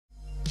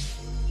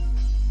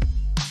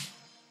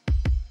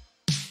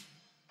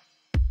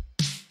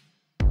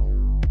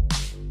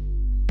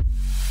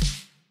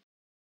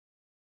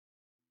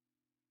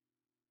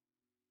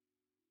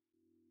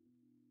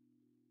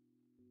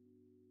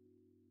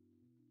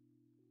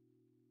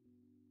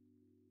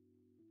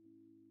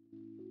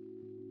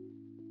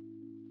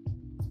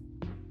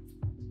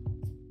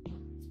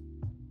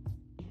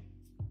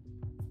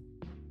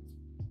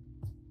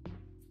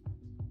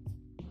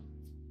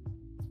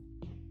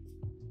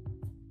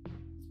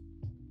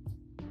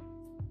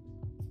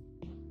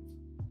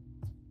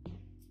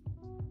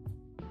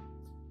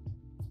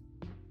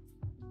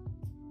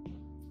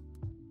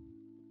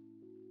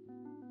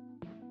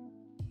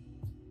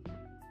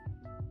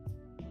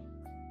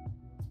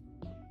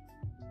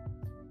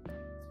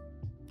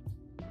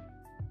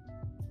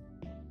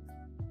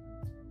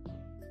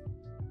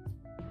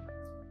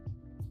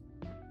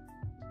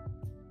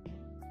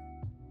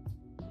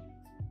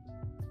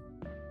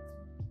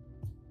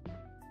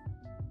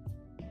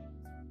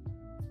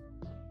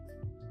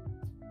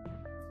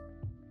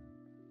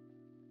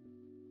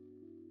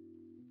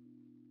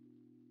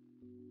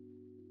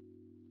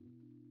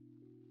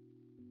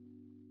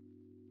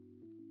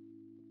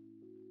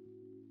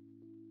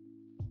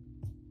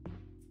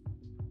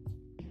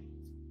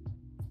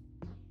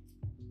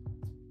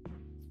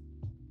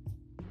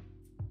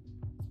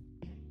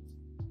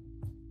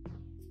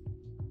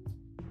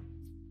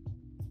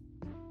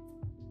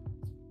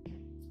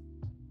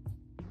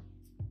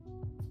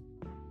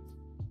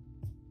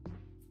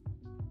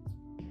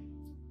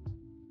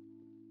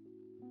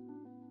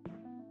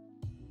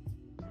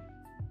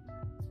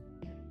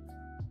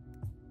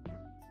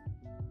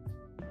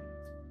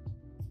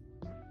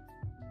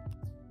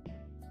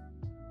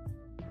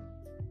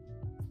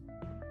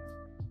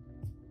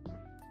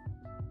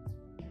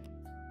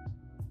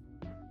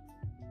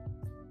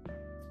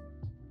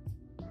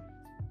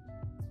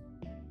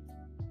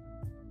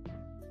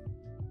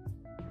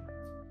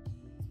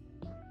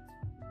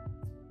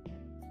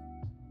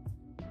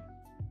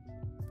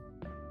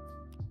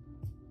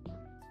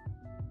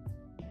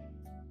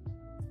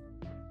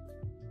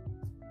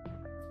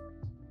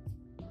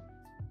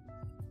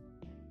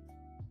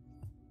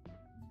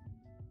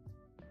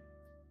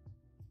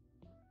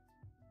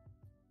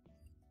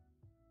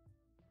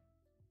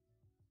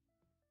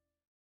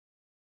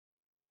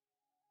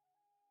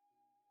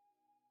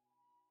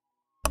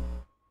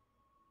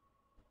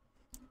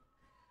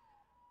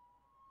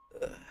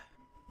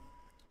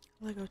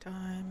Lego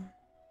time.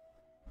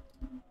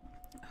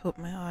 Hope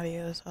my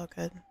audio is all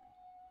good,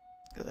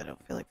 because I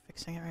don't feel like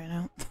fixing it right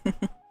now.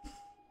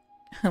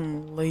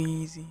 I'm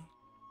lazy.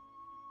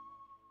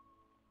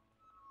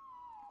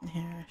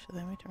 Here, actually,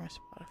 let me turn my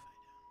Spotify down.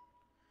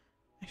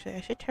 Actually,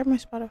 I should turn my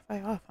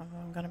Spotify off if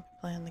I'm gonna be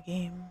playing the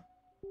game.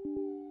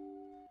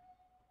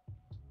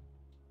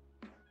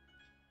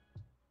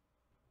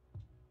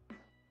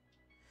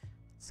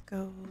 Let's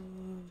go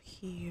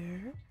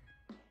here.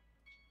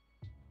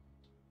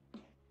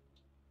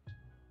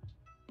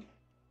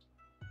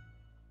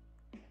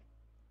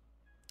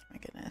 My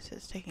goodness,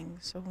 it's taking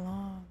so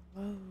long.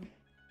 Load.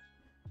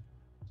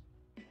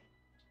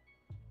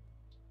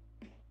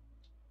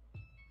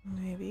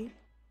 Maybe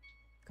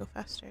go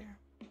faster.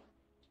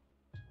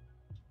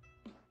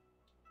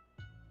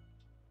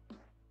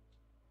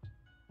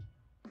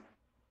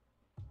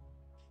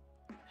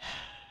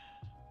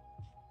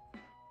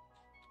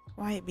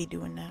 Why it be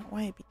doing that?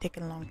 Why it be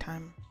taking a long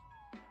time?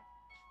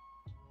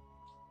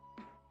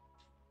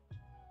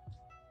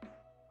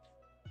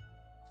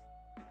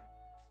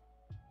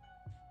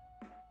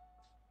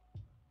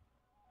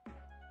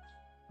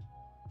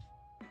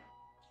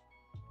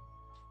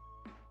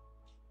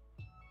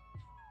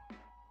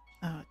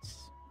 Oh,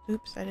 it's...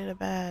 Oops, I did a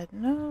bad.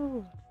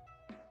 No!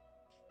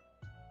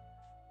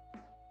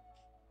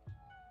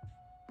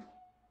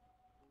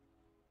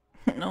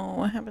 No,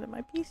 what happened to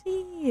my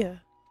PC?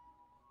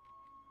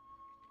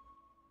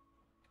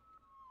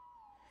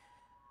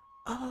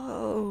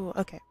 Oh,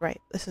 okay, right.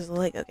 This is a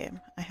Lego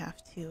game. I have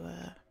to,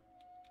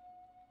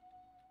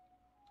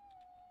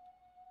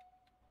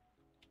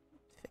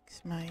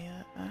 fix my,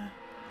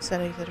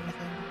 settings and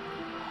everything.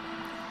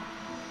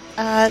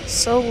 It's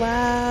so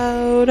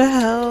loud.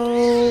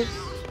 Help!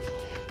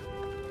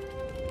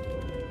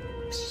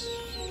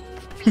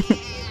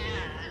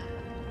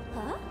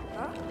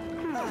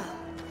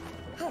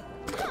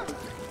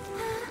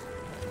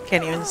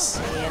 Can't even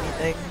see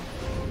anything.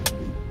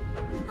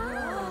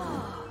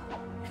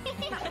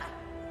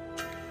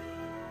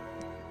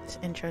 This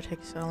intro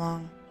takes so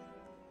long.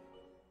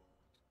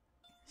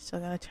 Still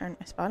gotta turn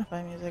my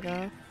Spotify music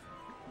off.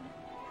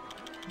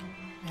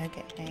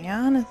 Okay, hang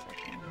on a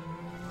second.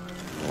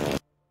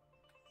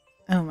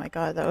 Oh my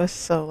god, that was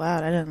so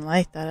loud. I didn't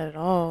like that at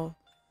all.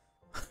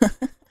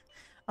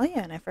 Oh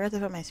yeah, and I forgot to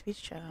put my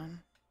speech chat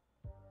on.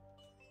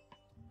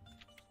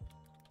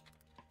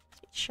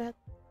 Speech chat.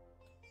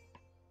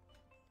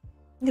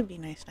 It'd be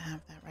nice to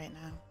have that right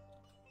now.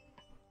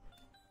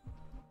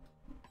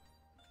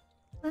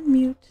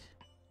 Unmute.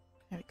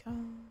 There we go.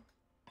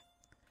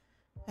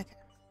 Okay.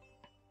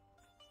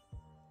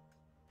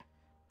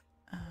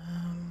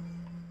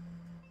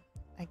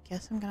 I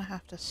guess I'm gonna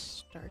have to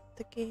start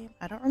the game.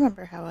 I don't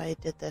remember how I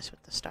did this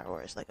with the Star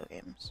Wars Lego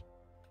games.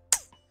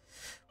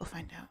 We'll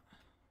find out.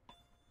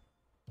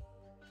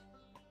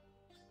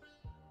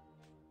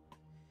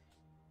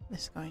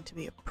 This is going to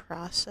be a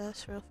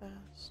process real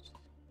fast.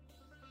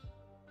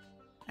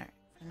 Alright,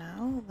 for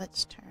now,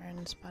 let's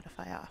turn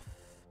Spotify off.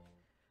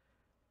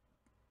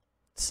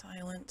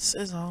 Silence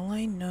is all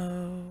I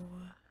know.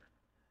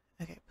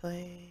 Okay,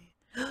 play.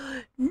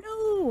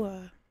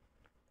 No!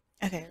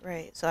 Okay,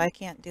 right, so I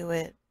can't do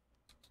it.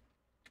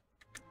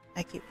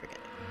 I keep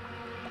forgetting.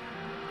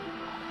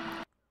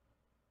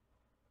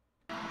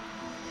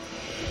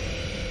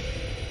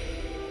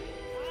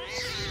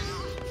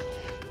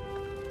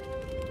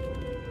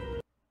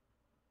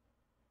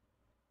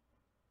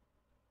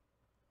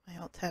 My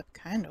alt tab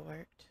kinda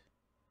worked.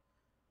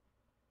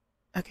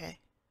 Okay,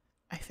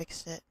 I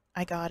fixed it.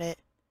 I got it.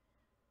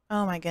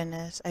 Oh my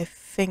goodness, I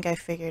think I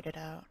figured it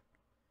out.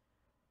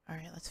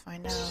 Alright, let's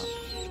find out.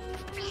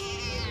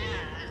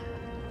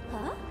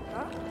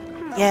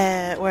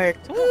 Yeah, it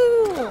worked.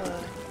 Woo!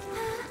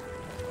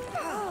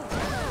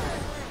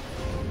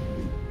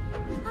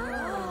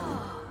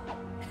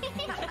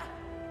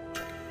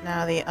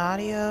 Now the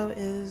audio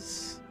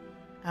is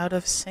out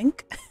of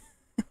sync.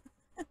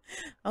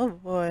 Oh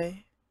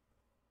boy.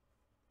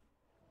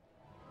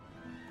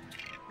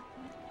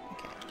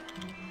 Okay.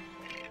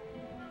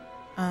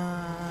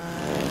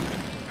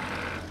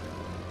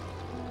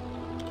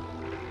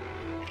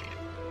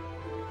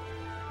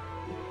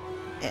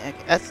 Yeah,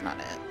 okay, that's not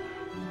it.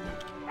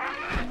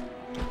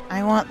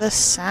 I want the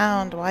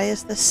sound. Why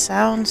is the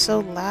sound so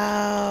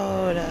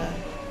loud?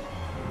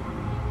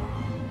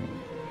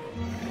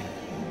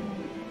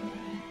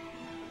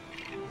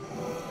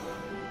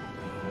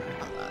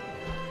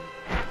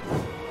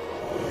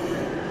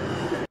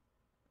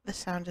 The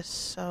sound is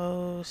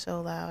so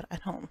loud. I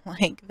don't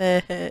like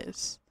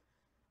this.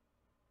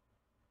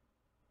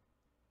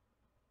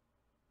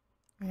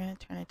 I'm gonna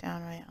turn it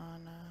down right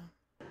on,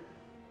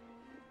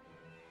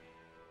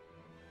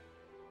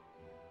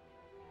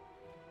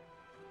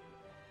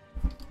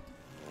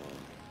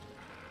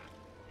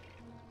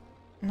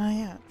 No,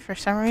 yeah. For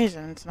some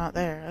reason, it's not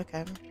there.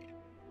 Okay.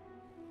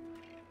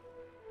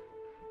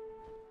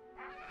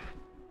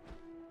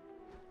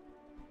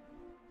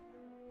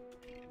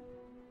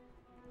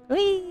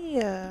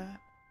 Whee!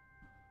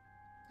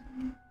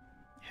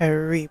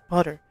 Harry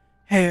Potter.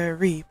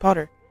 Harry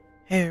Potter.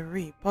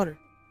 Harry Potter.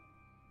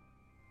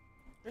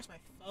 Where's my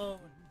phone?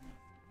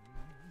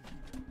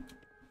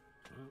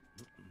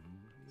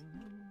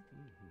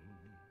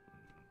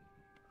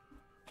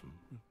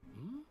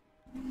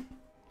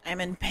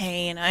 I'm in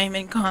pain. I'm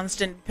in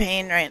constant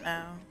pain right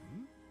now.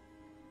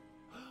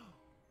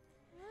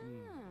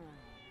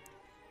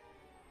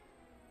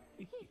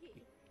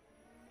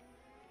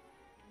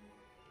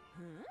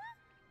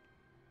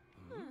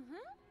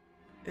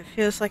 It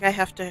feels like I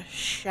have to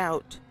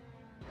shout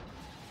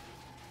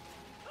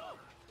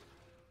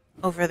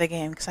over the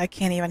game because I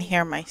can't even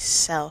hear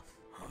myself.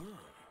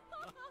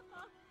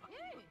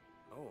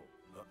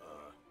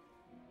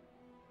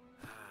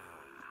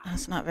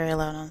 That's not very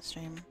loud on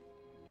stream.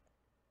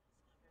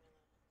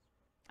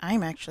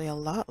 I'm actually a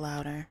lot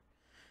louder.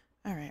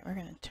 Alright, we're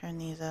gonna turn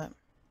these up.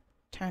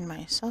 Turn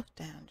myself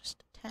down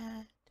just a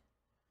tad.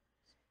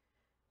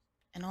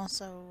 And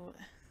also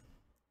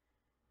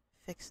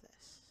fix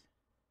this.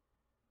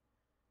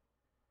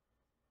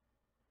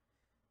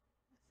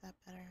 Is that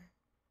better?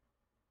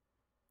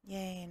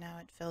 Yay, now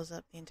it fills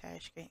up the entire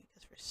screen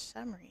because for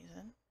some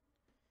reason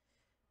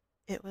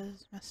it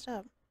was messed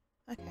up.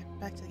 Okay,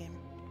 back to the game.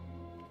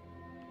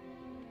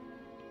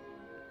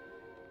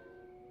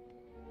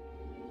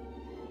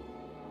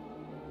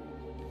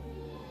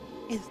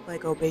 It's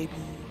Lego baby.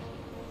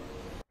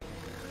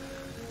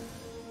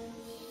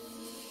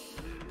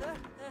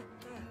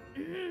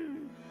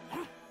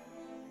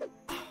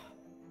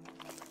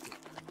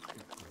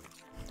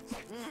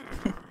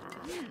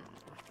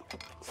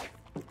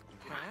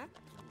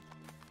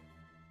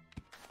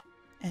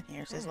 And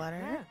here's his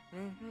letter.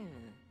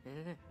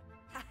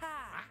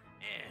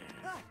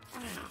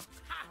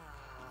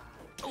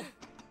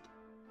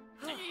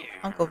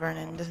 Uncle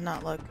Vernon does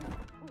not look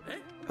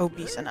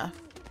obese enough.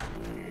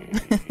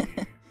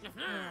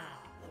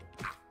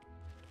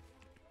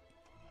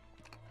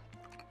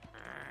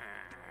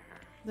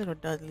 Little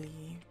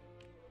Dudley.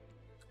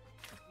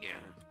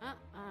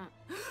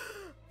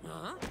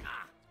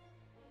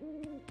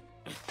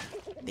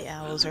 The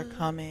owls are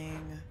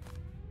coming.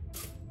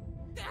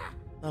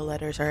 The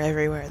letters are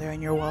everywhere. They're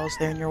in your walls.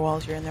 They're in your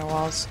walls. You're in their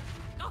walls.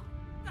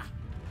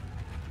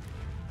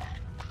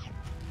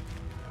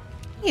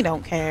 He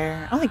don't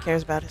care. All he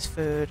cares about is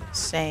food.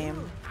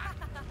 Same.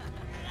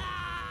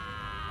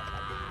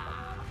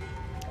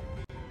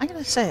 I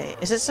gotta say,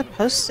 is it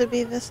supposed to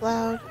be this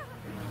loud?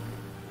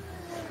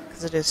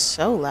 Because it is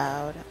so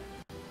loud.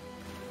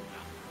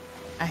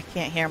 I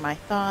can't hear my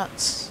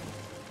thoughts.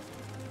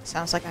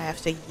 Sounds like I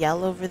have to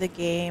yell over the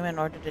game in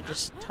order to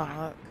just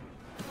talk.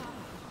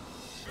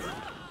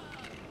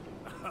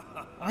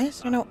 Why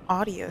is there no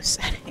audio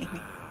setting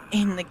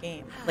in the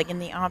game? Like in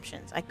the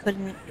options. I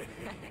couldn't...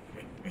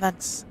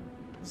 That's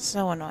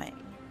so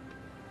annoying.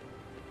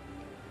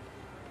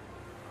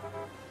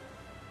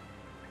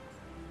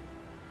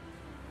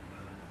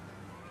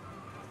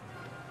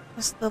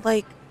 Just the,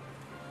 like...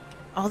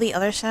 All the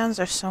other sounds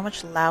are so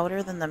much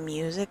louder than the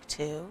music,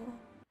 too.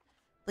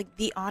 Like,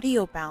 the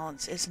audio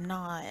balance is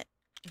not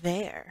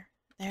there.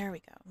 There we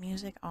go.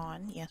 Music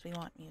on. Yes, we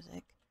want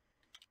music.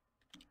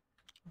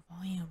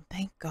 Volume.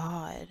 Thank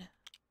God.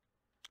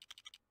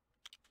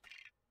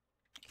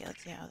 Okay,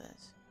 let's see how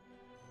this...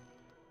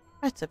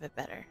 That's a bit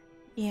better.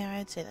 Yeah,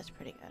 I'd say that's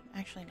pretty good.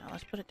 Actually, no.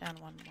 Let's put it down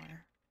one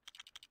more.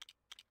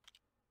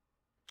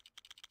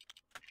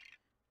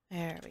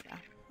 There we go.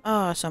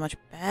 Oh, so much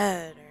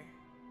better.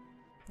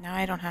 Now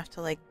I don't have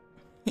to, like,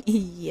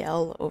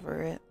 yell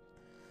over it.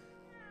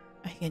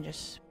 I can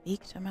just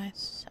speak to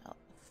myself.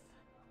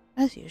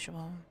 As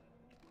usual.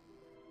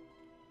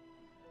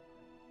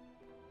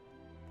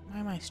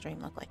 Why my stream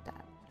look like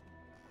that?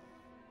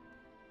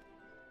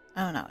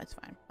 Oh no, it's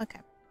fine. Okay.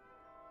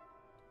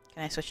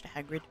 Can I switch to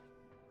Hagrid?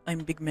 I'm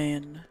big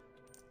man.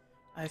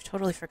 I've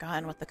totally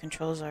forgotten what the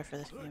controls are for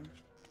this game.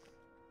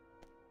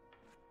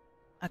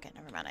 Okay,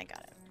 never mind, I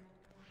got it.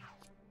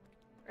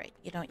 Right,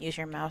 you don't use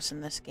your mouse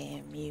in this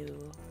game,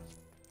 you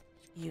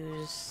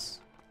use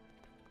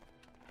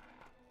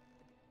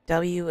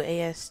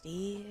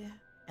WASD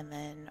and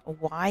then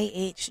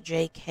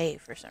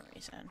YHJK for some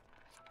reason.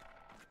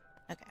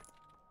 Okay.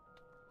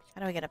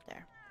 How do I get up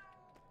there?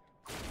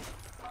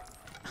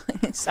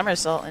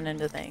 Somersaulting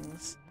into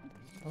things.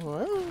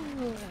 Whoa.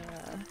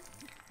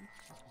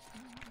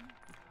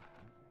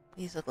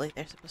 These look like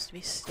they're supposed to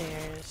be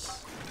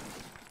stairs.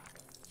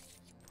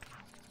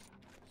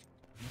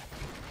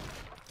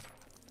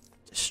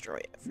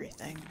 Destroy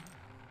everything.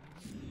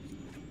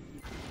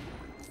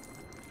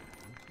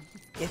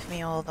 Give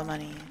me all the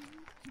money.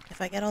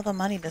 If I get all the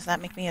money, does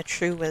that make me a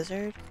true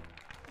wizard?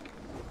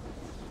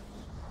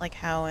 Like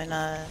how in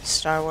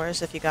Star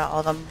Wars, if you got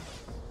all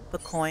the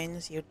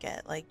coins, you'd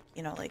get like,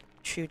 you know, like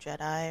true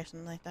Jedi or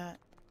something like that.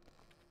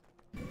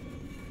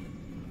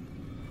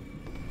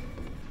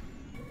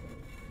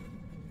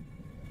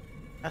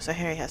 Oh, so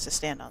Harry has to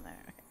stand on there.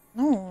 Okay.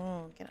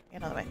 No, get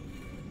out of the way.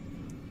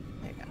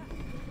 There you go.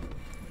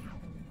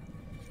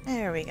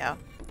 There we go.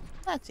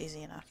 That's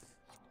easy enough.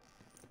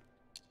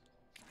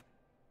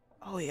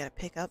 Oh, you gotta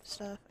pick up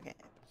stuff? Okay.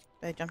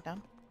 Do I jump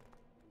down?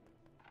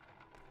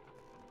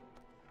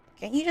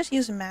 Can't you just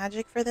use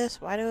magic for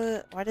this? Why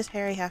does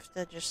Harry have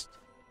to just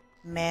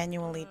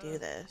manually do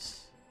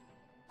this?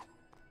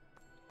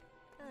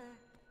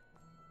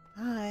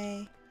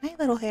 Hi. Hi,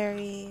 little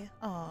Harry.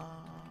 Aw,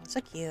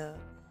 so cute.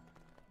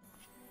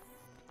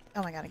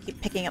 Oh my god, I keep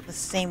picking up the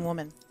same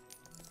woman.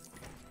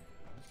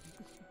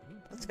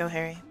 Let's go,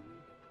 Harry.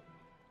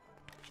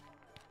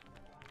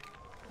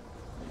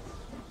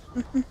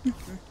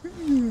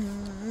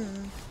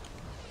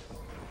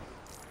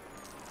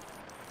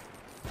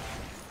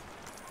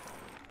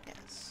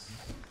 Yes.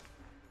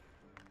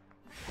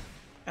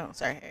 Oh,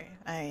 sorry, Harry.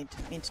 I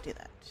didn't mean to do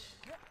that.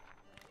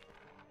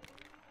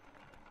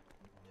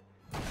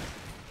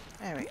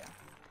 There we go.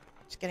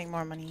 Just getting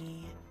more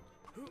money.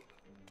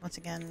 Once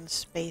again,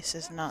 space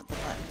is not the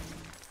button.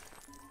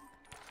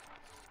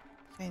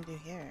 What can I do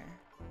here?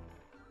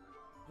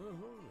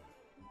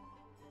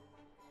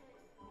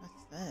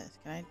 What's this?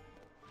 Can I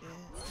do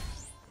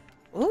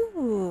it?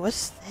 Ooh,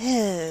 what's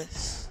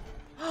this?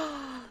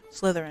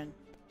 Slytherin.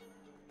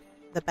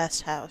 The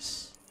best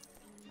house.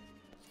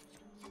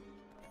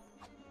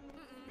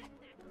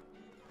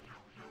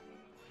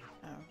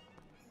 Oh.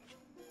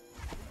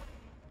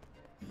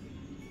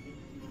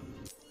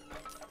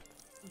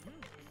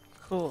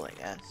 Cool, I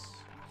guess.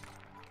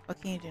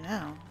 What can you do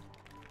now?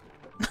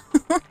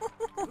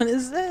 What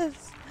is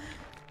this?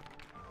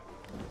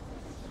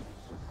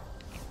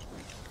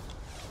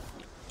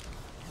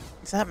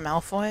 Is that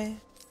Malfoy?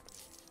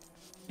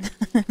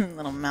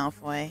 Little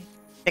Malfoy.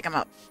 Pick him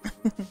up.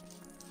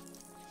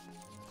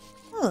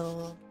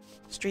 Hello,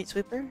 street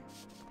sweeper.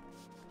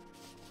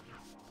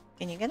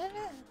 Can you get in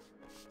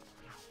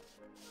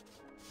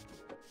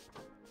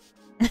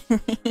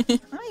it?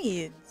 He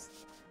hides.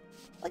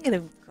 Look at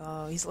him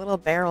go. He's a little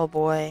barrel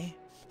boy.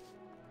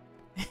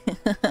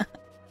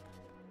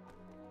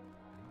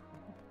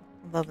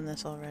 I'm loving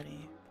this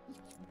already.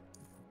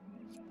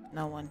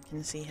 No one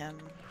can see him.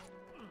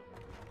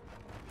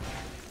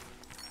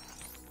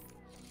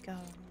 Go.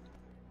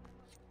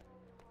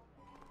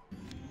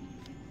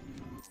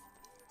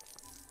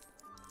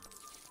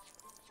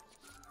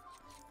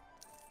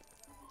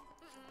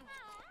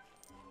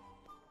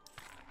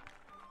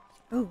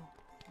 Ooh,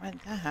 why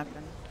did that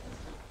happen?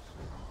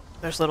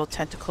 There's little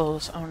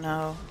tentacles. Oh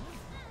no.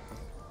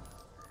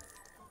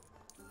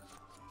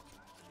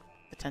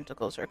 The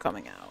tentacles are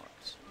coming out.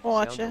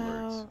 Watch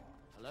out.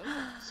 Hello?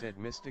 Said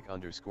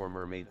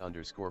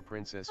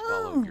mystic_mermaid_princess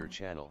followed your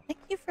channel. Thank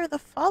you for the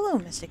follow,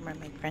 Mystic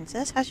Mermaid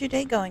Princess. How's your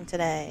day going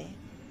today?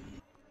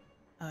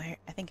 Oh, I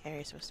think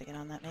Harry's supposed to get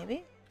on that,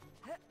 maybe?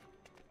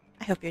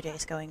 I hope your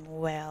day's going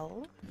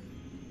well.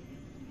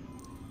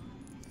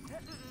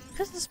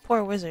 Who's this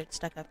poor wizard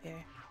stuck up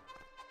here?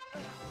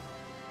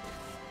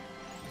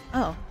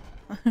 Oh,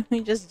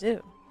 we just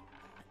do.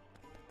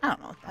 I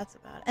don't know what that's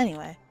about.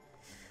 Anyway.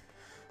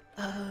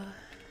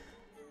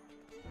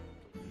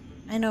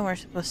 I know we're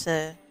supposed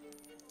to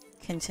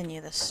continue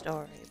the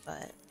story,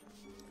 but...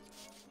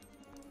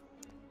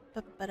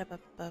 There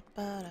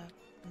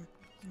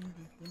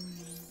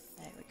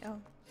we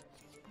go.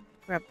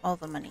 Grab all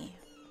the money.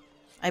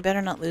 I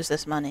better not lose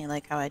this money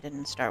like how I did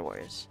in Star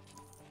Wars.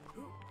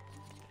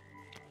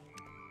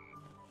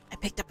 I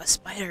picked up a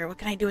spider. What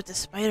can I do with this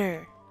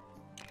spider?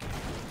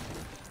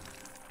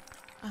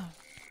 Oh.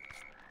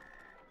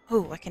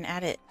 Oh, I can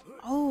add it.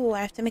 Oh,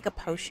 I have to make a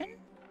potion?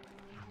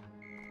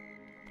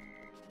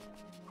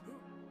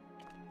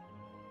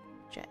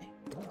 J.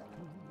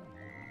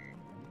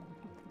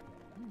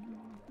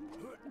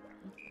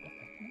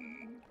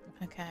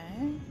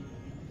 Okay.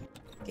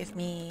 Give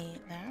me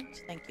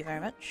that. Thank you very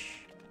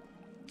much.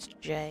 It's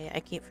J. I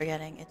keep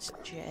forgetting. It's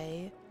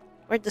J.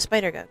 Where'd the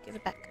spider go? Give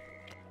it back.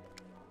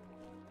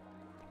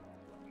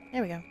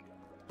 There we go.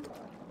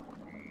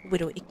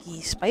 Widow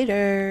icky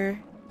spider.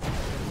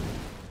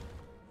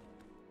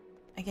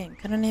 Again,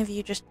 couldn't any of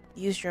you just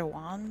use your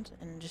wand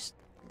and just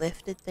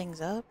lifted things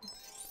up?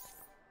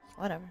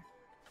 Whatever.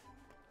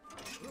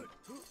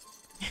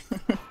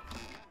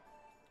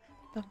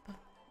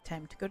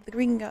 Time to go to the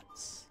Green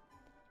Guts.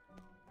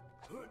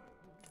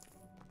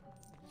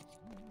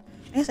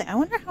 I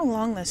wonder how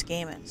long this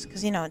game is,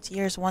 because, you know, it's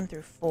years 1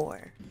 through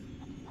 4.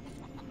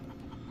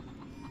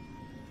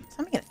 Is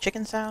that making a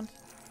chicken sound?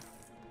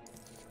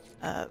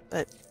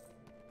 But...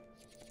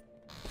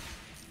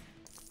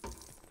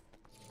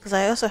 Because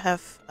I also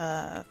have,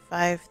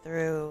 5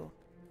 through,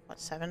 what,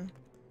 7?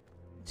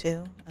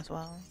 2 as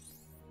well.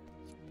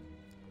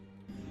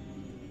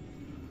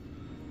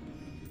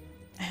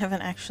 I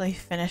haven't actually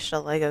finished a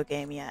Lego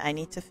game yet. I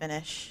need to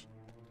finish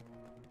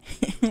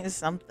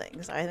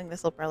something, so I think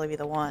this will probably be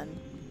the one.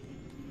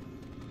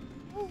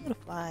 Oh, little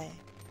fly.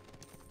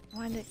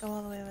 Why did it go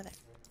all the way over there?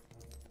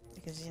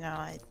 Because, you know,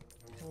 I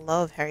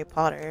love Harry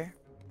Potter.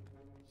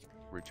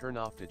 Return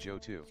off to Joe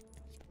too.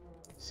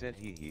 Said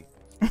he.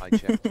 I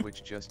checked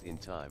Twitch just in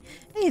time.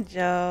 Hey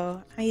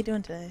Joe, how you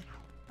doing today?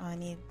 Oh, I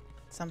need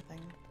something.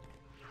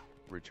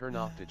 Return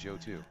off to Joe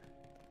too.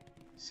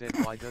 Said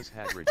why does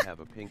Hagrid have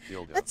a pink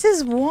dildo? That's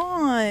his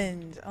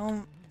wand!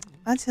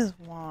 That's his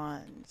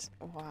wand.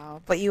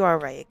 Wow. But you are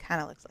right, it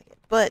kind of looks like it.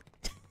 But...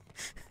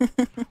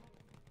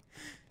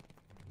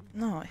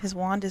 No, his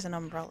wand is an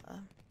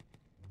umbrella.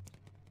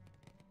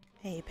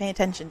 Hey, pay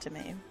attention to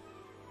me.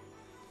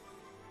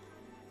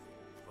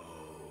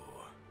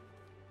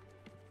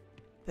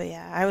 But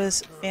yeah, I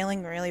was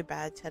feeling really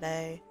bad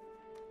today.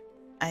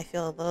 I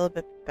feel a little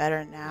bit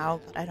better now,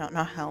 but I don't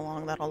know how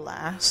long that'll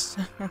last.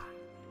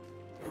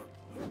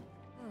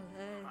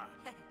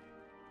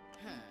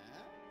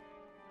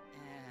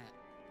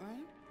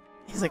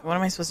 He's like, what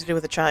am I supposed to do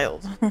with a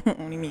child? What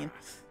do you mean?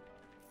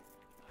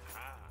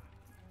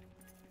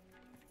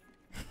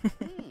 He's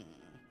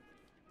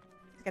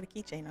got a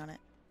keychain on it.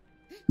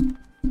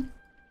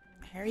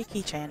 Harry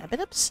keychain. A bit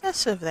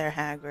obsessive there,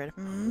 Hagrid.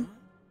 Hmm?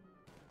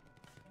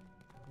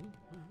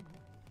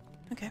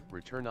 Okay.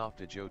 Return off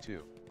to Joe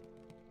 2.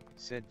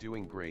 Said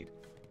doing great,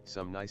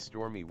 some nice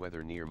stormy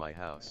weather near my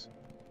house.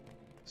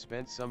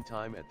 Spent some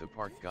time at the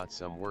park, got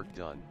some work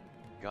done,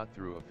 got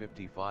through a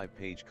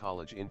 55-page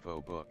college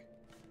info book.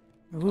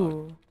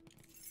 Ooh.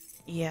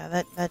 Yeah,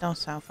 that don't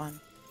sound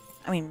fun.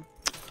 I mean,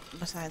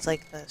 besides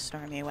like the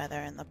stormy weather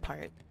in the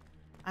park.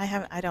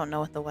 I don't know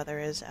what the weather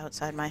is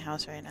outside my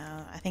house right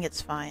now. I think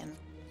it's fine.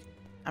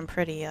 I'm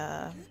pretty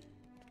I've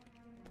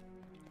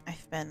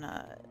been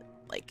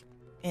like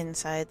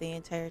inside the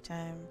entire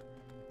time.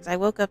 Cuz I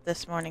woke up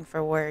this morning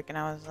for work and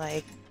I was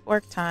like,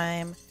 work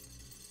time.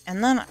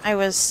 And then I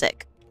was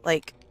sick,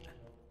 like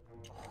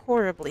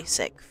horribly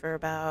sick for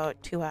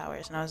about 2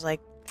 hours, and I was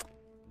like,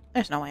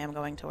 there's no way I'm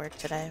going to work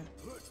today.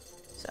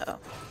 So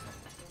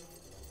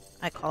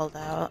I called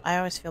out. I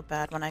always feel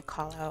bad when I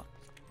call out,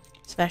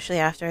 especially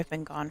after I've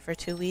been gone for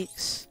 2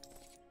 weeks.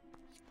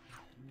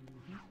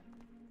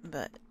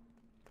 But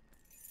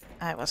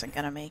I wasn't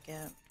gonna make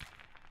it.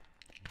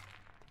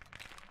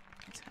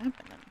 What's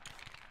happening?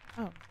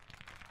 Oh.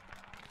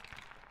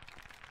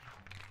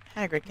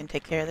 Hagrid can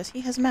take care of this.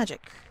 He has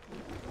magic.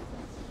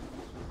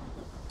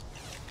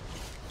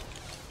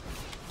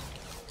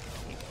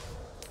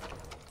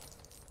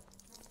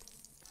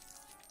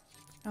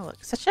 Oh,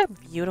 look. Such a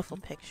beautiful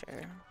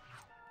picture.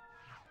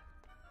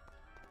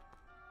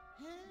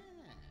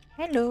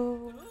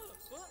 Hello.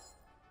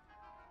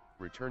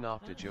 Return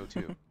off to Joe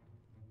 2.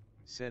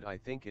 Said I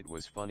think it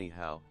was funny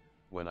how,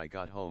 when I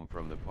got home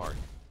from the park,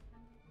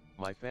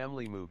 my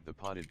family moved the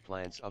potted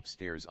plants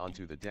upstairs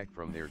onto the deck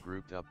from their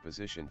grouped up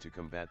position to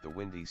combat the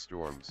windy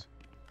storms.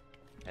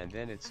 And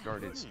then it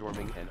started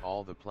storming and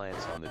all the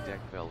plants on the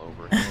deck fell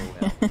over.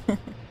 LOL.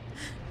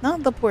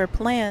 Not the poor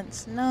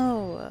plants,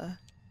 no.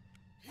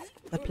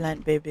 The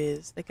plant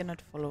babies, they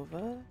cannot fall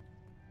over.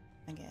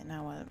 Okay,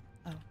 now what?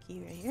 Oh,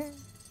 key right here.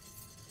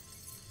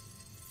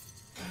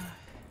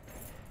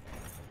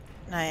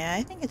 No, yeah,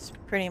 I think it's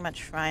pretty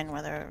much fine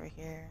weather over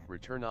here.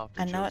 Return off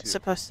to I know Joe it's 2.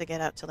 supposed to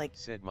get out to like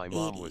Said my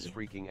mom was 80.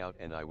 freaking out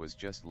and I was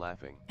just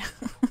laughing.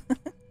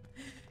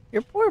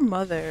 Your poor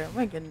mother,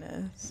 my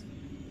goodness.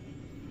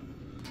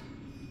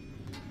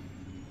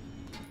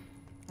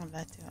 Oh,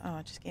 that too. Oh,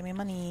 it just gave me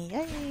money.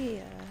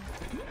 Yay!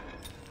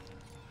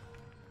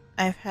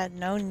 I've had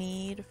no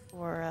need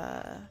for,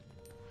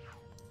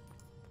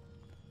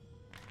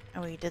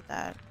 Oh, we did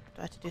that. Do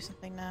I have to do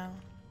something now?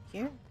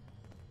 Here?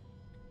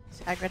 Does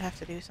Hagrid have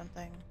to do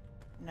something?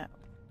 No.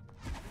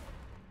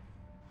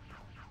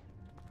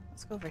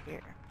 Let's go over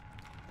here.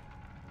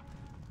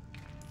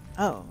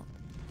 Oh.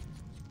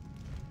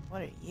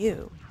 What are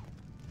you?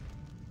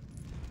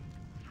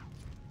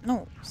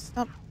 No,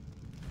 stop.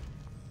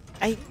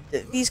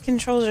 These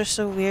controls are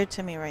so weird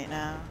to me right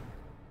now.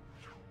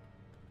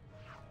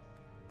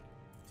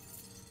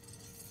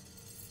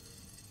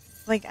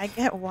 Like, I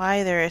get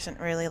why there isn't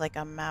really like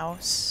a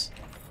mouse.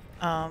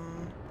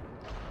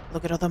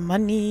 Look at all the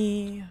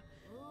money.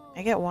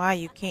 I get why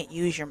you can't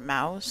use your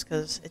mouse,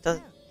 because it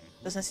doesn't.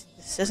 This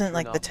isn't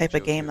like the type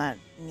of game that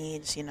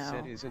needs, you know,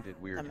 Said, isn't it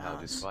weird how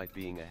despite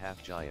being a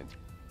half giant,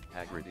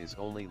 Hagrid is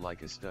only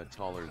like a stud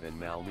taller than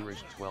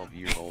malnourished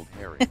 12-year-old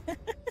Harry?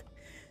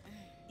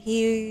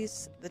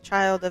 He's the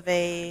child of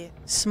a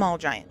small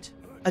giant.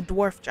 A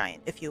dwarf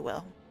giant, if you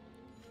will.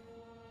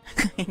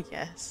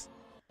 Yes.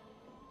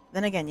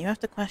 Then again, you have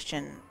to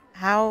question,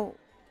 how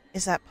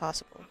is that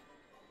possible?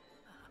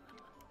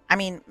 I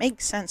mean,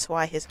 makes sense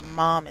why his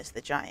mom is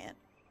the giant.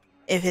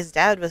 If his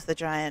dad was the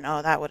giant,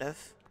 oh, that would have...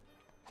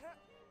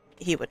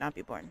 He would not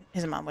be born.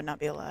 His mom would not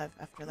be alive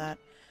after that.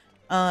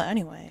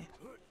 Anyway.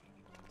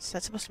 So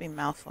that's supposed to be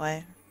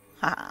Malfoy.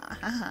 Ha ha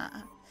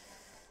ha.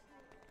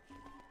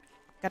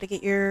 Gotta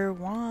get your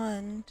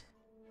wand.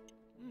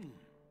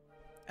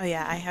 Oh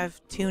yeah, I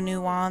have 2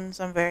 new wands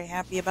I'm very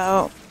happy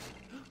about.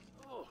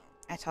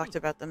 I talked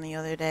about them the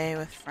other day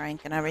with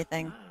Frank and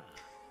everything.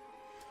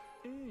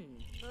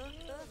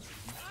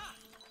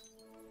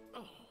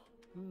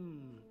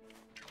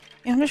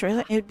 Yeah, I'm just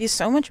realizing it would be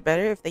so much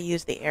better if they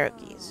used the arrow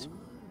keys.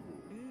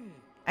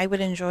 I would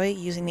enjoy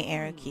using the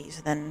arrow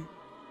keys than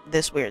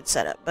this weird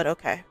setup, but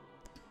okay.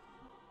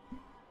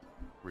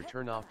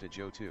 Return off to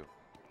Joe 2.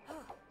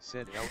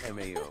 Said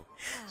LMAO,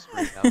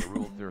 straight out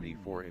Rule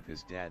 34 if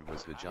his dad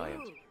was the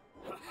giant.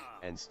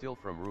 And still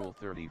from Rule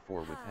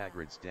 34 with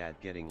Hagrid's dad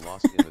getting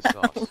lost in the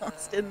sauce.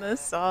 Lost in the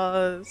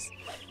sauce.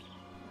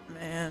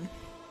 Man.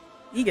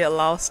 You get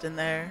lost in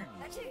there.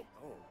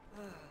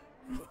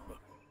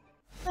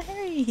 Oh,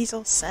 Harry, he's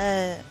all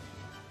set.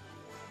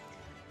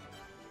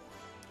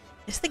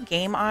 Is the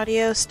game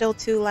audio still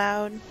too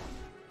loud?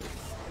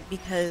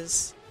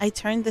 Because I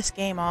turned this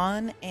game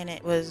on and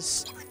it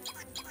was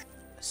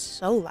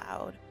so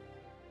loud.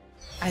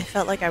 I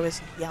felt like I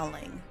was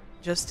yelling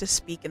just to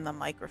speak in the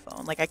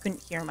microphone. Like I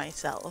couldn't hear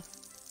myself.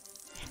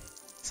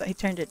 So I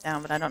turned it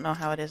down, but I don't know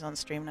how it is on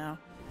stream now.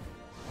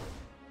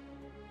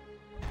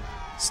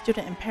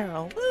 Student in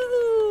peril.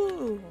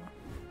 Woo!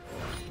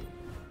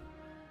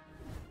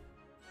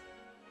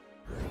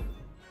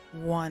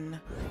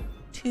 1,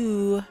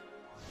 2.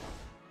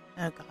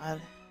 Oh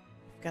god.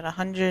 Got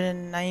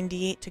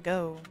 198 to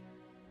go.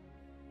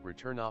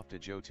 Return off to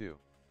Joe 2.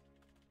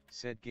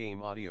 Said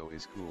game audio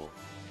is cool,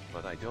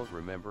 but I don't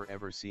remember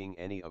ever seeing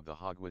any of the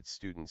Hogwarts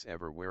students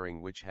ever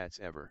wearing witch hats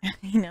ever.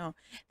 You know,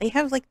 they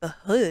have like the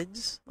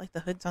hoods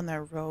on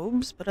their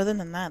robes, but other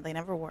than that, they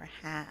never wore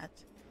a hat.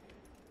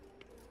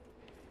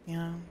 You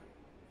know?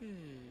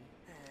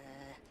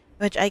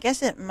 Which I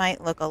guess it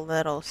might look a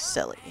little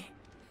silly.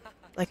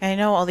 Like, I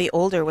know all the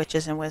older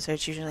witches and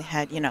wizards usually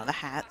had, you know, the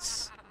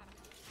hats.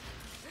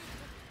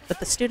 But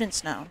the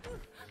students know.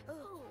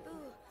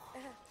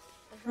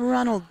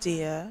 Ronald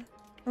dear.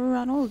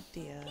 Ronald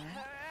dear.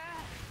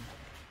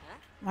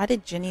 Why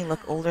did Ginny look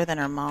older than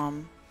her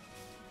mom?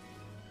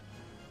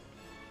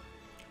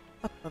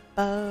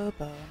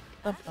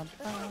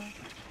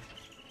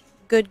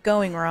 Good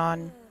going,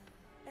 Ron.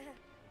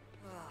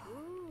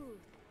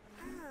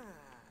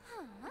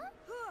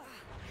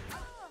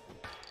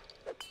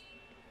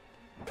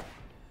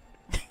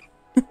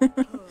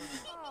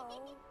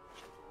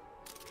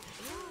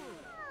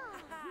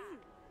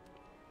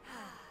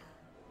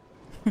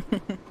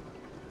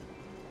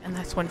 And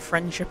that's when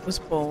friendship was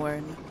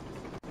born.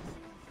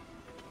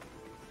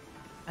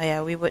 Oh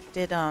yeah, we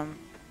did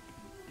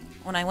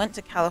when I went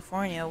to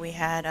California, we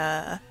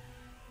had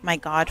my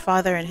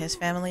godfather and his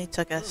family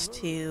took us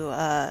to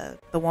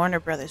the Warner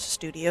Brothers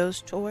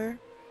Studios tour,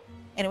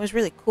 and it was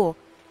really cool.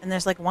 And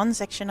there's like one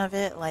section of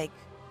it, like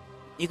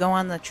you go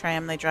on the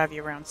tram, they drive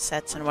you around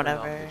sets and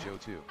whatever.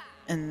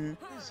 And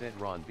said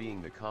Ron,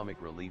 being the comic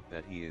relief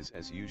that he is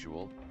as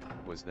usual,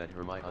 was that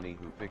Hermione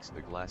who fixed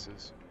the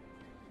glasses?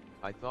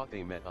 I thought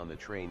they met on the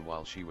train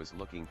while she was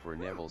looking for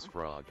Neville's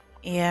frog.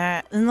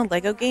 yeah, in the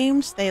Lego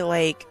games, they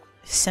like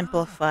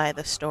simplify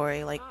the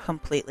story like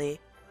completely.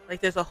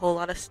 Like there's a whole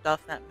lot of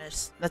stuff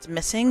that's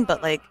missing,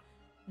 but like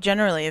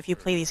generally, if you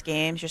play these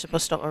games, you're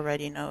supposed to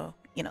already know,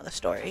 you know, the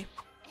story.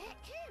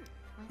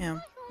 Yeah,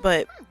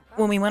 but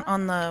when we went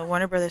on the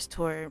Warner Brothers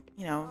tour,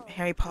 you know,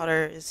 Harry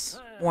Potter is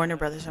Warner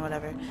Brothers or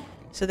whatever.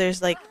 So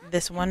there's like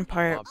this one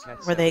part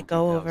where they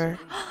go over.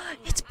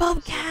 It's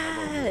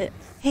Bobcat!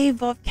 Hey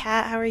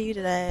Bobcat, how are you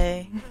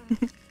today?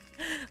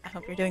 I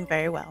hope you're doing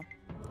very well.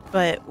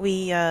 But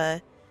we,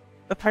 a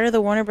part of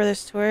the Warner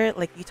Brothers tour,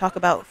 like you talk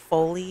about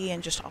Foley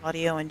and just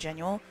audio in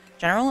general,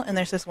 and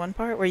there's this one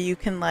part where you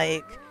can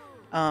like,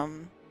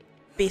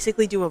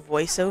 basically do a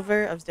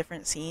voiceover of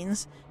different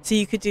scenes. So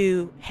you could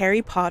do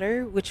Harry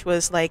Potter, which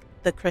was like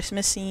the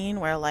Christmas scene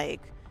where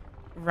like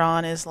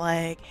Ron is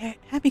like,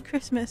 "Happy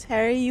Christmas,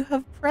 Harry, you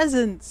have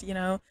presents," you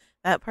know,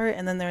 that part.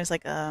 And then there's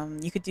like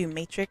you could do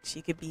Matrix,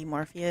 you could be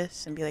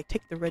Morpheus and be like,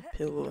 "Take the red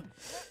pill,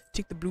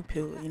 take the blue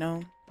pill," you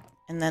know.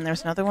 And then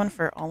there's another one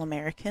for All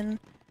American.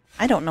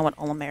 I don't know what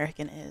All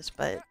American is,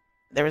 but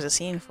there was a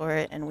scene for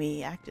it and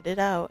we acted it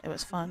out. It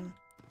was fun.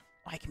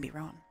 Oh, I can be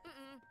wrong.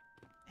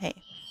 Hey,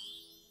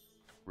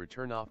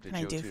 Return off to what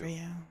can I Joe do 2. for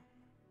you?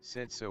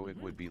 Said so it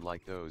would be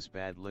like those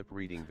bad lip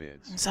reading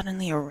vids. I'm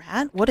suddenly a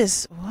rat? What?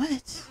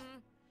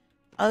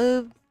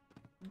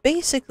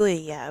 Basically,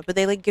 yeah, but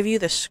they like give you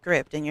the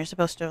script and you're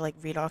supposed to like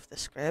read off the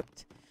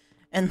script.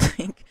 And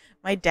like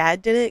my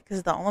dad did it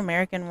because the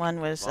All-American one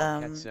was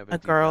a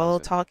girl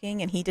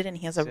talking and he did it and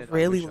he has a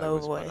really low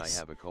voice. I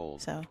have a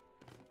cold. So,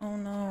 oh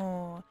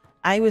no.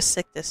 I was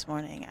sick this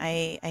morning.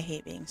 I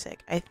hate being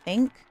sick. I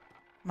think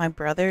my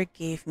brother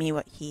gave me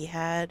what he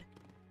had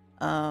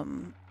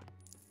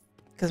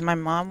because my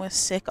mom was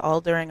sick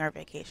all during our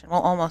vacation.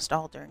 Well, almost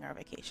all during our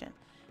vacation.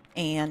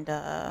 And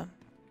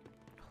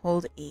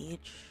old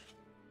age.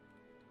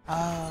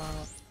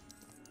 Oh.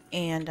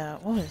 And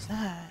what was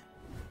that?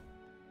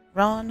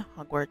 Ron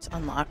Hogwarts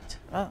unlocked.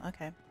 Oh,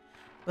 okay.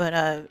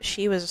 But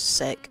she was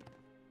sick.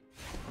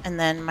 And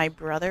then my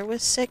brother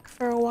was sick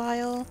for a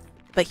while.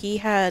 But he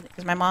had,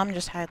 because my mom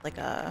just had like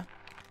a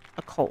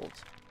cold.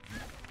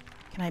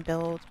 Can I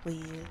build,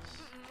 please?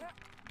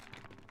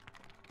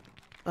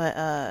 But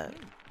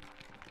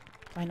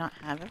do I not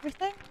have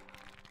everything?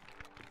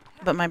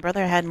 But my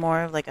brother had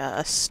more of like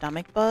a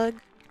stomach bug.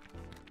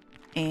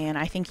 And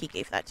I think he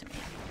gave that to me.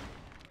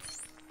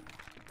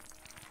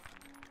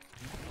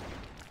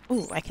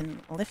 Ooh, I can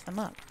lift them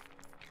up.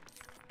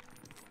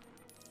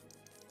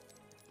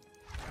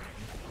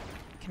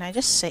 Can I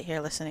just sit here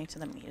listening to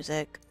the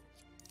music?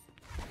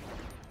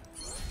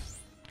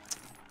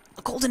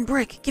 A golden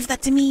brick! Give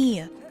that to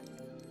me!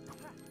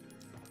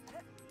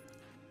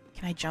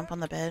 Can I jump on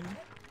the bed?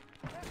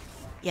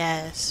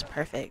 Yes,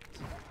 perfect.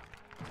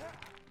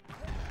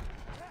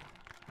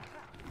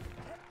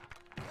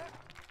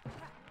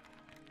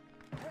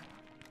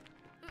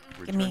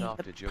 Give me Return off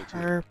the to Joe 2.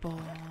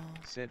 purple.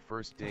 Said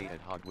first day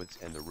at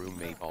Hogwarts and the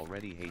roommate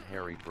already hate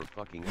Harry for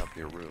fucking up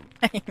their room.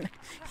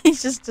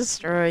 He's just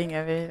destroying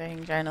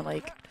everything, trying to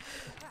like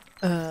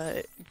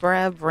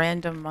grab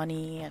random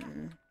money,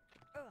 and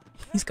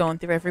he's going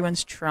through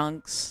everyone's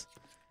trunks.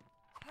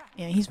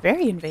 Yeah, he's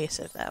very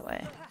invasive that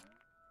way.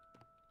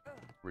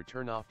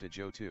 Return off to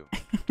Joe 2.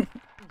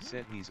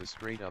 Said he's a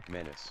straight up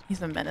menace.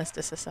 He's a menace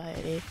to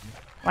society.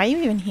 Why are you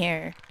even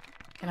here?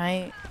 Can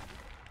I...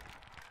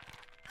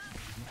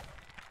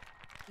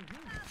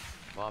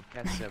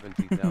 Bobcat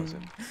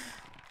 70,000.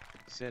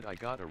 Said I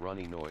got a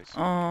runny noise.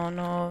 Oh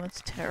no,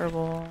 that's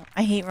terrible.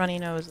 I hate runny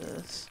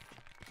noses.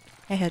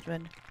 Hey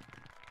Hedwin.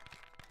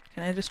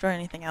 Can I destroy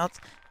anything else?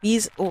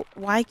 These... Oh,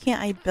 why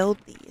can't I build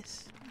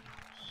these?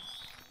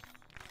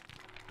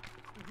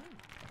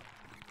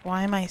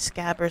 Why am I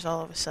scabbers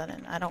all of a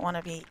sudden? I don't want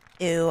to be...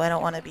 Ew, I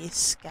don't want to be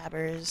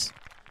scabbers.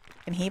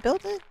 Can he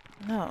build it?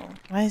 No.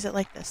 Why is it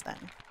like this then?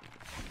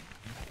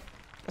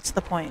 What's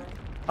the point?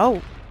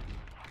 Oh!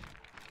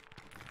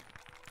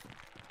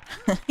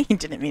 He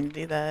didn't mean to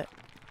do that.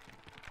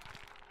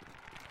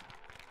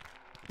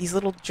 These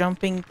little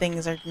jumping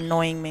things are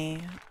annoying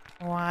me.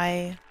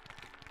 Why?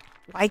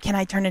 Why can't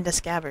I turn into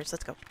scabbers?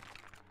 Let's go.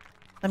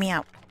 Let me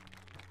out.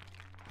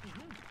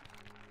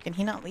 Can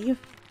he not leave?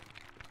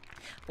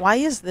 Why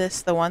is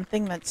this the one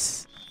thing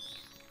that's...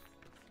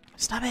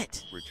 Stop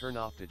it! Return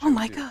off to Joe Oh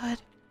my 2. god!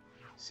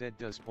 Said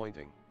does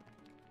pointing.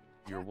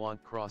 Your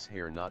want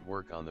crosshair not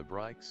work on the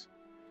bikes?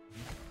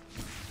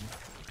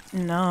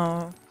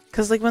 No.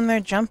 Because, like, when they're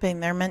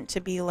jumping, they're meant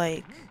to be,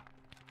 like,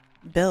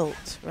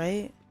 built,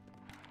 right?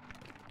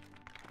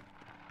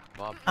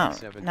 Bob Oh,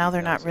 70,000. now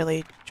they're not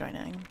really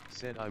joining.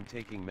 Said I'm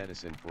taking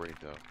medicine for it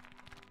though.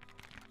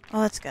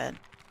 Oh, that's good.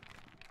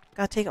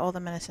 Gotta take all the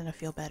medicine to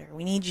feel better.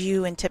 We need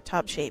you in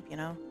tip-top shape, you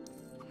know?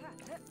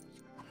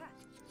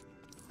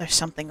 There's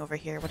something over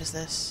here. What is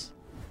this?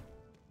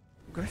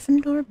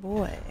 Gryffindor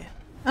boy.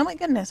 Oh my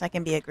goodness, I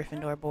can be a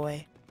Gryffindor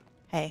boy.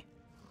 Hey.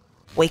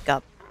 Wake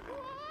up.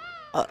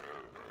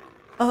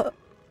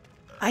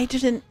 I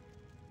didn't...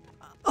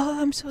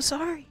 Oh, I'm so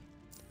sorry.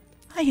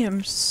 I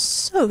am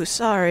so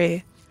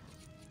sorry.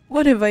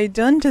 What have I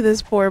done to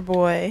this poor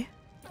boy?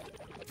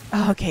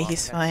 Oh, okay,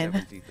 he's fine.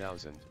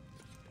 70,000.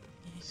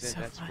 Said So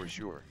that's fine. for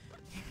sure.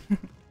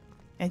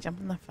 I jump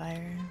in the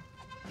fire.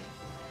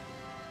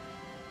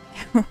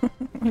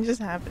 What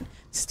just happened?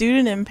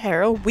 Student in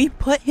peril? We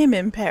put him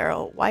in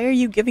peril. Why are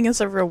you giving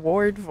us a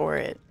reward for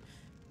it?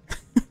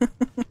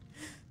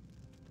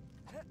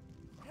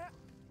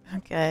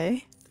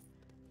 Okay.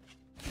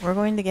 We're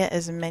going to get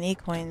as many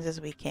coins as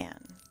we can.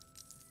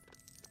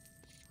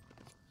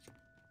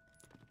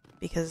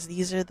 Because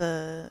these are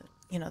the,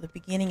 you know, the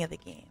beginning of the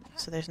game.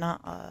 So there's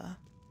not a...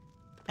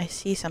 I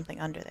see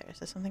something under there. Is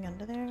there something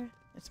under there?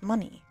 It's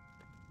money.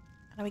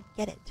 How do I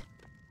get it?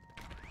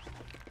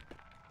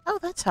 Oh,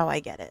 that's how I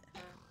get it.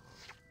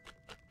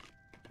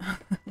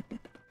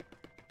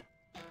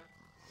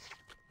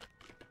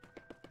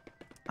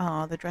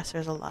 Oh, the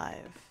dresser's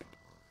alive.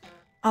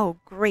 Oh,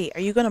 great.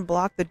 Are you gonna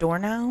block the door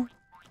now?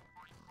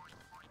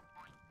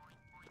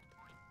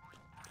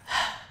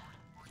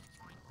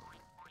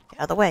 Get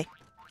out of the way.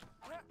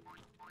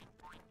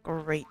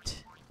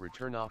 Great.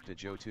 Return off to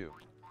Joe 2.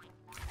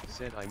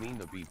 Said I mean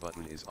the B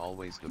button is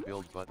always the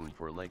build button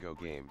for Lego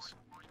games.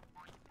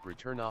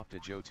 Return off to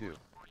Joe 2.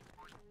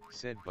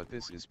 Said but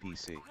this is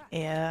PC.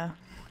 Yeah.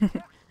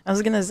 I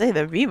was gonna say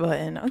the B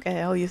button.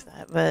 Okay, I'll use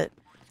that. But,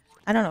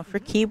 I don't know. For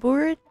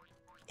keyboard,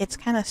 it's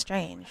kind of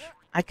strange.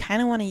 I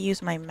kind of want to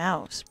use my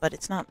mouse, but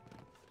it's not...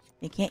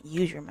 You can't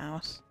use your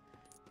mouse.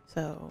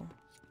 So,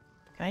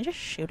 can I just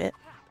shoot it?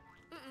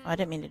 Oh, I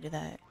didn't mean to do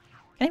that.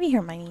 Can I be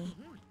Hermione?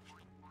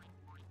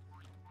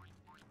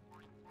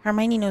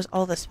 Hermione knows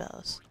all the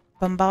spells.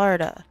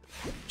 Bombarda.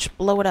 Just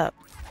blow it up.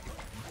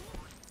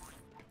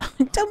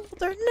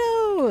 Dumbledore,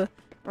 no!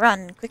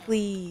 Run,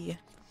 quickly!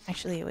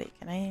 Actually, wait,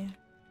 can I...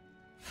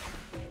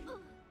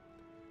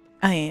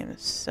 I am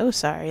so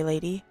sorry,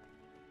 lady.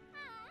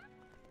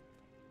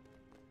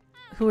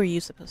 Who are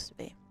you supposed to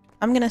be?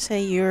 I'm gonna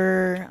say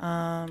you're,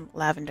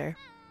 Lavender.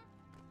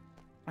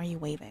 Why are you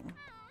waving?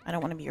 I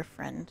don't want to be your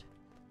friend.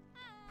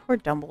 Poor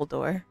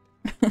Dumbledore.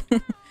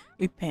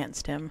 We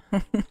pantsed him.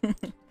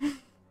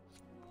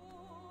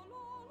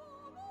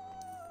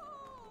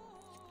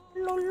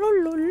 Lo, lo,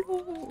 lo,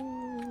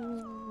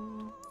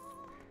 lo.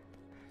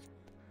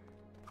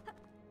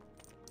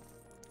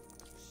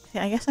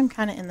 Yeah, I guess I'm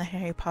kind of in the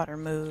Harry Potter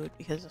mood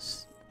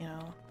because, you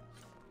know,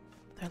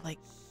 they're like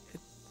a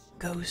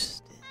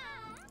ghost.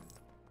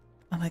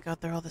 Oh my god,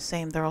 they're all the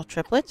same. They're all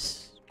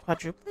triplets?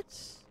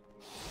 Quadruplets?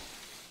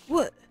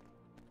 What?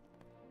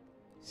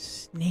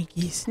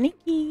 Sneaky,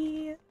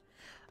 sneaky.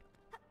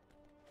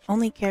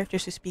 Only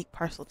characters who speak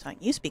parcel tongue.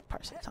 You speak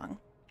parcel tongue.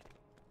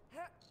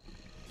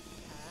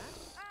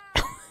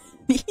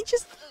 He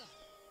just...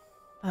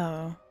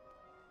 Oh.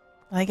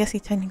 Well, I guess he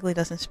technically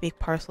doesn't speak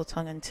parcel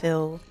tongue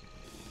until...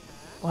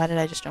 Why did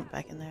I just jump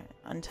back in there?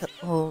 Until,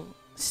 well,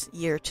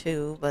 year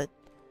 2, but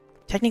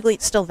technically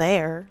it's still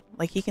there.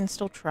 Like, he can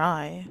still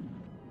try.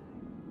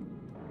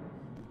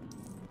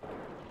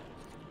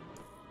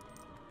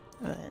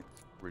 But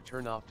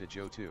Return off to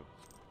Joe too.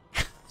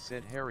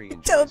 Said Harry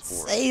enjoys don't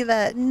horse. say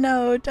that.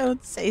 No,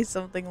 don't say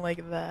something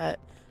like that.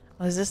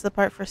 Oh, is this the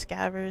part for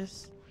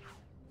Scabbers?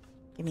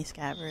 Give me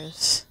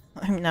Scabbers.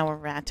 I'm now a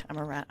rat. I'm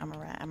a rat. I'm a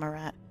rat. I'm a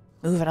rat.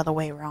 Move out of the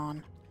way,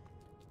 Ron.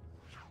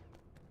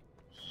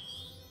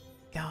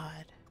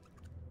 God.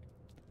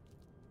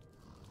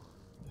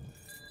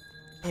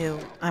 Ew,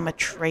 I'm a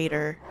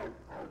traitor.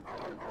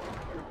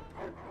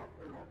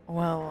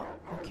 Well,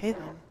 okay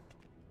then.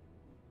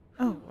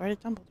 Oh, where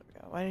did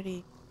Dumbledore go? Why did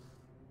he...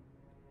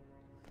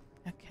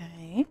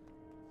 Okay.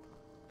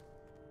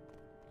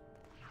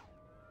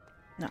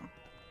 No,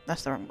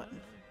 that's the wrong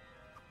button.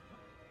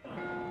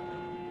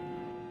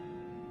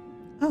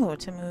 Oh,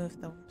 to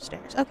move the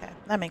stairs. Okay,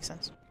 that makes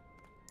sense.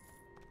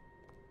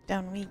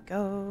 Down we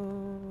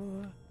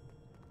go.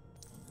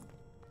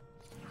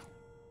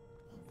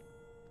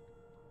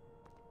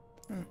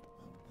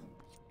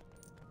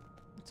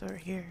 What's over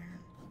here?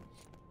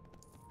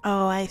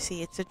 Oh, I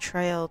see. It's a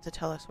trail to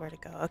tell us where to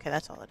go. Okay,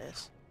 that's all it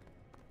is.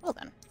 Well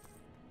then.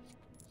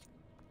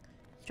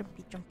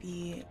 Jumpy,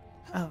 jumpy.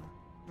 Oh,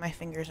 my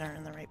fingers aren't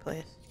in the right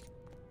place.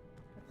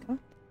 There we go.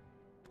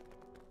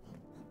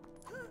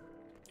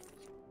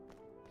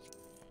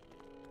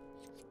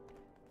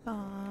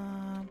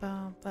 Bum,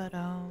 bum,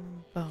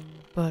 ba-dum, bum,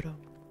 ba-dum.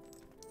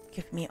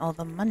 Give me all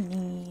the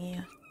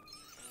money.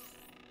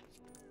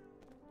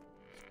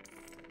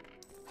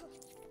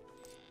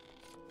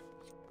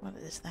 What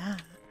is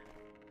that?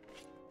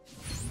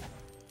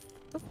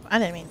 Oop, I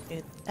didn't mean to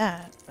do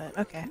that, but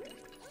okay.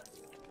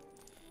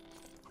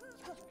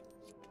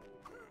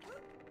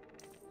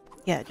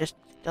 Yeah, just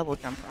double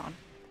jump around.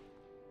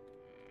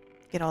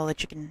 Get all the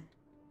chicken.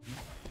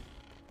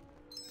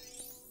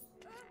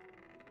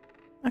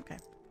 Okay.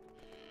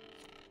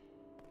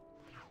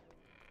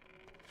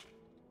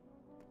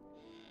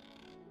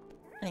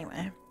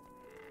 Anyway,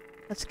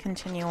 let's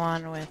continue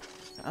on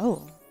with...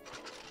 Oh,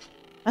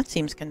 that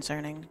seems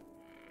concerning.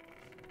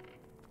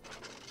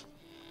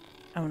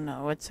 Oh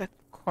no, it's a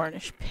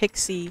Cornish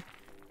pixie.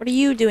 What are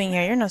you doing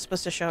here? You're not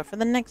supposed to show up for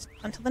the next...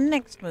 until the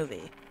next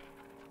movie.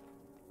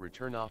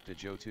 Return off to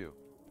Joe too.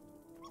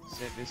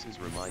 Said this is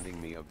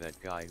reminding me of that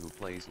guy who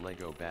plays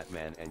Lego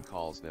Batman and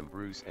calls them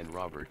Bruce and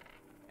Robert,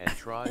 and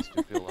tries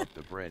to fill up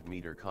the bread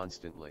meter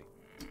constantly.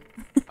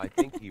 I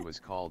think he was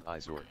called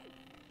Izor.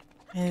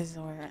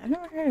 Izor. I've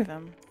never heard of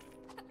him.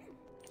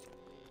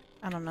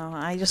 I don't know.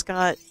 I just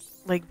got,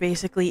 like,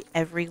 basically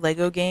every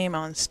Lego game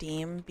on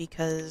Steam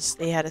because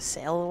they had a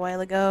sale a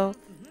while ago.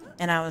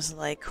 And I was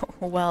like,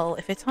 well,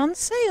 if it's on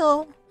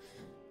sale,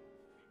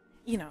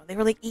 you know, they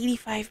were like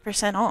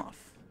 85% off.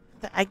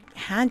 I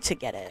had to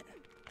get it.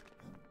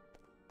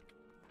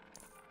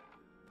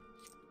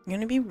 It's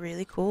gonna be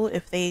really cool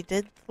if they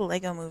did the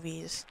Lego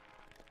movies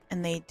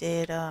and they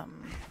did,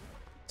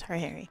 sorry,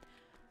 Harry,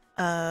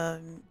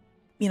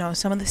 you know,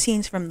 some of the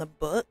scenes from the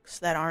books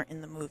that aren't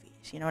in the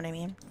movies, you know what I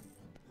mean?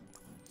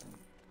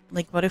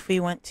 Like, what if we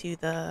went to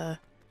the...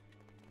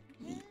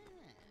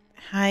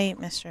 Hi,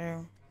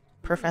 Mr.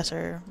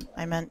 Professor,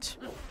 I meant...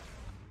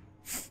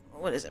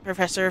 What is it,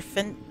 Professor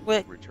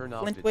Fintwick? Return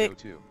off to Joe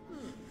too.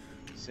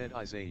 Said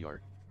Isaiah.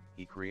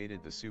 He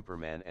created the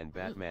Superman and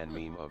Batman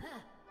meme of,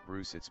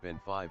 Bruce, it's been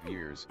 5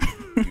 years,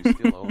 you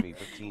still owe me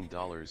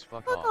 $15,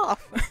 fuck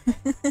off.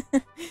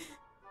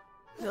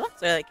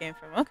 That's where that came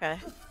from, okay.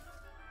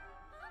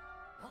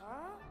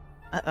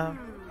 Uh-oh.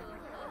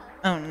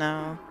 Oh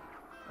no.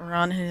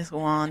 Ron and his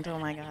wand, oh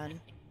my god.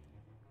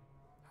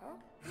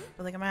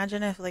 But like,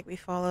 imagine if, like, we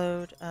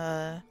followed,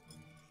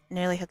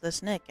 Nearly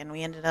Headless Nick and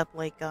we ended up,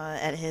 like,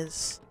 at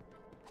his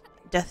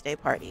Death Day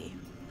party.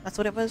 That's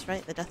what it was,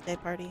 right? The Death Day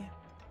party?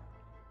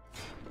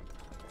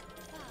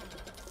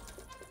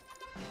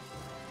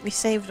 We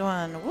saved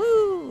one.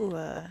 Woo!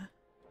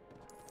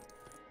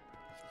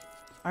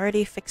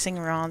 Already fixing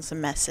Ron's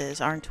messes,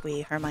 aren't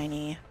we,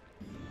 Hermione?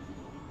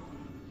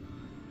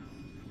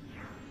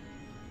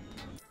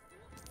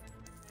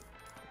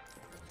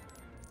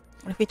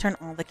 What if we turn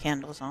all the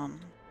candles on?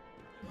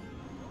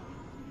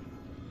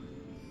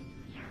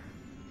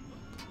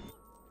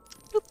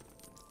 Boop.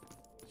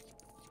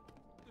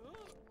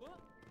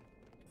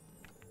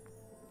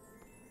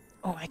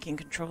 Oh, I can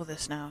control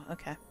this now.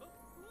 Okay.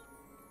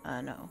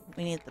 No.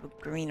 We need the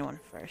green one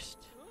first.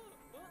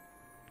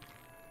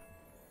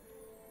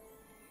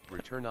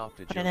 Return off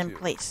to Put Joe it in too.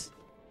 place.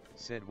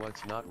 Said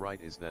what's not right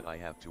is that I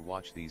have to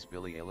watch these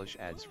Billie Eilish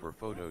ads for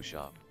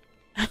Photoshop.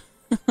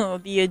 Oh,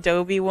 the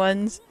Adobe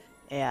ones?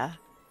 Yeah.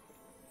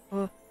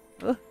 Oh,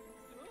 oh.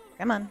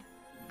 Come on.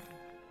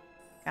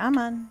 Come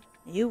on.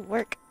 You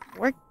work.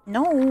 Work.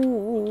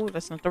 No,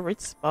 that's not the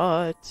right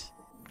spot.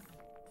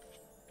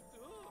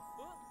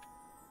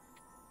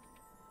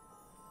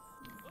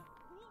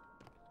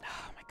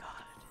 Oh my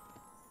god.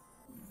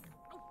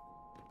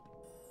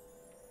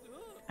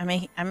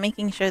 I'm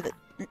making sure that...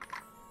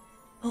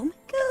 Oh my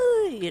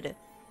god.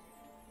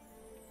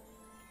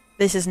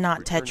 This is not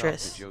Return off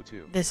Tetris. to Joe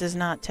too. This is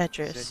not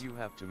Tetris. Said you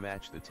have to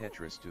match the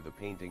Tetris to the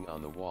painting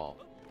on the wall.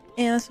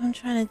 Yeah, that's what I'm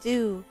trying to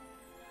do.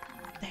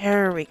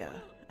 There we go.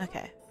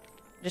 Okay.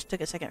 Just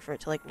took a second for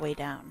it to, like, weigh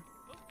down.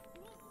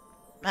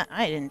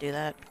 I didn't do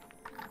that.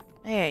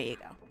 There you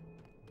go.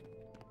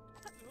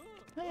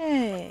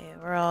 Hey,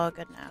 we're all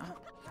good now.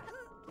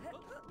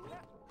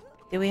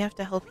 Do we have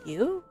to help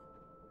you?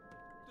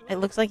 It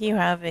looks like you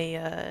have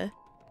a,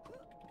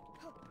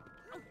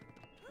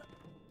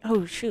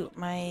 Oh, shoot.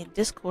 My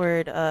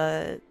Discord,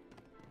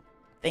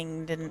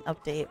 thing didn't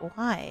update.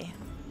 Why?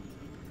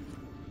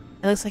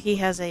 It looks like he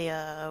has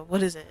a,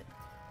 what is it?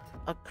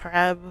 A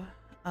crab?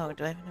 Oh,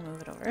 do I have to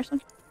move it over or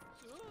something?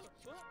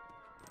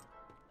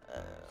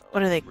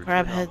 What are they?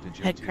 Crab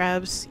head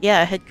crabs?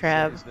 Yeah, head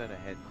crab. Is that a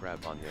head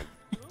crab on him?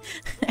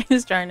 I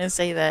was trying to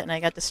say that and I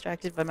got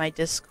distracted by my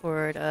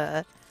Discord,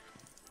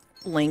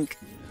 link.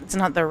 It's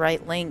not the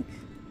right link.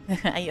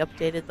 I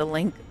updated the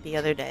link the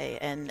other day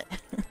and...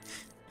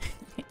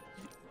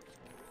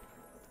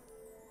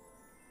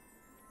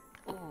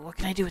 Ooh, what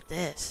can I do with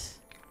this?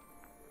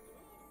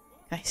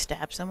 Can I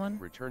stab someone?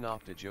 Return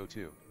off to Joe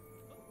 2.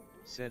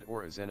 Said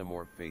or a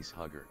xenomorph face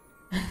hugger.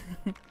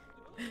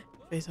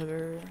 Face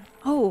hugger.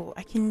 Oh,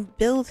 I can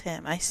build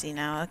him. I see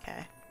now.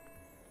 Okay.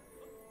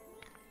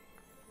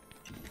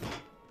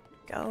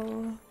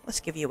 Go.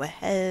 Let's give you a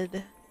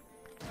head.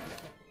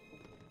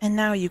 And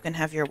now you can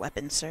have your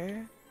weapon,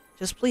 sir.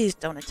 Just please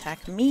don't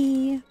attack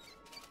me.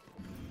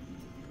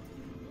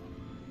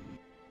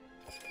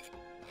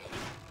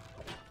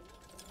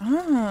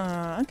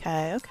 Oh,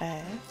 okay,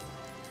 okay.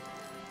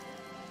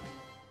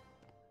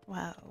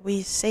 Wow,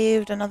 we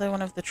saved another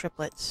one of the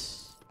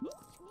triplets.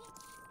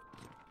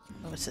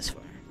 What's this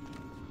for?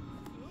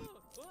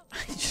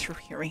 I just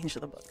rearranged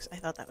the books. I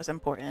thought that was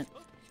important.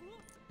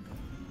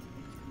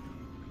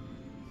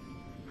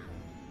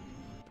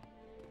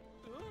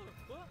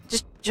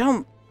 Just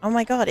jump! Oh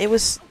my god, it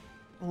was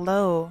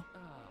low.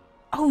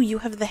 Oh, you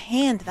have the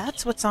hand.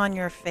 That's what's on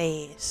your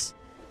face.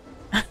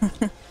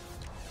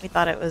 We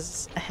thought it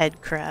was a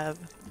head crab.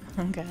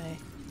 Okay.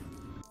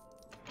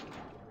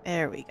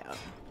 There we go.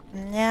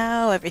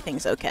 Now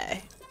everything's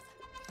okay.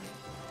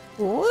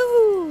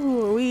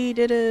 Woo! We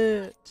did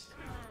it!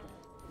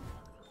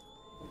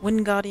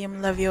 Wingardium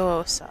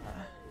Leviosa.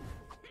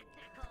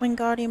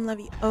 Wingardium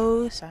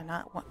Leviosa,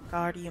 not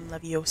Wingardium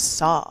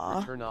Leviosa.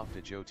 Return off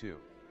to Joe 2.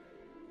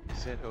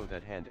 Said oh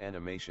that hand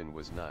animation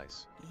was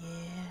nice.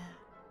 Yeah.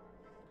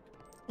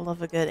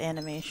 Love a good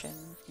animation,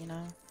 you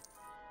know?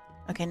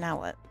 Okay, now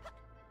what?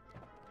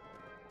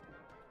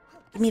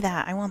 Give me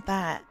that. I want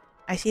that.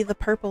 I see the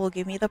purple.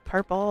 Give me the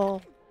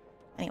purple.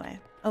 Anyway.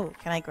 Oh,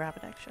 can I grab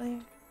it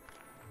actually?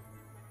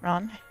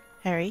 Ron,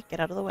 Harry, get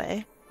out of the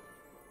way.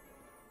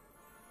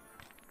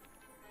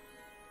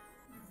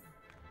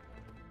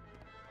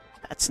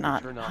 That's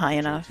not high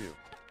enough.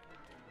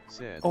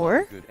 Said,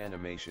 or? Good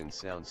animation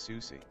sounds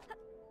Susie.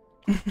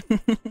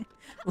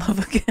 Love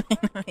a good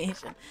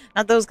animation.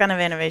 Not those kind of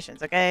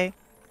animations, okay?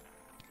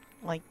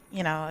 Like,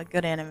 you know, a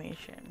good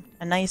animation.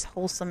 A nice,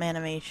 wholesome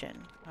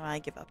animation. Oh, I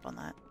give up on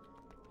that.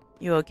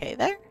 You okay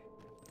there?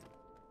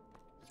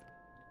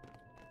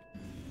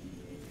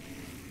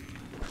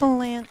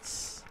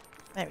 Plants.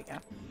 There we go.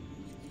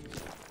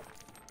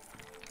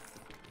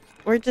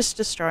 We're just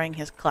destroying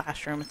his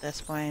classroom at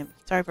this point.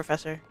 Sorry,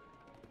 Professor.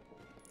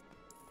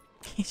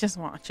 He's just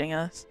watching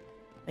us.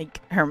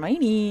 Like,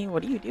 Hermione,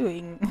 what are you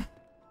doing?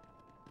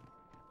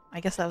 I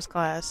guess that was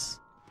class.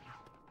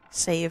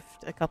 Saved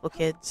a couple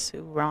kids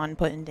who Ron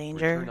put in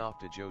danger. Return off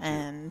to Joe 2.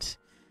 And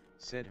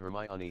said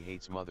Hermione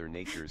hates Mother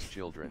Nature's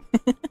children.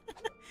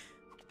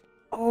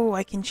 oh,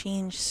 I can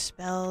change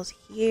spells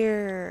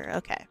here.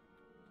 Okay.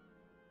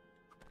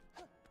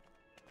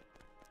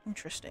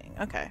 Interesting.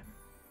 Okay.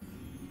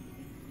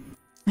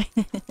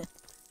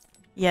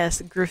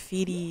 Yes,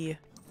 graffiti.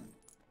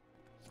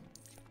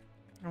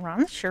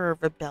 Ron's sure a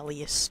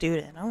rebellious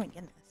student. Oh my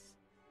goodness.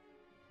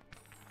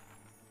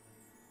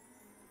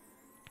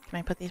 Can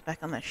I put these back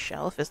on the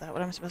shelf? Is that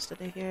what I'm supposed to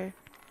do here?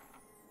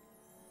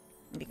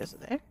 Because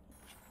of there?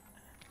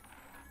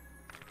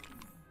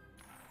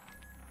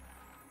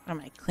 What,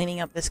 am I cleaning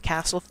up this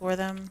castle for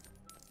them?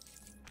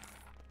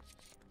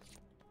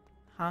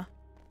 Huh?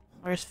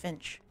 Where's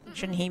Finch?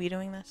 Shouldn't he be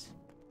doing this?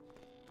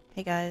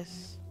 Hey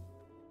guys.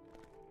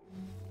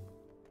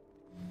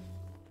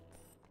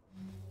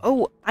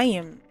 Oh, I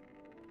am...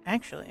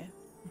 Actually.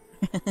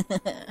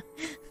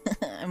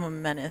 I'm a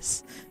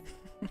menace.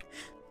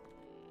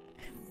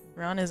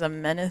 Ron is a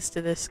menace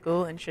to this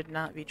school and should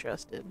not be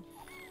trusted.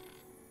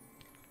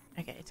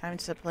 Okay, time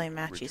to play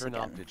matches Return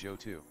again. off to Joe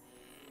 2.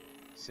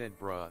 Said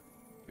bruh,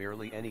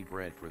 barely any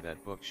bread for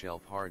that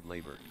bookshelf hard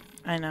labor.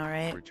 I know,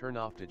 right? Return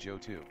off to Joe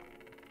 2.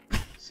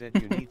 Said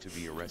you need to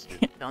be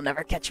arrested. They'll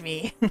never catch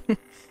me.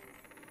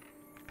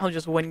 I'll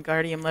just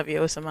Wingardium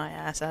Leviosa my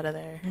ass out of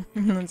there.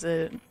 That's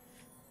it.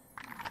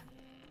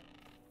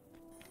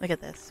 Look at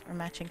this. We're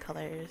matching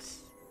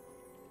colors.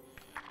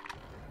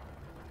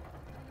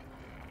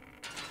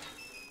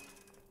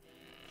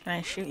 Can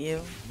I shoot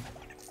you?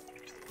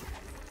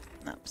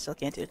 No, still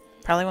can't do it.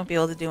 Probably won't be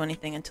able to do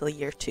anything until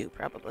year 2,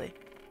 probably.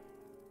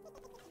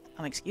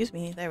 Excuse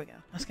me. There we go.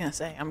 I was gonna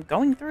say, I'm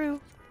going through.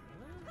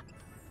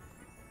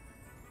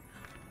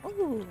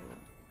 Ooh.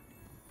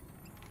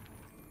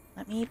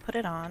 Let me put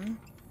it on.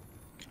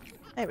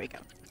 There we go.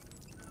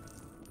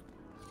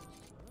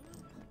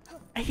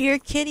 I hear a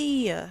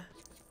kitty!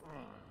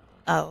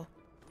 Oh.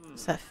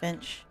 Is that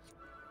Finch?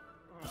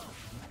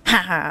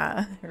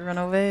 Haha! Run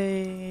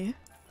away!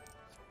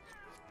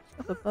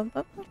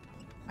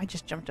 I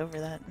just jumped over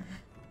that.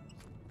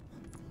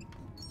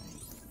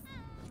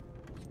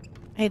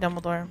 Hey,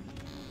 Dumbledore.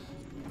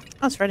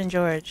 Oh, it's Fred and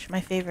George.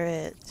 My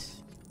favorite.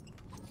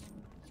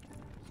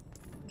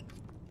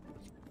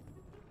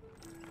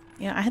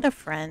 You know, I had a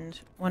friend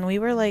when we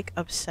were, like,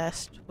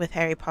 obsessed with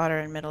Harry Potter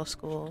in middle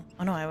school.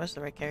 Oh no, I was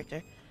the right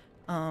character.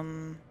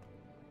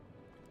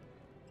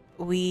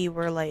 We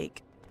were,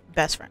 like,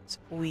 best friends.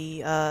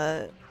 We,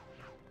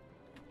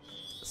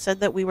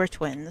 said that we were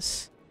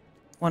twins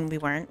when we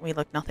weren't. We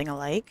looked nothing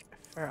alike,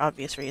 for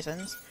obvious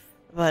reasons.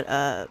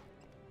 But,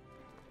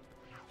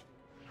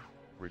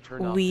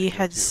 we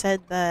had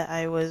said that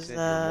I was, Said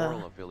your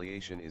moral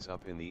affiliation is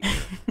up in the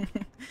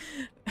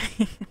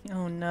air.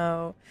 Oh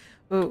no.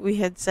 We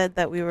had said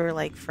that we were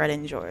like Fred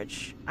and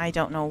George. I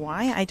don't know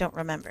why, I don't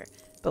remember.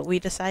 But we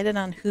decided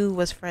on who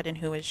was Fred and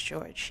who was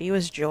George. She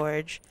was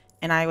George,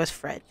 and I was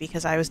Fred,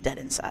 because I was dead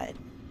inside.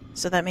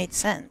 So that made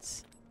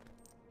sense.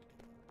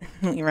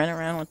 We ran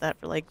around with that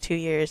for like 2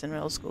 years in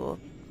middle school.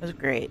 It was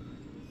great.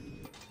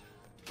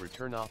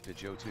 Return off to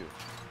Joe 2.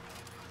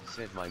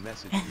 Said my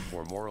message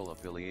before moral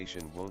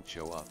affiliation won't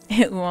show up.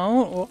 It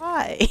won't?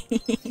 Why?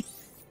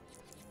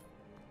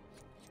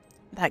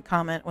 That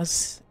comment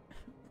was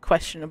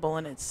questionable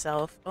in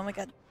itself. Oh my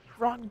god,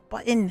 wrong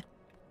button!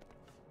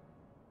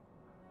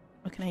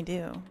 What can I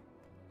do?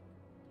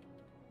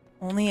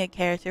 Only a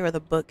character with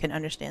a book can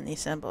understand these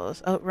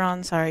symbols. Oh,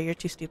 Ron, sorry, you're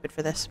too stupid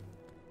for this.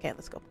 Okay,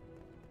 let's go.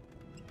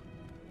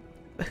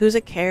 But who's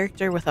a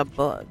character with a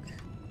book?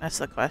 That's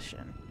the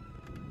question.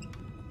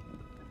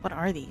 What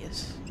are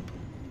these?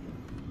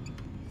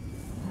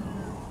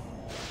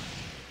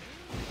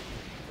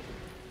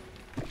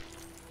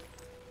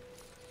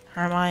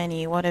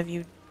 Hermione, what have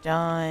you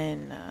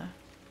done?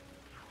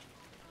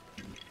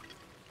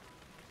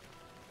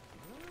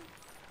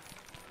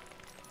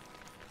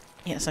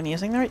 Yes, I'm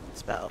using the right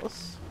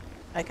spells.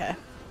 Okay.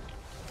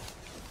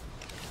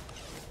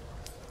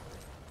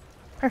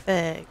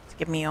 Perfect.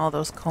 Give me all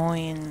those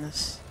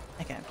coins.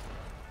 Okay.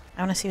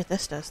 I want to see what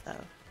this does,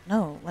 though.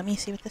 No, let me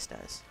see what this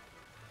does.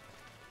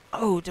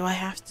 Oh, do I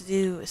have to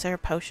do... Is there a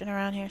potion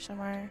around here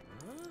somewhere?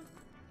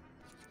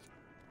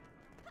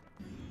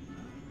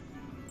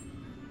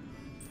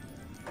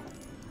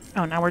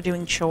 Oh, now we're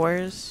doing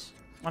chores.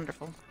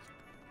 Wonderful.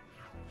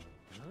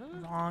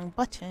 Wrong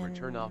button.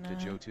 Return off to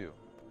Joe 2.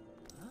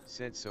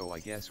 Said so I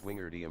guess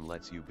Wingardium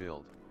lets you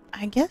build.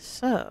 I guess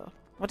so.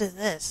 What is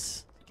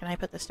this? Can I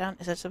put this down?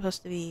 Is it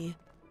supposed to be...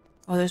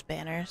 Oh, there's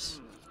banners.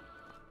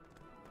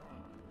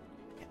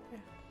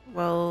 Okay.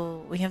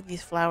 Well, we have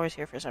these flowers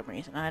here for some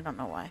reason. I don't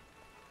know why.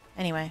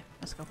 Anyway,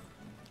 let's go.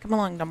 Come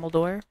along,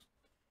 Dumbledore.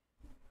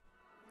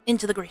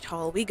 Into the Great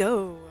Hall we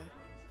go.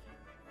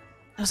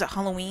 Oh, is it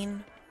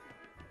Halloween?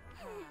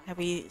 Have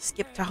we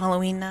skipped to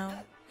Halloween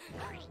now?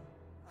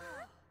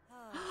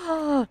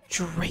 Oh,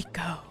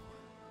 Draco.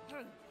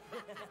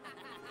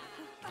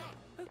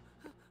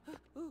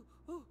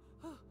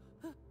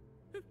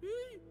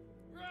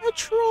 A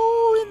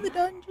troll in the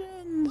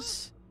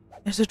dungeons.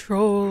 There's a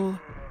troll.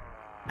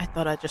 I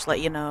thought I'd just let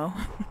you know.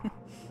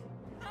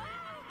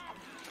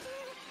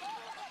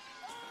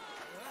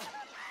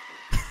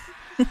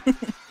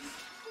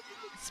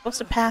 It's supposed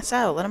to pass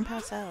out. Let him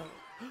pass out.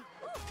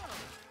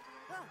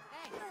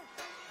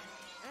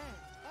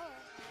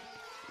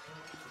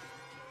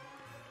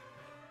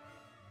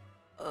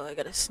 Oh, I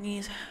gotta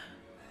sneeze.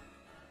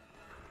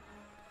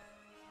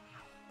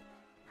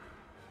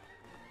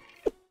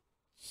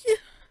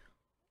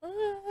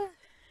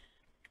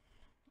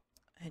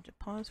 I had to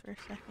pause for a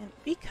second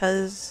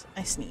because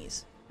I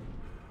sneeze.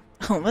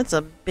 Oh, that's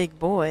a big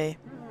boy.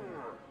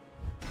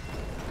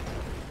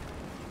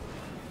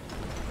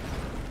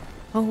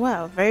 Oh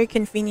wow, very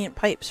convenient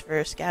pipes for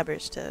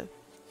scabbers to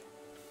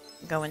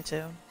go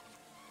into.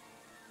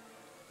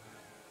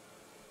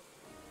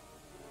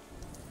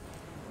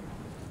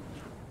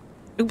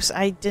 Oops,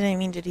 I didn't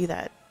mean to do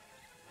that.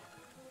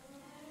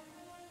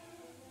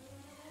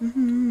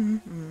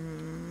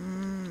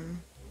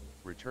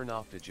 Return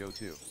off to Joe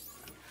 2.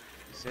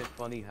 Said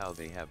funny how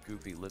they have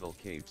goofy little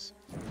capes,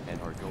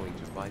 and are going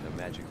to fight a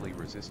magically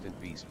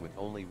resistant beast with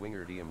only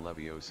Wingardium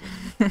Leviosa.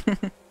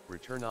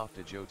 Return off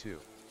to Joe 2.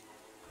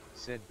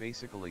 Said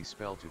basically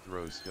spell to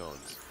throw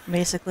stones.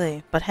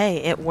 Basically. But hey,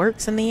 it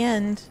works in the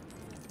end.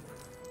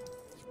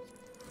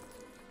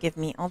 Give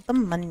me all the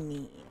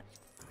money.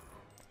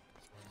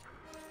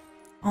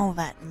 All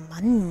that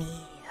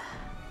money.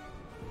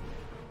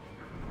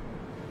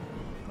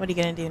 What are you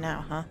gonna do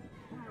now, huh?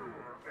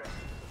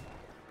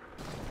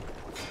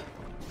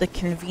 The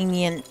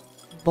convenient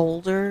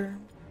boulder.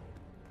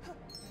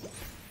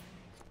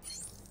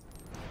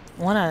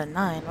 1 out of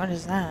 9. What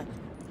is that?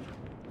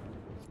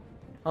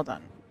 Hold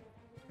on.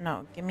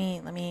 No,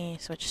 let me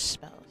switch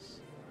spells.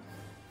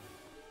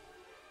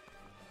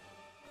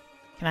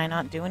 Can I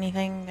not do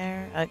anything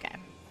there? Okay.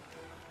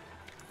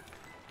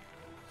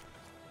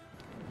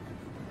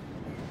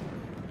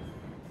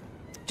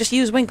 Just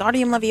use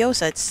Wingardium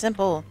Leviosa. It's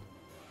simple.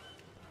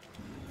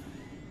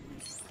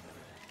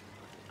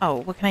 Oh,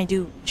 what can I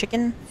do?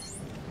 Chicken?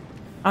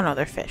 Oh no,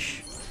 they're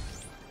fish.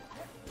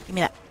 Give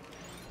me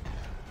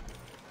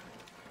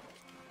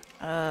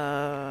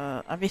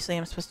that. Obviously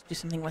I'm supposed to do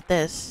something with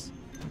this.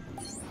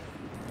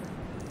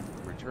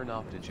 Return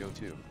off to Joe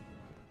 2.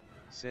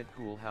 Said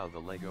cool how the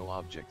Lego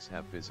objects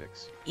have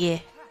physics. Yeah.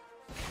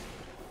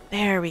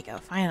 There we go,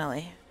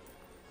 finally.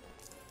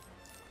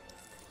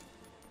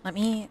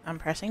 I'm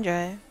pressing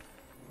J.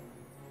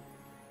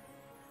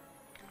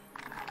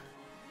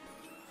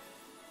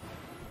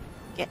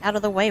 Get out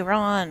of the way,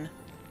 Ron!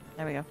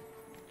 There we go.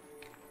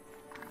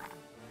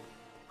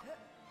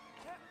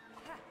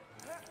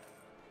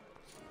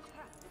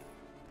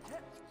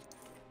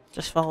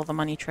 Just follow the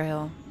money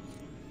trail.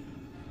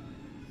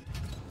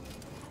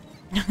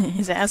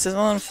 His ass is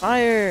on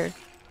fire!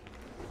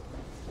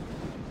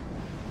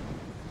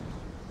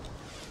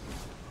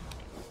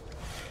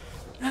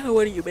 Oh,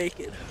 what are you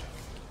making?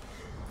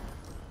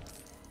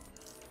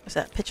 Is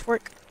that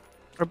pitchfork?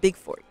 Or big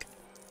fork?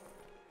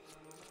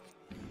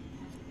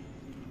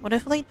 What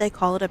if, like, they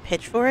call it a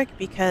pitchfork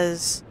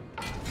because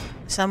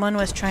someone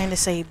was trying to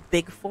say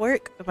big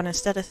fork, but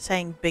instead of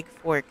saying big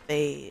fork,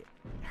 they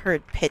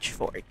heard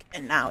pitchfork,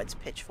 and now it's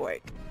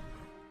pitchfork.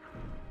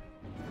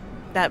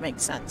 That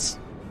makes sense.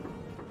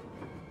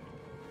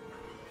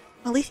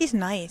 At least he's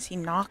nice. He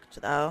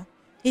knocked, though.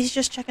 He's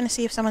just checking to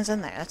see if someone's in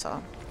there, that's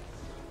all.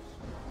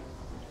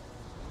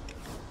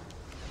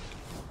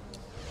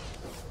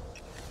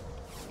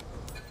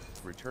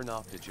 Return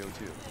off to Joe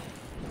 2.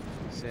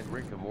 Said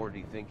Rick and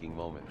Morty thinking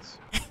moments.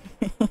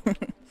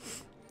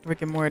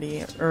 Rick and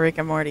Morty, Rick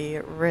and Morty,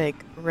 Rick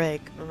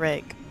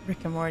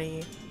and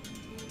Morty.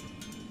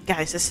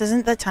 Guys, this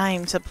isn't the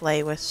time to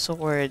play with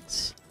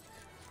swords.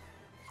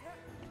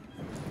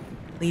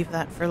 Leave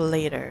that for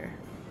later.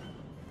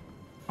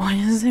 Why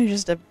is there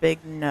just a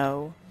big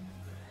no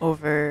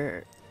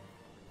over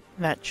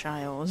that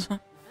child?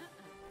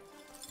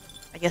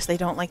 I guess they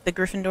don't like the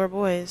Gryffindor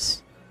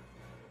boys.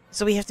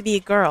 So we have to be a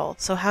girl.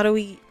 So how do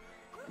we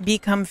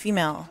become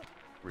female?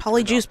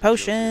 Polyjuice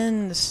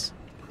potions!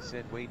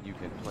 Said wait, you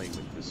can play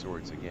with the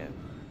swords again.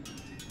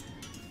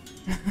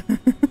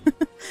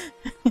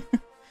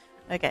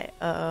 Okay,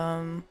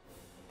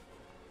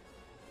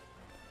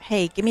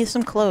 hey, give me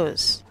some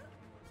clothes.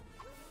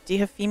 Do you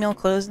have female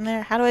clothes in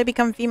there? How do I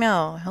become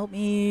female? Help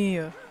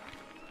me.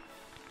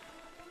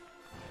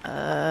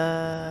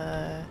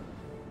 Can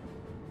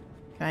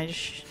I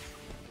just...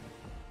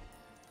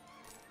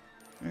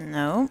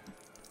 No.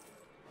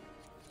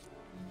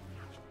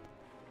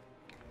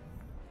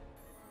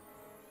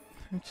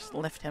 Just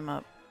lift him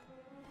up.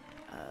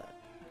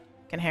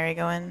 Can Harry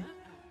go in?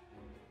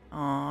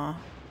 Aw.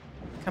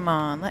 Come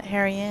on, let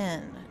Harry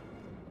in.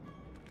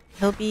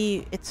 He'll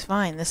be... It's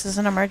fine. This is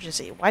an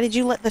emergency. Why did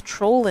you let the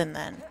troll in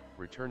then?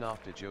 Return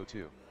off to Joe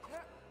 2.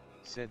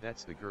 Said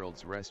that's the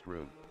girls'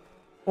 restroom.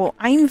 Well,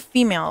 I'm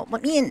female.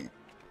 Let me in.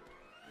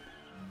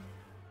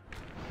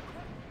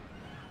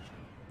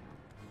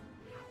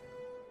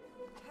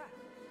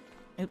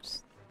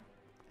 Oops.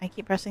 I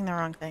keep pressing the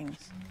wrong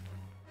things.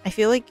 I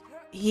feel like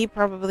he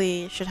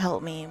probably should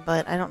help me,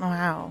 but I don't know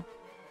how.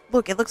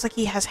 Look, it looks like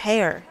he has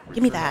hair.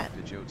 Give me that. Off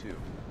to Joe 2.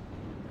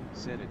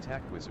 Said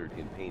attack wizard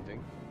in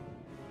painting.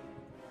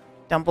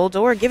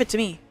 Dumbledore, give it to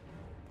me.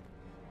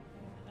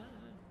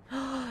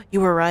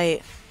 You were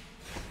right.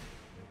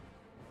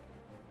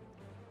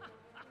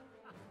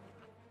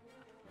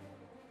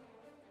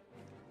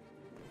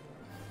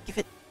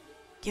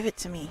 Give it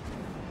to me.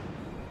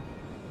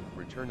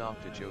 Return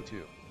off to Joe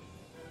 2.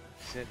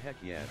 Said heck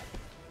yeah.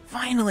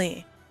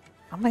 Finally.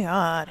 Oh my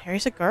god,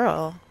 Harry's a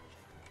girl.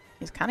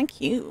 He's kind of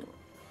cute.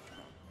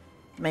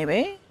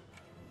 Maybe?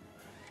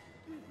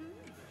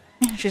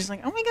 She's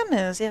like, oh my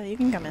goodness, yeah, you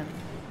can come in.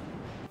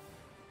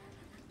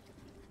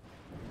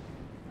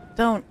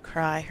 Don't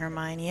cry,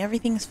 Hermione.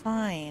 Everything's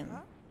fine.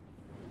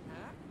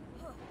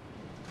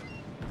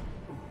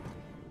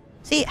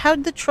 See,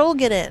 how'd the troll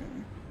get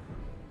in?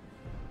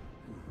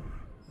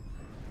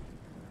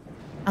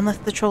 Unless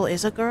the troll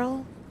is a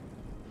girl?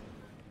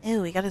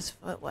 Ew, he got his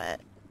foot wet.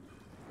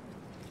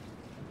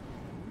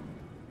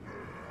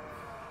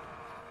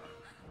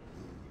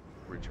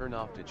 Return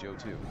off to Joe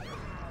 2.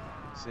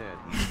 Said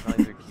he's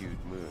kinda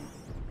cute, Moon.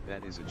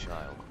 That is a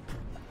child.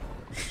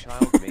 A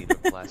child made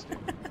of plastic.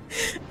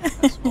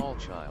 A small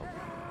child.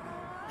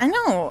 I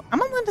know.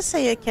 I'm allowed to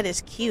say a kid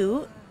is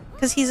cute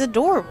because he's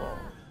adorable.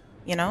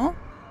 You know?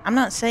 I'm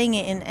not saying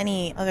it in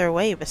any other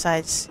way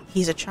besides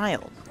he's a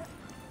child.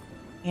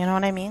 You know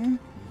what I mean?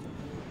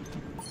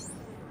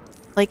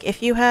 Like,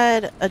 if you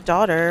had a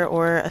daughter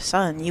or a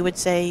son, you would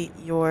say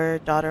your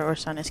daughter or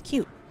son is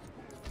cute.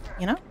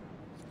 You know?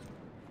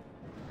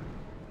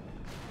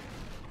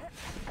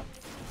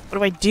 What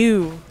do I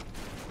do?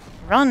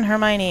 Run,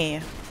 Hermione!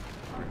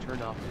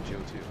 Return off to Joe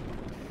 2.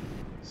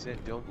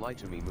 Said don't lie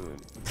to me, Moon.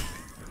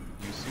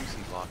 You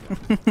Susie Baka.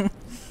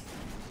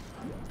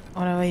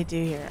 What do I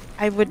do here?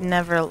 I would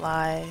never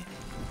lie.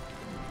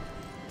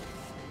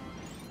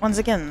 Once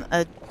again,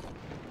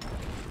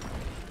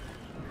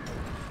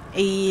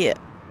 a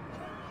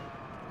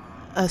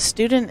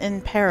student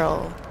in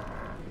peril,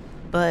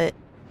 but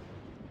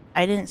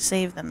I didn't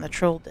save them, the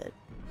troll did.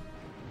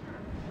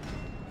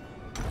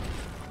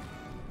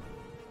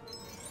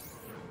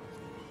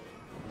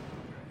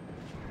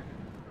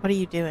 What are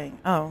you doing?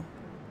 Oh.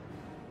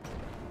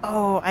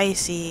 Oh, I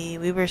see.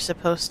 We were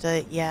supposed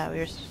to... Yeah, we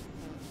were...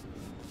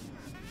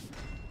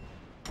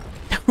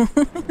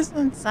 This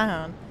doesn't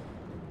sound...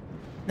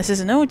 This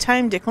is no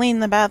time to clean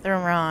the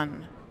bathroom,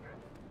 Ron.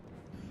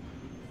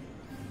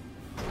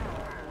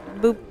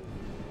 Boop.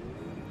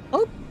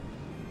 Oh!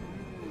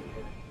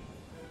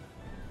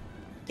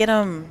 Get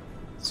him!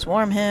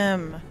 Swarm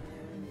him!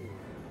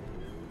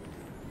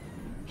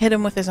 Hit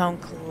him with his own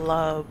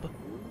club.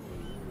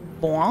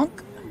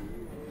 Bonk.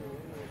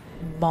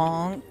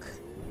 Bonk.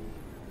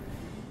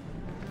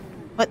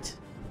 What?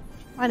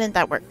 Why didn't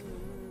that work?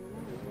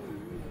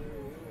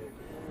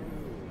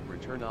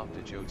 Return off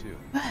to Joe 2.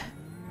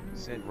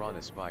 Said Ron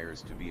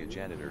aspires to be a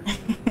janitor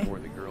for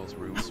the girls'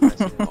 room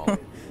special.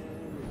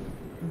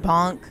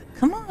 Bonk.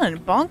 Come on,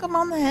 bonk him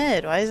on the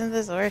head. Why isn't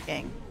this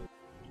working?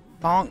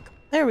 Bonk.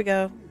 There we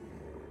go.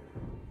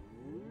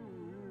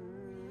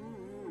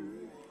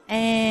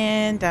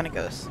 And down it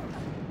goes.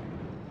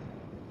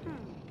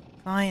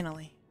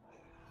 Finally.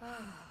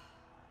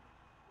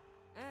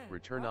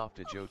 Return off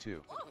to Joe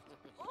 2.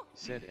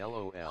 Said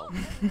LOL.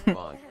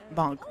 Bonk.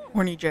 Bonk.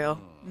 Horny jail.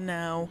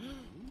 No.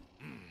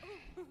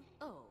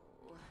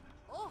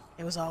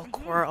 It was all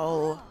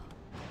Quirrell.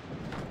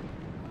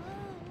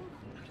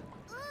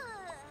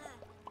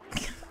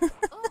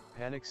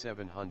 Panic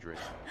 700.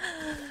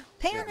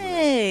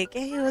 Panic!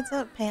 Hey, what's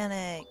up,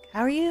 Panic?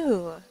 How are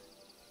you?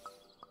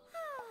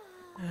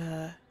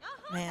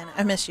 Man,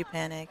 I miss you,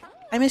 Panic.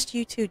 I missed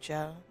you too,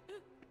 Joe.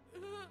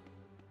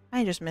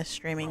 I just miss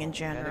streaming in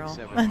general.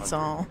 That's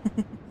all.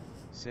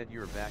 Said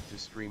you're back to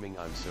streaming,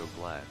 I'm so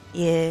glad.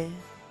 Yeah.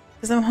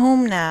 Because I'm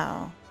home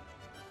now.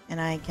 And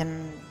I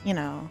can, you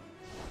know,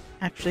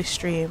 actually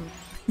stream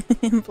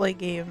and play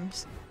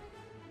games.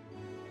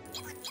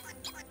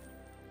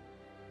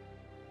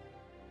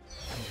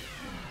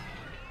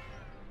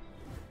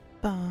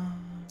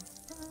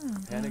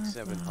 Panic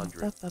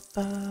 700.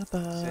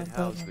 Said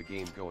how's the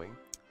game going?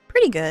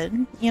 Pretty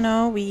good. You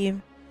know, we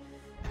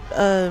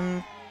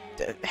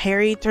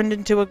Harry turned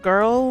into a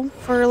girl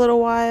for a little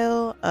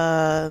while.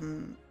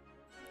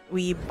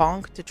 We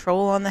bonked a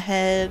troll on the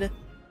head.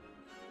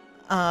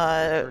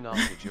 Turn off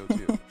to Joe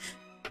 2.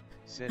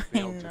 Said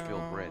failed to fill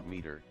bread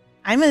meter.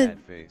 I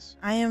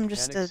am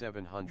just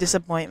a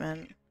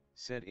disappointment.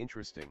 Said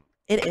interesting.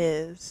 It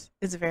is.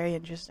 It's very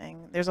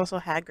interesting. There's also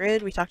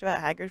Hagrid. We talked about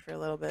Hagrid for a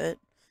little bit.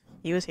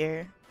 He was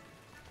here.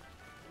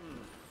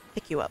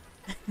 Pick you up.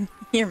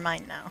 You're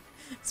mine now.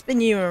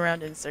 Spin you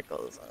around in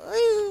circles.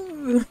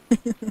 I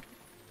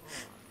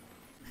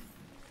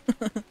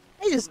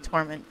just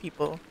torment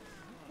people.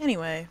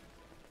 Anyway.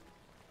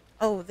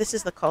 Oh, this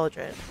is the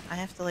cauldron. I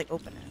have to, like,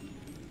 open it.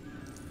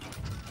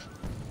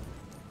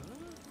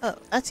 Oh,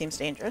 that seems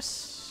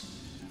dangerous.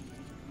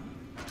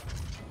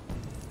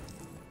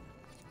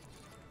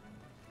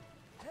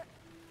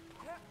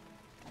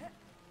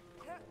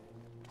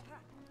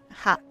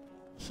 Ha.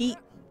 He.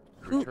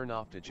 Return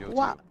off to Joe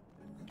 2.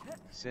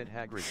 Said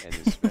Hagrid and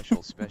his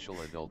special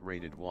adult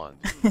rated wand.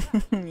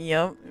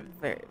 Yup.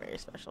 Very, very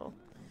special.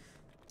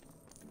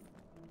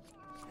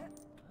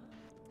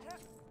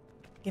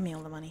 Give me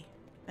all the money.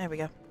 There we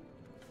go.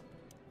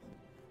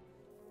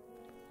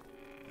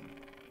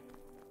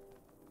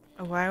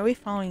 Why are we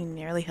following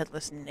nearly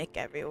headless Nick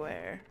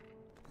everywhere?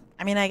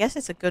 I mean, I guess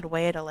it's a good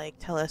way to, like,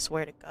 tell us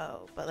where to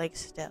go, but, like,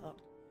 still.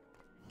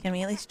 Can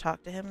we at least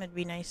talk to him? It'd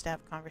be nice to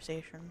have a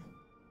conversation.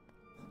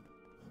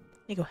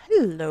 You go,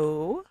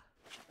 hello,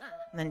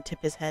 and then tip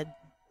his head.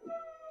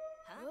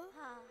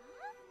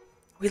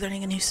 We're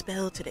learning a new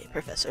spell today,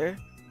 Professor.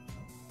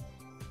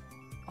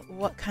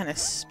 What kind of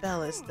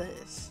spell is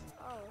this?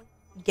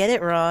 Get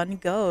it, Ron.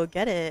 Go,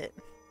 get it.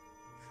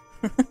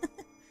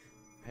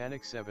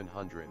 Panic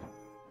 700.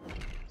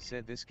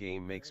 Said this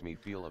game makes me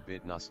feel a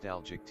bit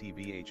nostalgic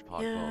TBH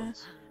pot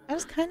bones. I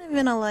was kind of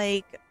in a,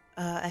 like,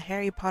 a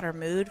Harry Potter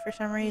mood for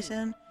some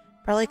reason.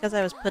 Probably because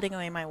I was putting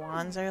away my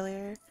wands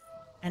earlier.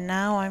 And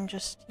now I'm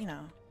just, you know...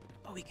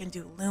 Oh, we can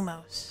do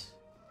Lumos.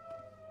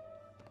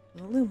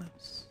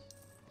 Lumos.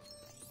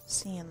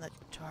 See in the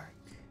dark.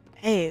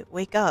 Hey,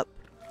 wake up.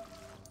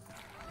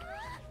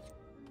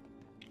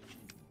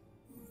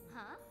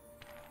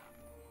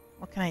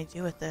 What can I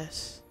do with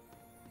this?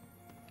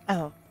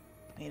 Oh,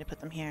 I need to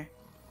put them here.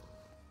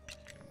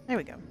 There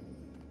we go.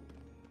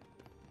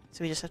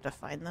 So we just have to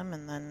find them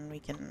and then we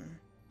can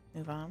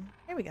move on.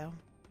 Here we go.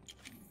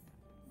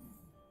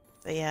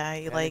 But yeah,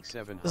 I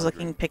was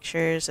looking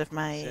pictures of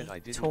my said I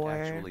didn't tour.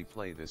 actually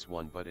play this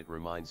one, but it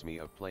reminds me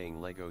of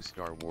playing Lego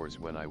Star Wars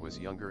when I was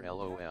younger.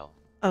 LOL.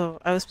 Oh,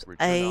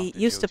 I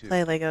used to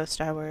play Lego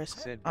Star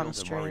Wars on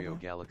stream. Mario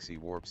Galaxy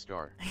Warp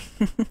Star.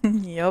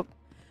 Yep.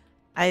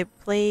 I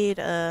played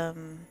oh,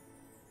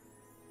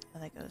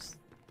 that goes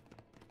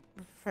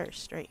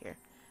first right here.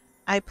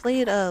 I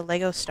played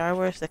Lego Star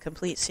Wars the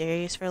complete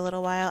series for a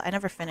little while. I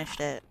never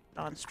finished it.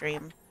 on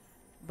stream,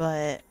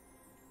 but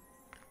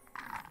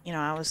you know,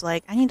 I was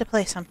like, I need to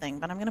play something,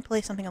 but I'm gonna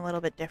play something a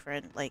little bit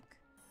different, like,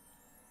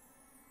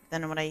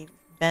 than what I've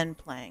been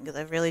playing, because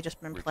I've really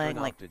just been playing,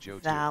 like,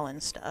 Val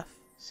and stuff.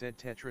 Said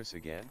Tetris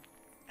again?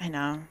 I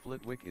know.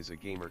 Flitwick is a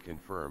gamer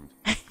confirmed.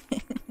 Oh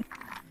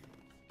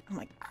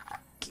my...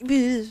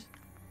 These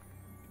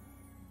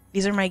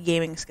are my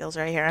gaming skills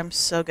right here. I'm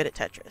so good at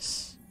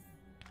Tetris.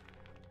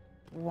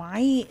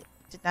 Why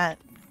did that...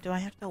 Do I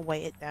have to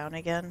weigh it down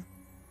again?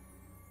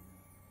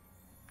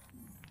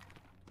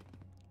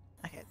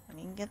 Okay, let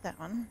me get that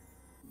one.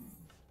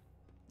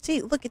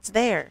 See, look, it's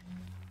there.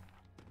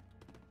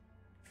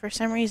 For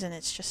some reason,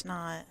 it's just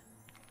not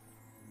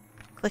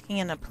clicking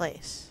into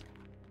place.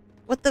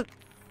 What the...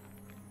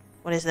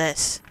 What is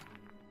this?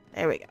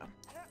 There we go.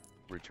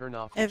 Return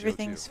off to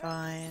Everything's Joe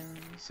fine.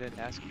 Said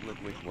ask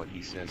Flitwick what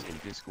he says in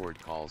Discord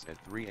calls at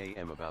 3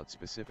 a.m. about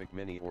specific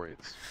mini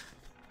orits.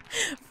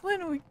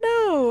 Flitwick,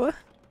 no!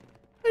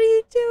 What are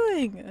you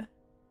doing?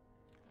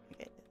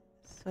 Okay,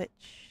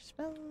 switch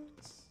spells.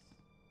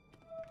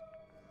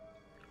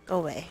 Go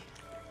away.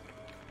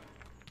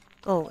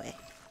 Go away.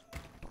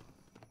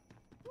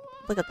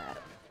 Look at that.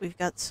 We've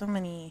got so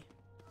many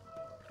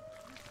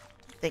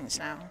things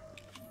now.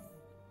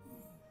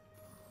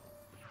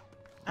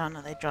 Oh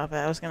no, they drop it.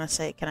 I was gonna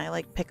say, can I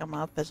like pick them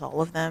up as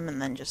all of them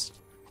and then just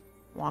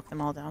walk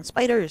them all down?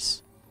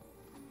 Spiders!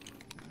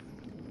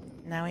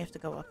 Now we have to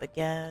go up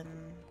again.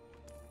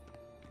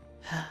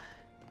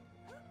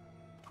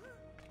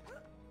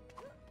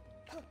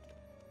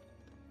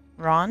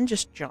 Ron,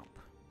 just jump.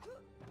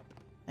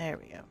 There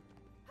we go.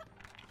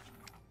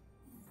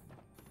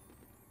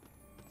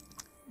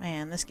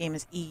 Man, this game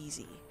is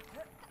easy.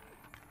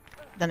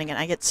 Then again,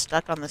 I get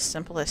stuck on the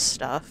simplest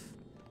stuff.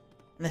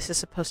 And this is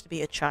supposed to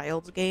be a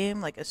child's game,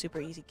 like a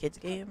super easy kids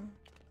game.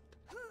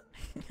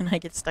 And I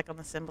get stuck on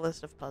the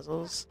simplest of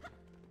puzzles.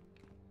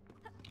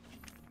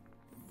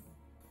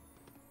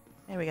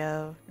 There we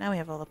go. Now we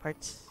have all the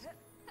parts.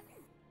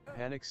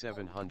 Panic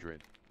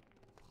 700.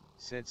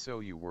 Said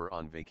so you were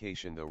on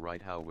vacation though,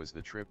 right? How was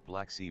the trip?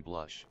 Black Sea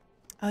Blush.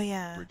 Oh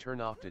yeah.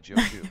 Return off to Joe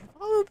 2.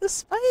 Follow the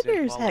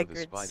spiders, follow Hagrid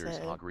the spiders,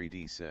 said.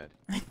 Hagrid said.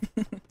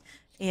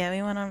 Yeah,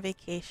 we went on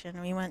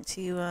vacation. We went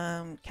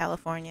to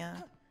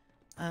California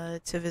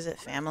to visit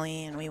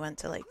family, and we went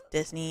to like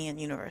Disney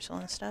and Universal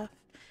and stuff.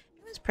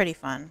 It was pretty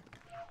fun.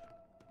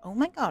 Oh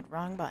my god,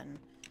 wrong button.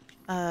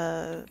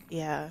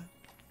 Yeah.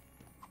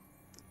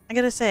 I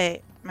gotta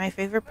say, my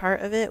favorite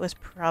part of it was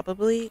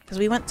probably because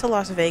we went to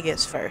Las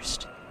Vegas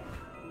first.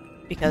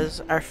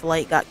 Because our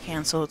flight got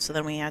canceled, so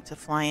then we had to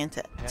fly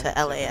into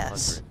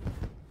LAS.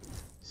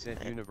 Said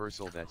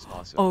Universal, that's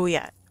awesome. Oh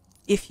yeah.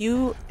 If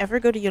you ever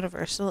go to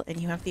Universal and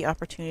you have the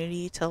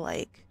opportunity to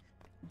like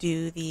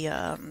do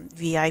the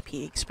VIP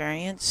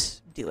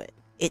experience, do it.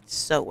 It's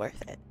so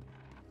worth it.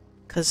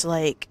 Cause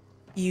like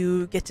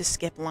you get to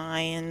skip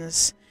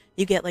lines,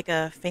 you get like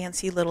a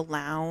fancy little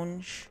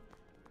lounge.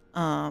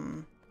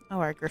 Oh,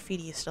 our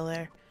graffiti is still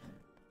there.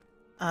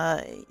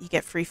 You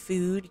get free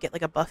food, you get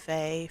like a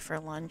buffet for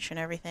lunch and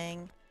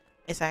everything.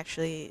 It's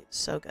actually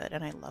so good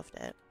and I loved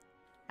it.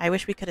 I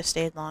wish we could have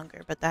stayed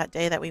longer, but that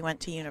day that we went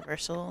to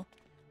Universal,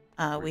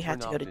 we had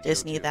to go to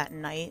Disney that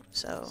night,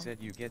 so... Said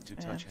you get to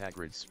touch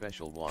Hagrid's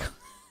special wand.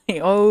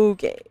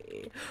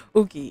 Okay.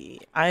 Okay.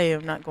 I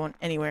am not going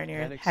anywhere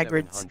near Panic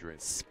Hagrid's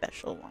 700.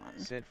 special wand.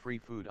 Said free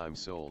food, I'm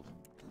sold.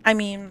 I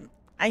mean,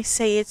 I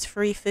say it's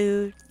free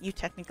food. You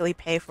technically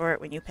pay for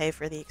it when you pay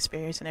for the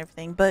experience and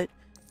everything, but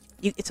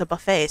it's a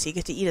buffet, so you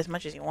get to eat as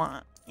much as you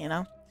want, you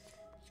know?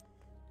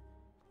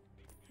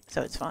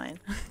 So it's fine.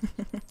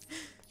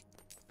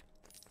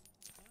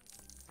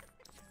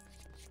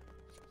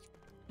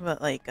 But,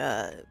 like,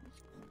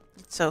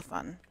 it's so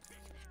fun.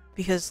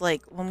 Because,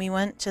 like, when we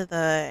went to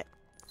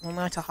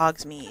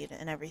Hogsmeade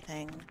and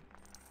everything,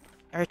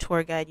 our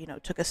tour guide, you know,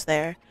 took us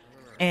there,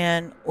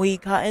 and we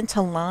got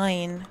into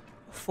line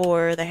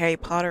for the Harry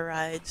Potter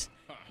rides.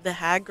 The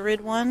Hagrid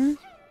one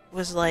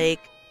was, like,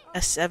 a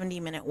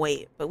 70-minute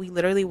wait, but we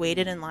literally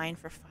waited in line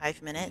for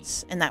 5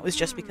 minutes, and that was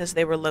just because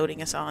they were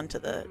loading us on to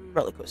the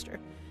roller coaster.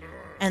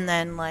 And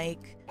then,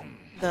 like,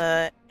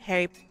 the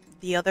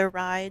other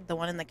ride, the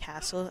one in the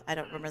castle, I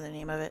don't remember the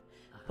name of it,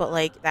 but,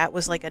 like, that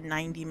was, like, a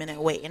 90-minute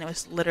wait, and it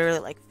was literally,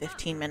 like,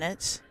 15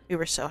 minutes. We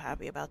were so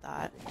happy about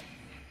that,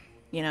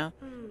 you know?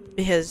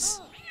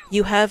 Because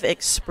you have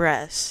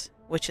Express,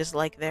 which is,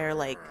 like, their,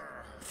 like,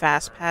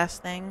 Fast Pass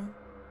thing,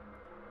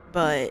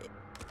 but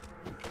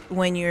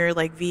when you're,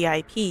 like,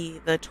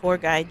 VIP, the tour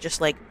guide just,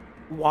 like,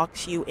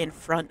 walks you in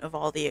front of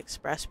all the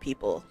Express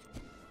people.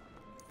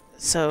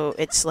 So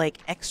it's, like,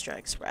 extra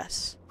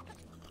Express.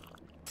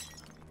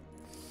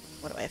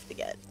 What do I have to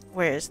get?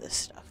 Where is this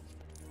stuff?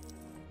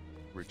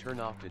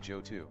 Return off to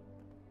Joe 2.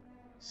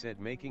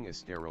 Said making a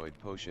steroid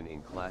potion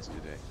in class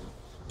today.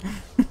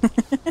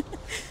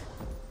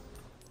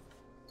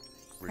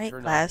 Right,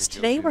 class.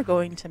 Today we're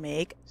going to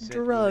make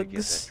drugs.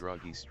 Get that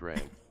druggy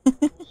strength.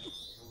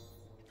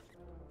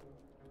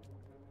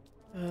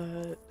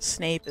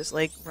 Snape is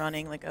like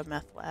running like a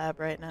meth lab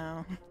right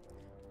now.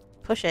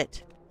 Push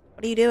it.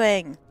 What are you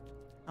doing?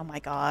 Oh my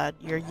god,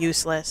 you're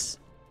useless.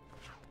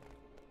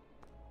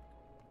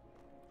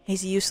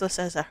 He's useless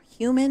as a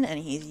human, and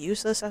he's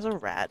useless as a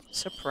rat.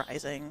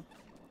 Surprising.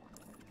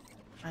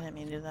 I didn't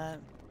mean to do that.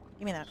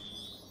 Give me that.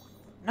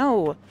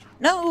 No!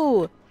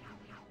 No!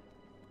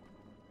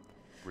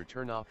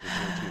 Return off the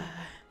Joe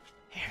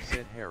 2.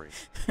 Said Harry.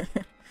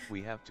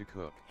 We have to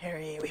cook.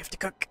 Harry, we have to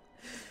cook.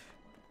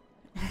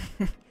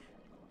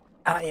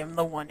 I am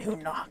the one who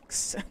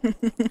knocks.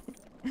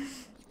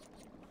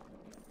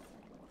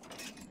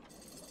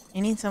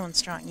 You need someone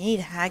strong. You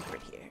need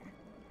Hagrid here.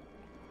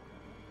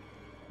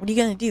 What are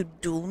you gonna do?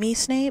 Duel me,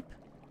 Snape?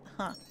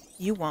 Huh.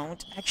 You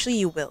won't. Actually,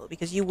 you will,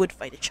 because you would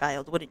fight a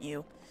child, wouldn't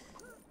you?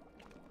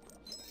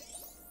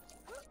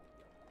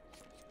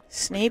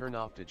 Snape? Return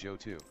off to Joe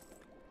 2.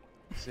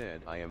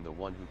 Said I am the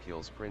one who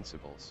kills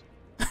principals.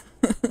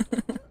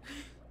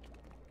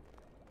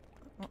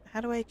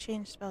 How do I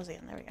change spells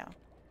again? There we go.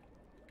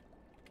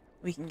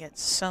 We can get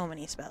so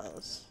many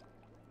spells.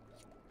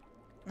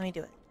 Let me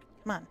do it.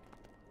 Come on.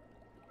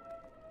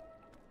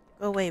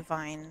 Go away,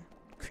 vine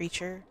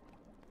creature.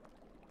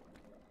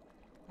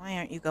 Why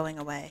aren't you going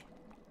away?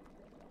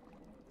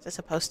 Is it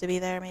supposed to be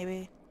there,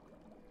 maybe?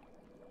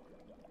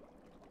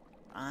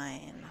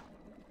 Fine.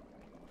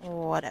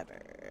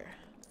 Whatever.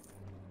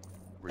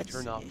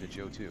 Return off to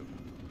Joe 2.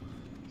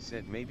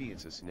 Said maybe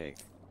it's a snake.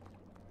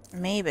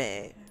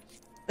 Maybe.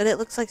 But it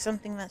looks like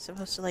something that's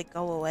supposed to, like,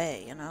 go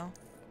away, you know?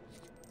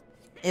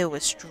 It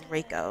was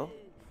Draco.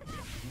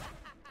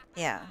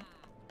 Yeah.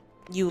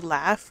 You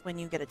laugh when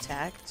you get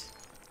attacked?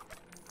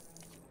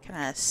 What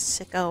kind of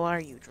sicko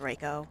are you,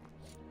 Draco?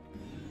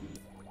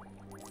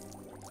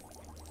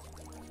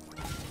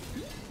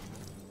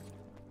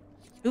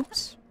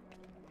 Oops.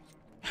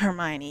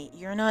 Hermione,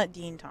 you're not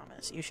Dean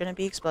Thomas. You shouldn't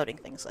be exploding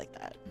things like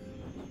that.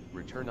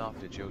 Return off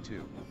to Joe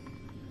 2.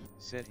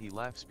 Said he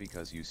laughs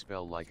because you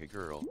spell like a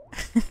girl.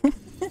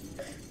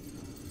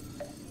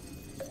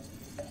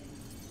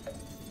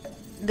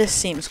 This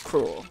seems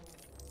cruel.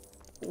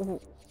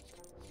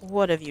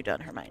 What have you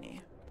done,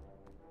 Hermione?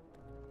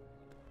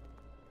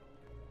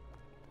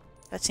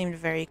 That seemed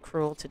very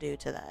cruel to do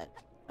to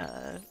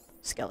that,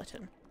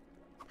 skeleton.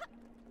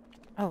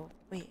 Oh,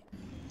 wait.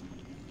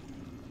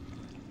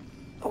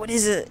 Oh, what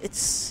is it?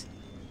 It's...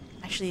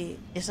 Actually,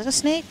 is it a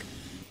snake?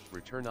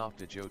 Return off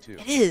to Joe 2.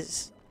 It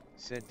is!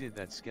 Said did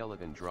that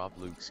skeleton drop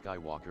Luke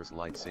Skywalker's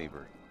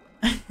lightsaber?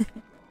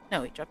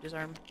 No, he dropped his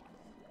arm.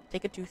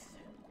 Take a tooth.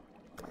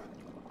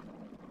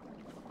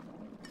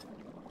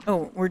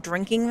 Oh, we're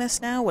drinking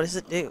this now? What does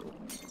it do?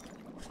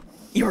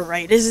 You're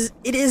right, it is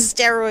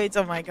steroids!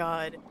 Oh my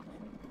god.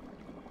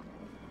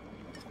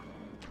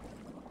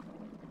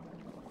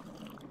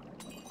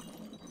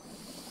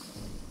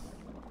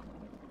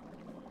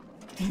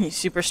 You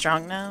super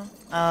strong now?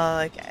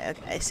 Oh, okay,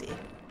 I see.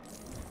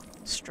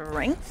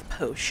 Strength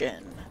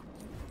potion.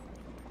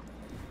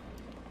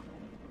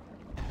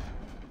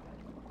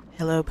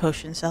 Hello,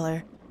 potion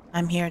seller.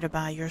 I'm here to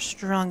buy your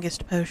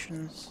strongest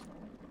potions.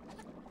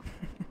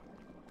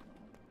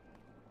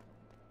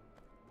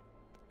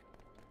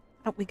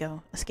 Out we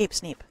go. Escape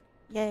Snape.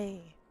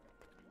 Yay.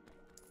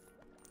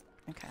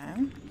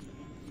 Okay.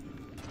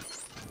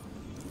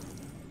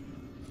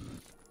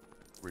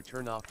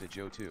 Return off to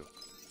Joe 2.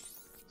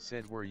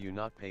 Said were you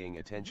not paying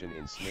attention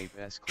in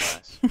Snape's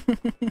class?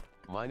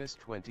 Minus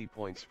 20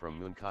 points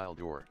from Moonkyle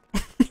Door.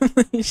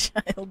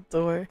 Child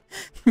door.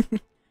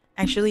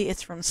 Actually,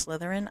 it's from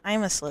Slytherin.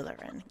 I'm a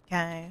Slytherin.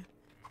 Okay.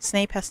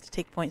 Snape has to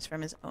take points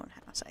from his own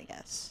house, I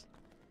guess.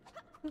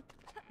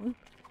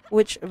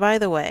 Which, by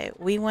the way,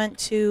 we went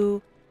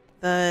to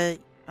the...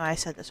 Oh, I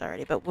said this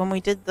already, but when we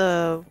did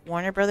the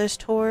Warner Brothers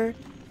tour,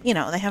 you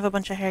know, they have a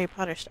bunch of Harry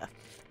Potter stuff.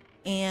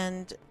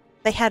 And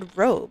they had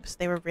robes.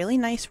 They were really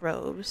nice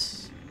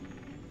robes.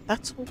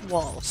 That's a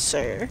wall,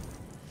 sir.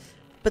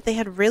 But they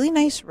had really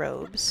nice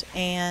robes,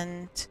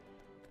 and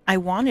I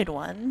wanted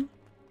one.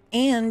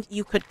 And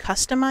you could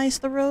customize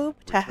the robe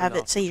to have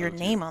it say your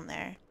name on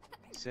there.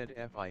 Said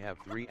F I have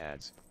 3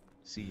 ads.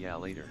 See ya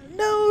later.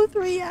 No,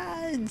 3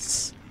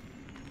 ads!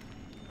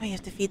 Oh, you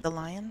have to feed the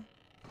lion?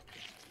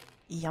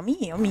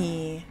 Yummy,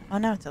 yummy. Oh,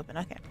 now it's open.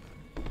 Okay.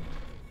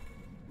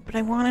 But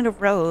I wanted a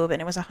robe,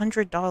 and it was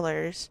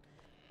 $100.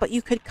 But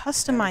you could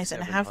customize it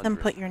and have them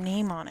put your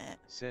name on it.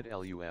 Said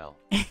LUL.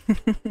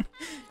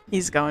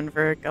 He's going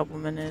for a couple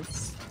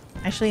minutes.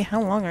 Actually,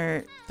 how long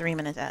are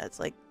 3-minute ads?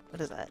 Like, what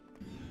is that?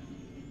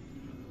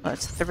 Oh,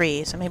 it's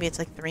 3, so maybe it's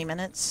like 3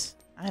 minutes?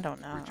 I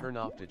don't know. Return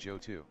off to Joe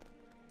 2.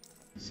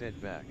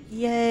 Said back.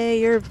 Yay,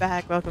 you're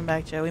back. Welcome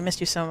back, Joe. We missed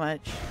you so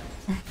much.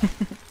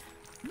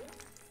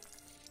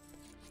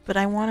 But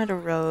I wanted a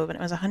robe, and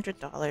it was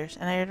 $100,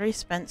 and I had already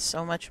spent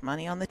so much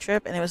money on the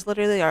trip, and it was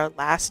literally our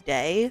last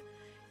day,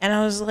 and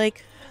I was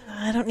like,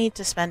 I don't need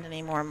to spend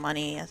any more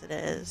money as it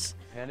is.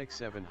 Panic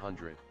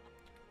 700.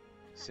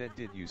 Said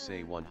did you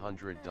say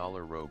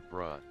 $100 robe,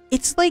 bruh?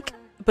 It's like,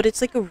 but it's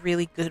like a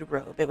really good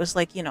robe. It was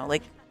like, you know,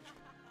 like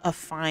a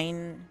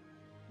fine,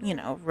 you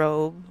know,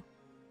 robe.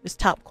 It was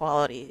top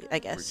quality, I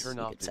guess. Return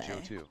you off could to say. Joe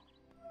 2.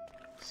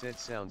 Said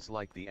sounds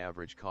like the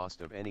average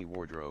cost of any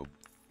wardrobe.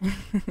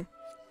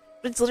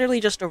 It's literally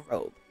just a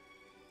robe.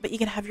 But you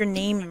can have your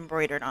name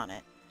embroidered on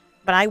it.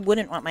 But I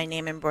wouldn't want my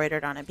name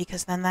embroidered on it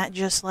because then that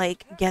just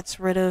like gets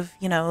rid of,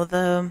 you know,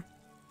 the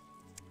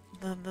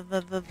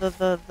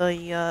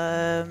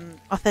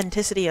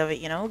authenticity of it,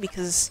 you know,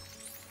 because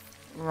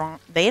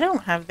they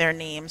don't have their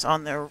names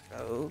on their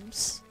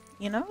robes,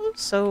 you know,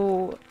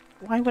 so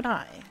why would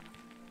I?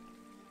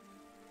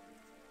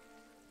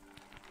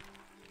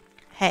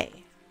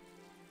 Hey,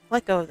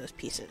 let go of those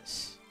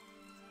pieces.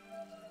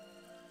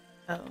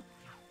 Oh,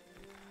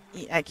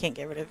 I can't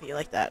get rid of you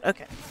like that.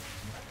 Okay.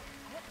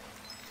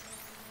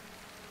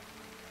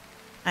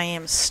 I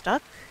am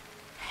stuck.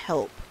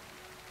 Help.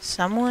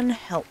 Someone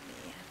help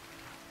me.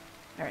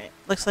 Alright,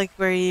 looks like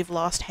we've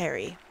lost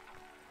Harry.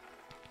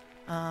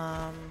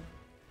 Oh,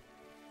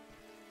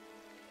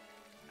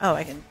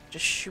 I can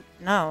just shoot.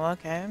 No,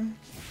 okay.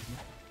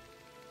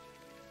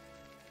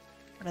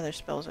 What other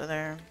spells are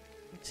there?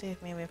 Let's see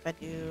if maybe if I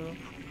do...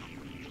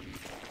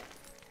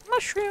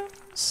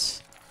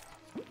 mushrooms!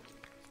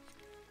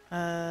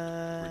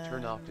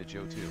 Return off to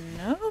Joe 2.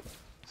 Nope.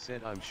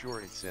 Said I'm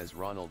sure it says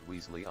Ronald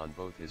Weasley on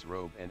both his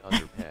robe and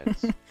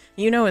underpants.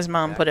 You know his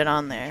mom Back put it to the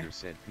on there. Teacher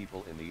said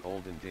people in the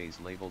olden days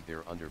labeled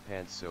their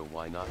underpants, so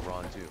why not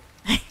Ron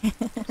too?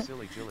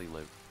 Silly Jilly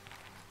Live.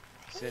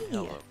 Said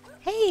hello.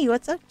 Hey,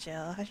 what's up,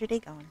 Jill? How's your day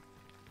going?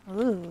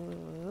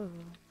 Ooh.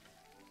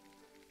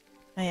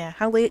 Oh yeah,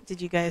 how late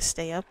did you guys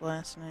stay up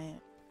last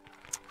night?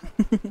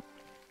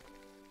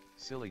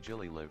 Silly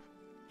Jilly Live.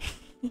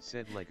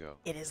 Said Lego.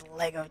 It is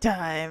Lego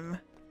time.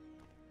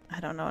 I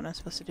don't know what I'm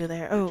supposed to do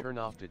there. Oh, Turn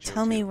off to Joe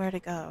tell me 2. where to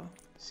go.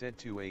 Said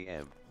 2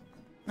 a.m.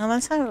 No,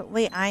 that's how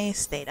late I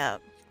stayed up.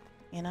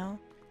 You know,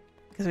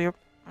 because I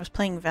was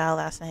playing Val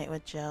last night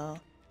with Jill.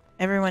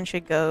 Everyone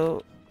should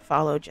go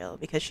follow Jill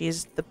because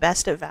she's the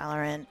best at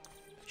Valorant.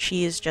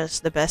 She is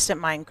just the best at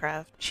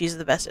Minecraft. She's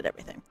the best at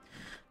everything.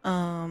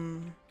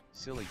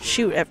 Silly Jilly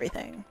Shoot Live.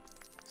 everything.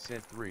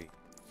 Said 3.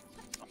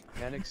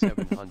 Panic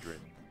 700.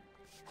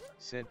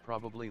 Said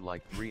probably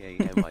like 3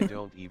 a.m. I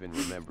don't even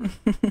remember.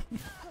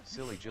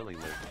 Silly Jilly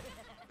Live.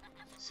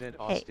 Said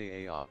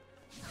stay off.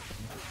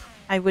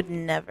 I would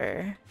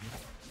never.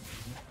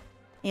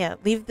 Yeah,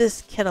 leave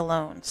this kid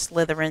alone,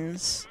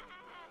 Slytherins.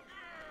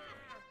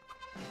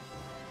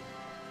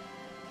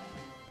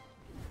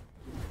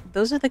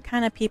 Those are the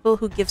kind of people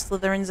who give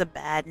Slytherins a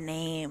bad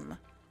name.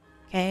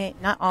 Okay?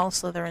 Not all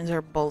Slytherins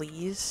are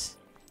bullies.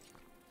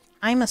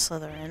 I'm a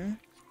Slytherin.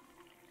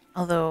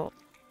 Although,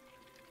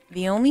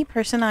 the only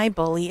person I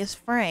bully is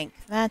Frank.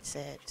 That's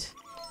it.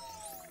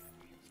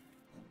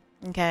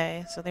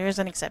 Okay, so there's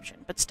an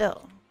exception, but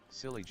still.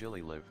 Silly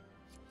Jilly Live.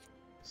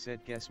 Said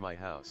guess my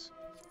house.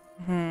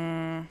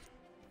 I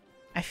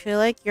feel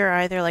like you're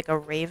either like a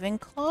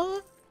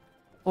Ravenclaw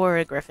or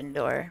a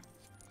Gryffindor.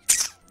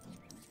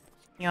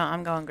 You know,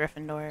 I'm going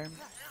Gryffindor.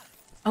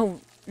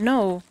 Oh,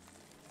 no.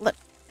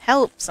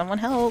 Help! Someone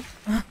help!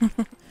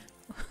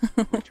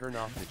 Return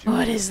off the Joe.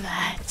 What is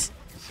that?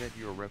 Said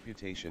your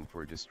reputation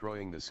for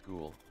destroying the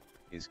school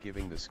is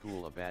giving the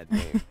school a bad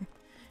name.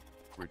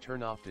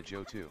 Return off to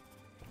Joe 2.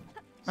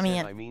 I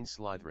mean,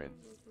 Slytherin.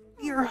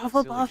 You're a Silly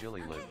Hufflepuff.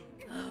 Jilly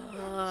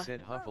Live.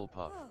 Said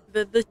Hufflepuff.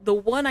 The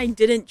one I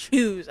didn't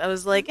choose. I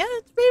was like, yeah,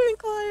 it's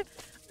Ravenclaw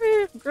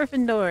or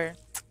Gryffindor.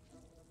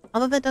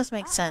 Although that does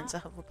make sense,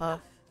 a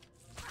Hufflepuff.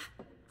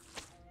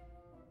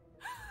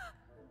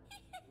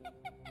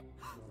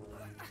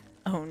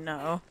 Oh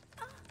no.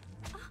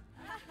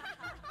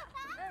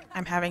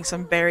 I'm having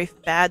some very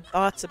bad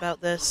thoughts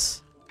about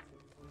this.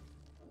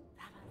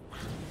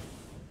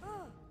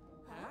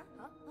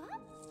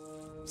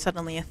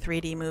 Suddenly a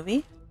 3D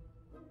movie.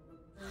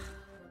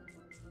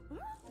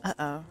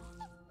 Uh-oh.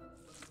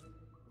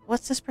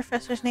 What's this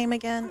professor's name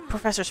again?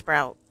 Professor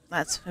Sprout.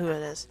 That's who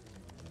it is.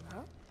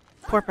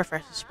 Poor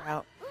Professor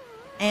Sprout.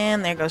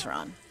 And there goes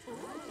Ron.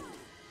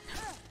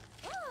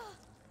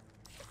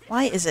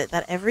 Why is it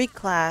that every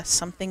class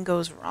something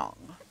goes wrong?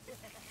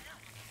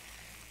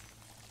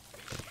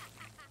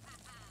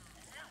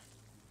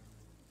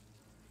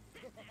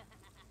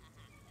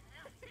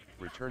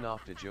 Return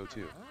off to Joe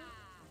 2.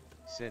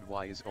 Said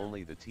why is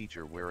only the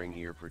teacher wearing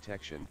ear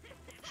protection?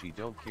 She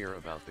don't care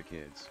about the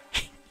kids.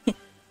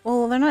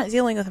 Well, they're not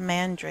dealing with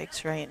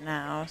mandrakes right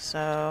now,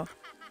 so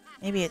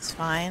maybe it's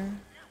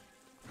fine.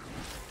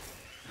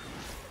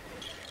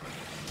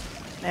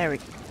 There we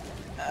go.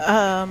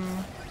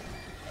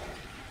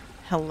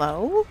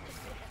 Hello?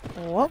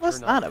 What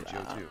was that about?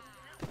 Joe 2.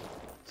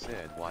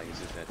 Said why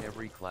is it that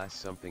every class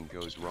something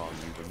goes wrong?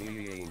 You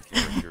humiliating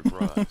character,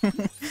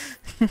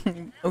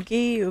 bruh.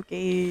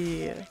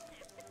 Okay.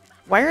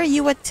 Why are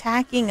you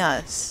attacking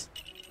us?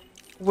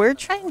 We're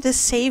trying to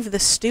save the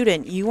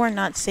student. You are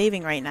not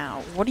saving right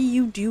now. What are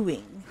you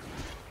doing?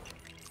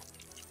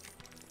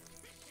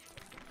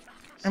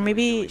 Or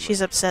maybe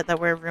she's upset that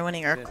we're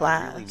ruining our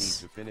class. I really need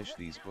to finish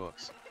these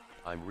books.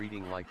 I'm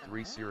reading like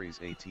 3 series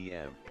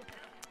ATM.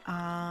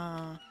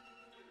 I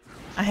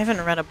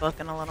haven't read a book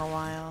in a little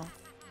while.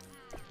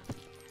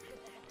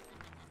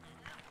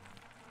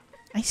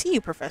 I see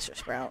you, Professor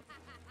Sprout.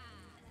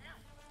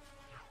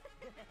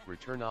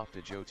 Return off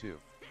to Joe 2.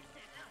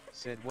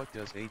 Said what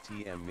does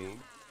ATM mean?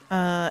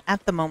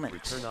 At the moment.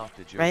 Return off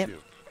to Joe right? too.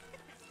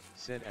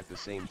 Said at the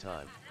same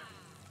time.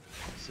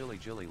 Silly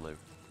Jilly Live.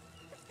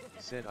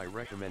 Said I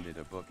recommended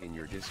a book in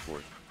your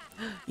Discord.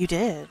 You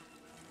did.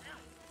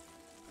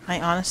 I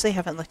honestly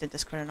haven't looked at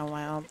Discord in a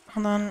while.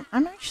 Hold on,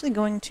 I'm actually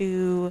going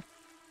to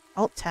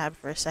Alt-Tab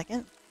for a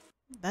second.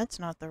 That's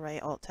not the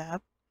right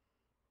Alt-Tab.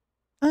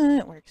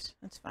 It works.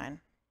 That's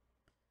fine.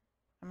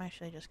 I'm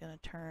actually just going to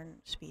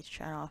turn speech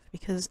chat off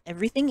because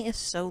everything is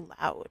so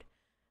loud.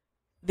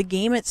 The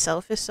game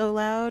itself is so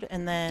loud,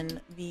 and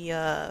then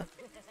the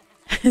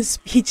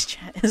speech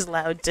chat is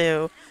loud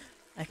too.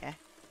 Okay.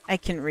 I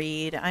can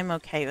read. I'm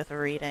okay with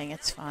reading.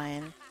 It's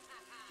fine.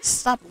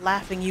 Stop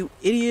laughing, you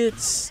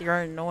idiots!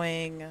 You're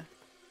annoying.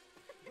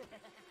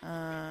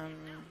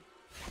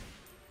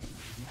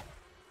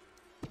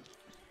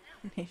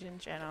 Nation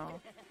channel.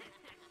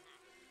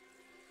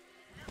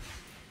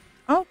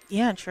 Oh,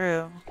 yeah,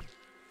 true.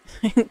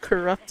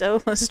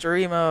 Corrupto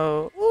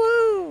Streamo.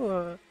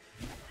 Woo!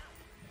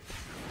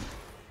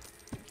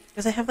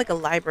 Because I have like a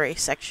library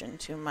section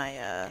to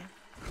my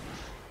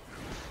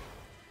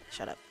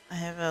shut up. I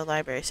have a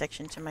library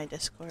section to my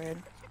Discord.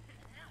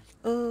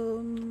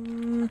 A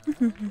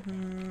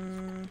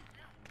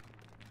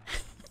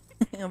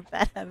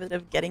bad habit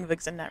of getting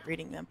books and not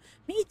reading them.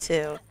 Me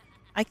too.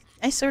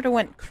 I sort of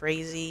went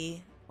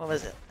crazy, what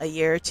was it, a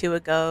year or two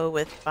ago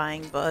with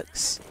buying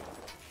books.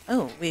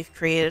 Oh, we've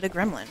created a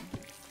gremlin.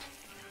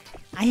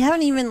 I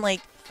haven't even,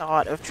 like,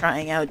 thought of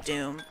trying out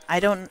Doom.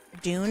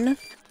 Dune?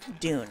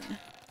 Dune.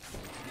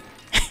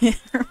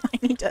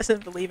 Hermione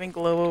doesn't believe in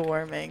global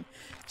warming.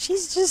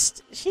 She's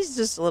just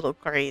a little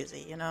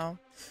crazy, you know?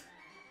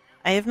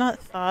 I have not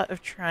thought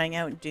of trying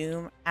out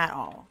Doom at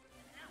all.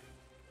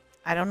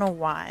 I don't know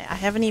why. I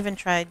haven't even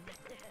tried,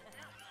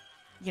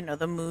 you know,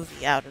 the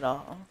movie out at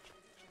all.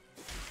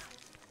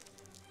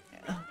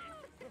 Yeah.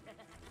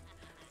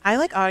 I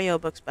like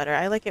audiobooks better.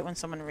 I like it when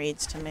someone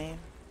reads to me.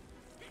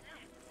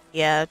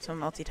 Yeah, it's a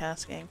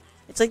multitasking.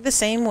 It's like the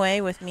same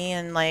way with me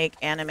and like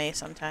anime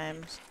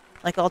sometimes.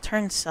 Like I'll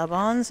turn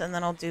sub-ons and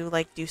then I'll do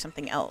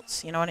something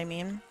else. You know what I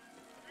mean?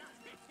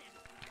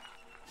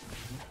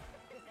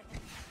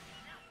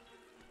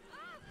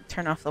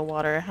 Turn off the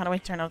water. How do I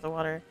turn off the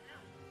water?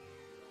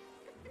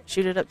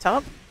 Shoot it up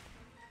top?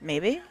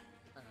 Maybe?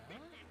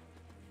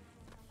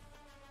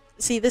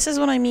 See, this is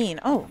what I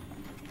mean. Oh.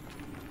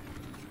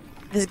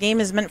 This game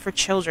is meant for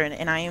children,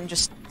 and I am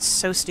just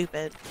so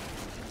stupid.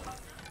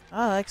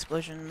 Oh,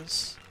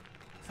 explosions.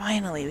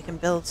 Finally, we can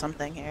build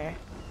something here.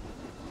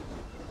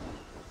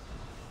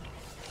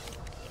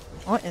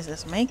 What is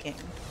this making?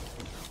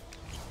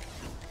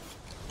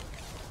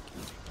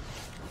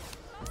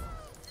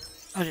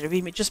 Oh, did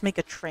we just make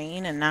a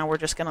train, and now we're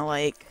just gonna,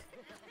 like...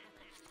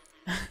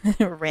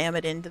 ram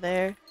it into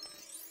there?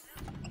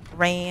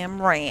 Ram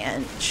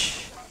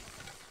Ranch.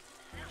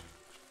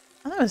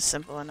 Oh, that was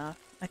simple enough.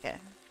 Okay.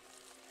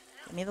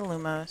 Give me the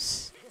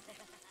Lumos.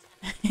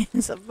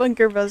 It's a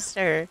bunker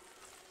buster.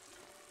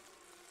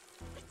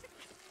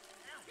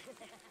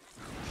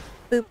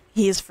 Boop.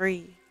 He is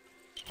free.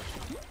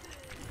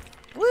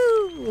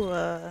 Woo!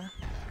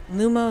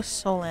 Lumos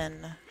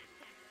Solin.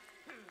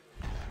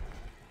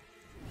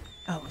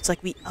 Oh, it's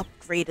like we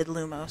upgraded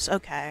Lumos.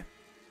 Okay.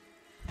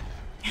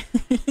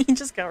 He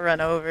just got run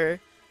over.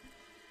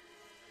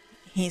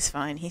 He's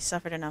fine. He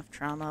suffered enough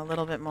trauma. A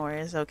little bit more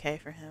is okay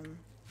for him.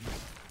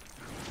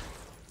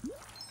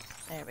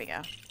 There we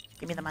go.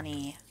 Give me the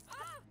money.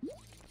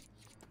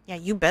 Yeah,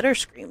 you better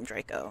scream,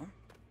 Draco.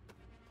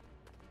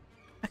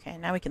 Okay,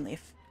 now we can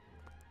leave.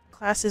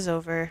 Class is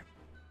over.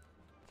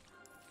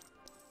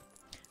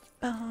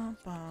 Bum,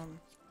 bum.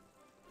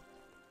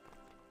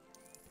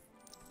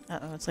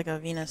 Uh-oh, it's like a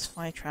Venus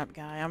flytrap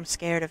guy. I'm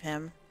scared of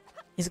him.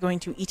 He's going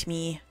to eat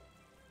me.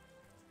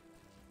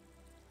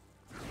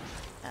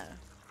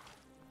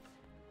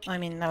 I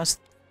mean, that was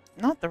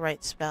not the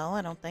right spell,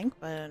 I don't think,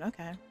 but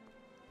okay.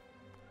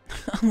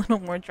 A little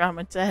more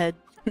drama to head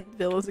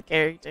Bill as a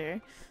character.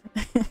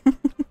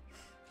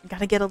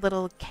 Gotta get a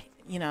little,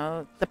 you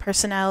know, the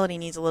personality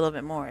needs a little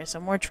bit more, so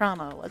more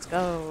trauma. Let's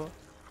go.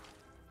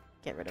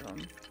 Get rid of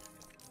him.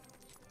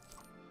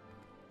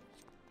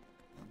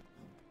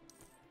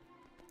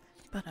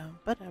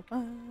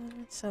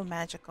 It's so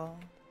magical.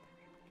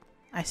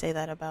 I say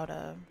that about,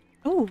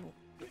 ooh,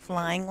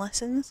 flying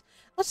lessons?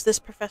 What's this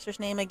professor's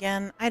name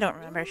again? I don't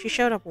remember. She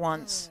showed up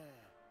once.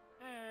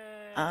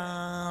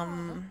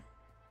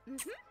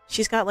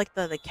 She's got, like,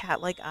 the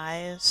cat-like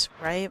eyes,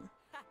 right?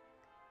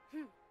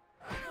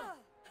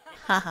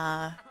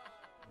 Haha.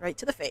 Right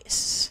to the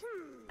face.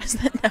 Is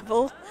that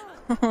Neville?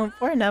 Oh,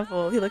 poor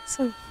Neville. He looks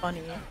so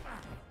funny.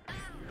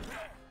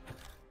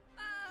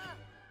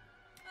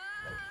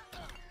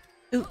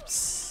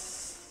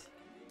 Oops.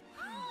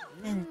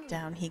 And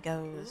down he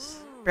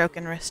goes.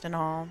 Broken wrist and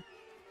all.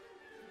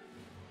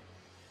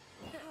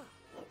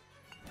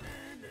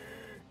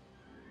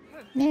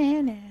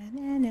 Na na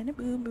na na na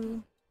boo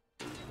boo.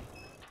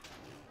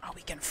 Oh,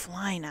 we can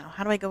fly now.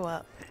 How do I go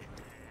up?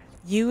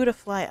 You to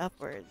fly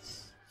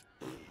upwards.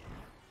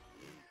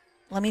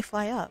 Let me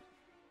fly up.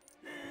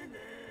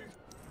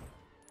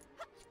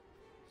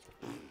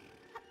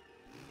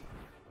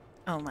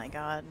 Oh my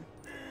god.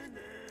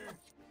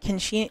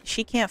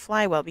 She can't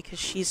fly well because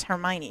she's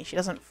Hermione. She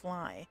doesn't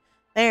fly.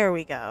 There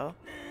we go.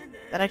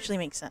 That actually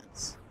makes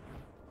sense.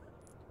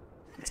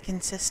 It's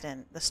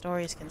consistent. The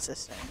story is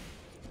consistent.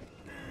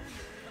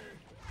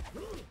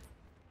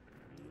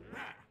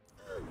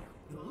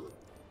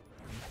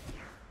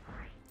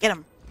 Get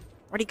him!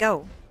 Where'd he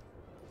go?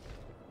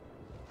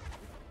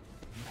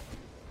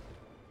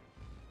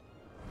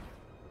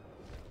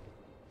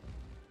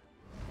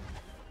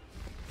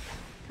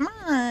 Come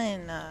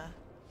on!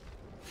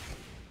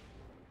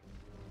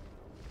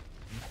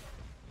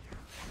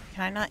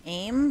 Can I not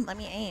aim? Let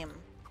me aim.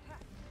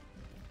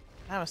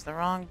 That was the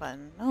wrong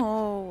button.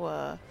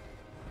 No!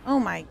 Oh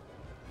my...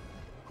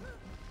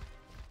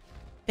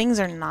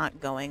 Things are not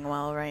going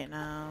well right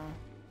now.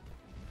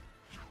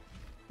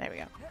 There we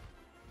go.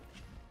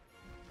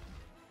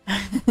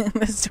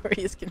 The story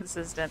is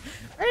consistent.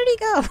 Where did he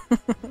go?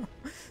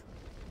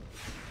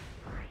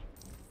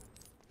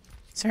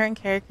 Certain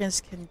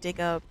characters can dig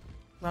up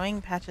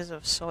glowing patches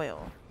of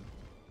soil.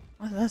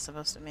 What is that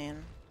supposed to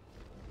mean?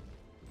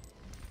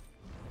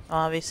 Well,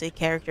 obviously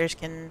characters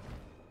can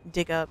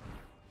dig up...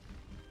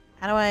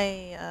 How do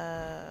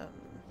I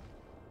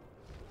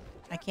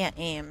can't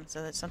aim,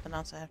 so that's something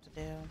else I have to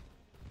do.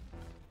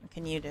 What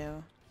can you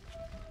do?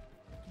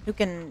 Who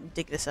can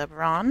dig this up?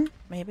 Ron?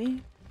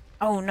 Maybe?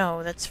 Oh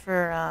no, that's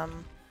for,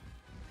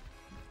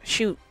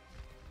 shoot.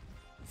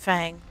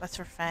 Fang. That's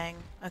for Fang.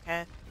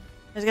 Okay.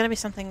 There's gotta be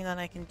something that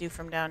I can do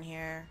from down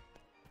here.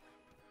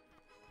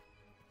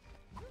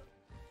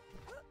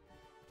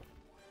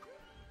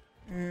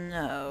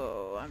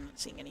 No, I'm not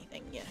seeing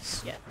anything.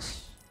 Yes,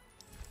 yes.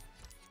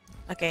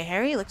 Okay,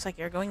 Harry, looks like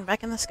you're going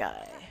back in the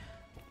sky.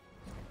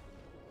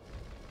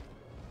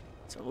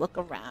 So look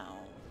around.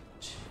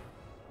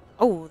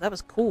 Oh, that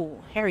was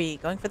cool. Harry,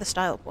 going for the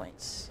style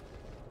points.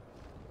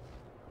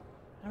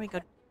 How do we go?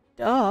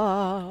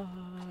 Duh.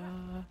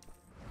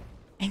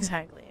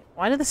 Exactly.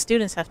 Why do the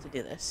students have to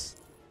do this?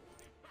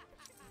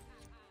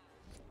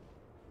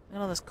 Look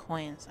at all those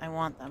coins. I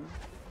want them.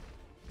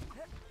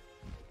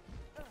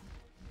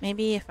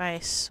 Maybe if I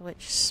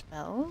switch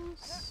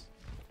spells?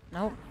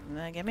 Nope.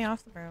 Get me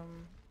off the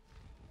room.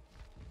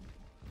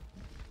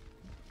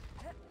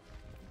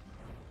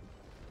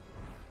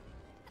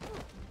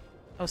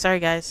 Oh, sorry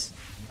guys.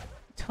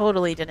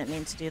 Totally didn't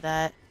mean to do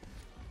that.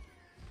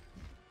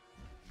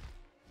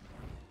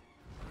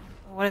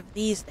 What of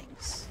these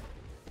things?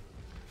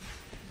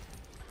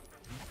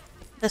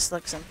 This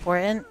looks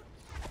important.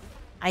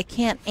 I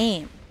can't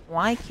aim.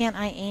 Why can't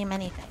I aim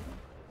anything?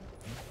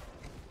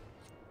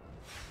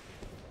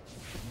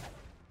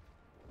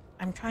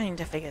 I'm trying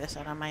to figure this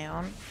out on my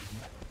own.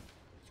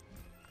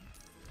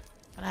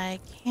 But I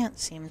can't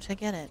seem to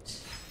get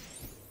it.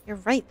 You're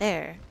right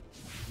there.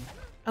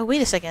 Oh,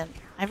 wait a second.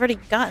 I've already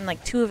gotten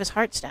like 2 of his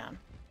hearts down.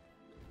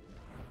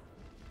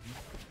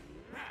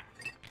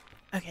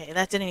 Okay,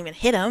 that didn't even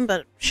hit him,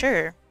 but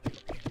sure.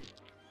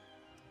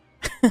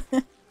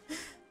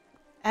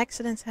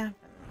 Accidents happen.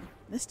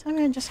 This time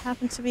it just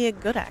happened to be a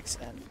good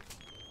accident.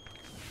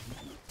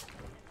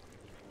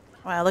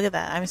 Wow, look at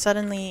that. I'm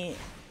suddenly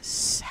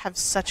have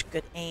such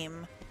good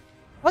aim.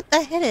 What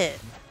the hit it?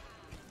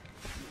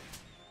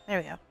 There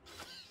we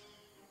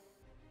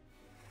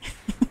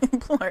go.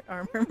 Plot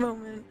armor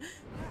moment.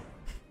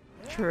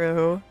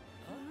 True.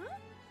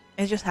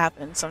 It just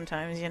happens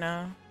sometimes, you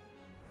know?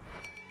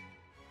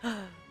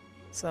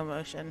 Slow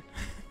motion.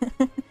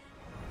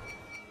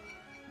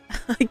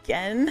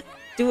 Again?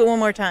 Do it one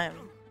more time.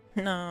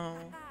 No.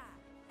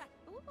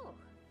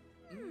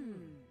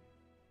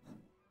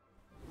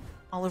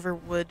 Oliver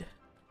Wood.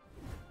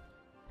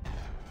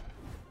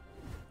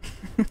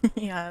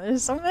 Yeah,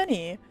 there's so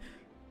many.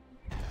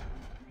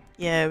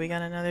 Yeah, we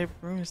got another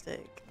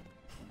broomstick.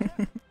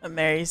 A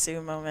Mary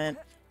Sue moment.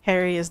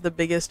 Harry is the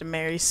biggest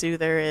Mary Sue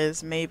there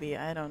is. Maybe.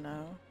 I don't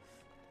know.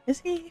 Is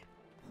he?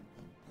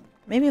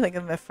 Maybe like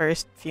in the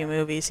first few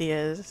movies he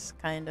is,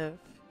 kind of.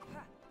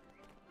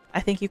 I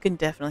think you can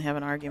definitely have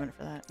an argument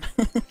for that.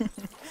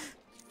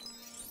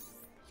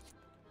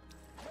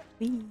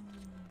 Whee.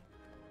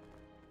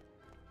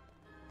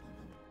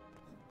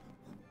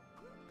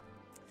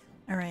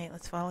 Alright,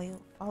 let's follow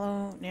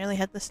Nearly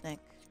Headless Nick.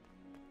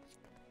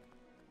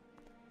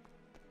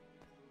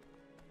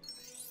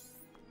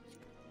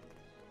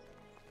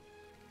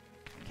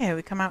 Okay,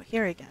 we come out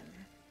here again.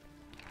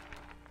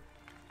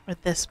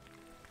 With this...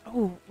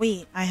 Oh,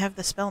 wait, I have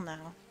the spell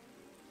now.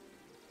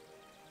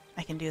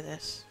 I can do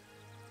this.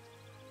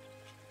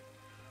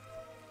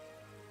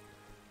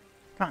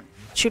 Come on,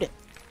 shoot it.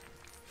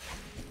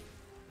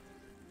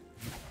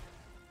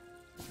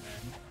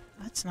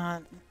 That's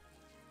not...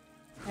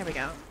 There we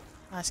go.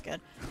 That's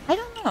good. I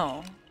don't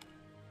know.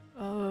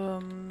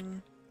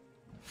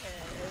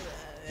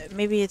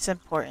 Maybe it's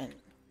important.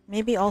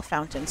 Maybe all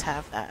fountains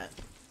have that.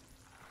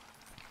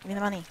 Give me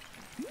the money.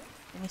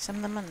 Give me some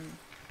of the money.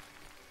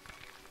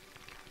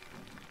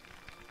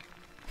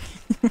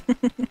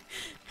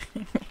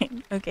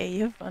 Okay,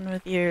 you have fun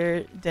with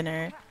your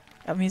dinner.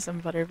 Got me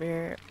some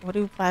butterbeer. What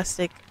do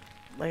plastic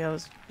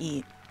Legos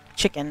eat?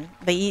 chicken.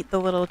 They eat the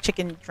little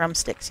chicken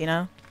drumsticks, you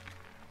know?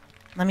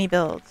 Let me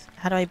build.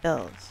 How do I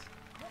build?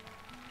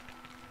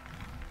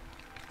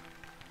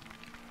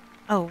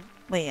 Oh,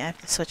 wait, I have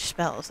to switch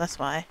spells, that's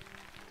why.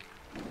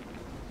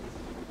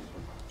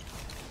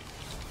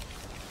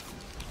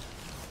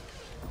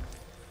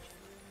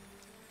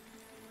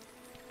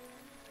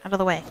 Out of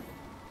the way.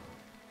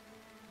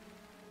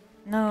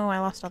 No, I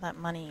lost all that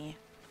money.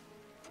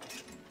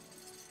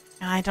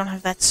 I don't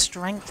have that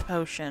strength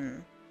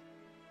potion.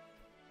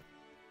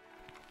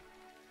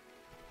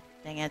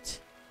 Dang it.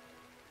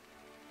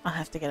 I'll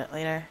have to get it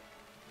later.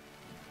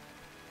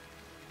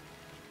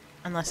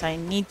 Unless I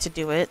need to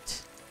do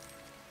it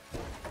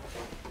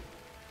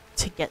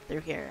to get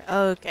through here.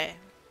 Okay.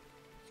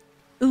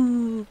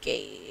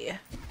 Okay.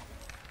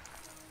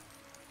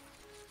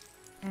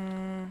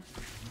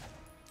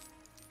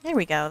 There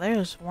we go.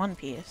 There's one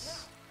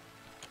piece.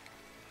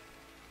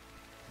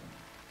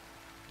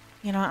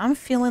 You know, I'm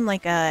feeling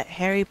like a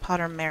Harry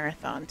Potter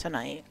marathon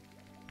tonight.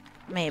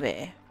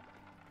 Maybe.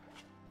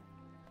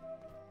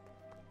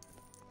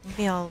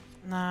 Maybe I'll...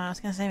 Nah, I was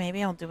gonna say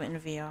maybe I'll do it in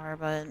VR,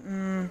 but...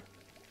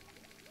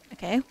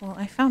 Okay, well,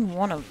 I found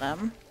one of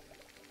them.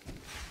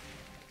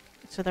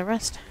 So the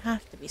rest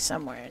have to be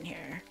somewhere in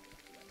here.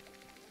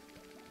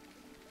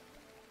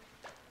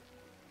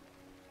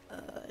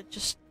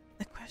 Just...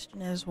 The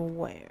question is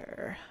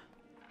where?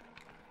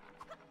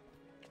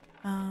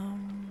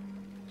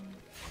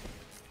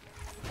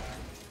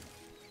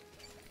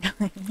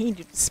 He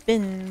do the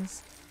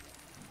spins.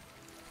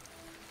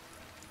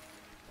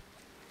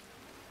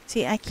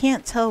 See, I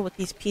can't tell what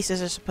these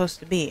pieces are supposed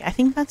to be. I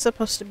think that's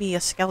supposed to be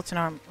a skeleton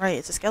arm. Right,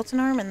 it's a skeleton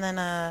arm and then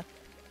a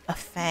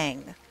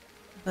fang.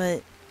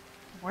 But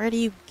where do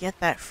you get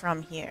that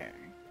from here?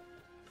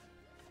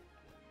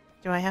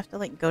 Do I have to,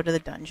 like, go to the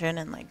dungeon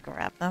and, like,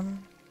 grab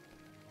them?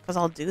 Because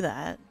I'll do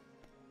that.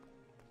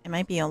 It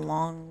might be a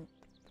long,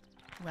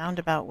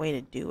 roundabout way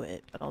to do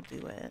it, but I'll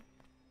do it.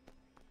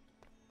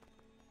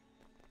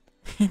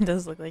 He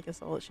does look like a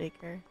salt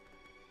shaker.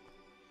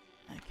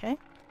 Okay.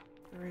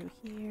 Through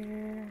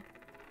here.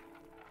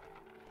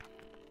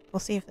 We'll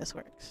see if this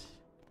works.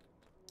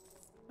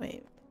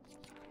 Wait.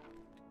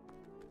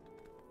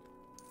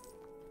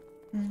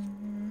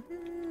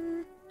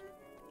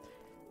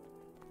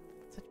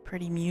 Such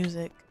pretty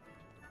music.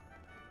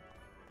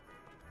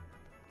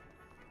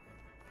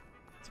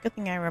 It's a good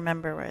thing I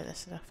remember where this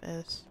stuff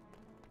is.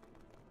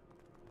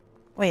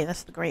 Wait,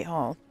 that's the Great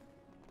Hall.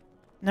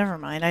 Never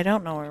mind, I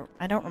don't know where...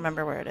 I don't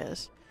remember where it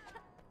is.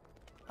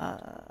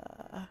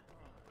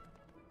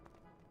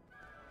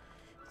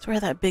 It's where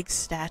that big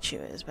statue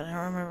is, but I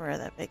don't remember where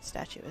that big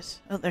statue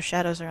is. Oh, their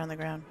shadows are on the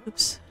ground.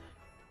 Oops.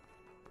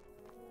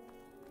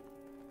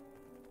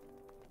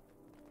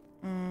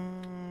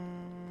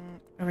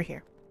 Over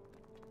here.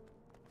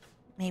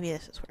 Maybe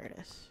this is where it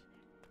is.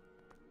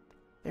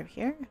 Through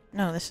here?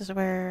 No, this is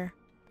where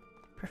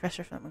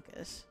Professor Flimwick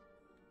is.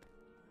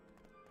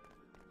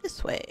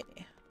 This way.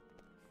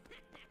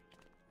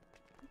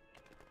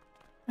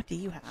 What do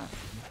you have?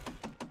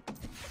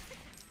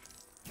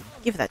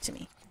 Give that to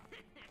me.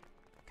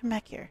 Come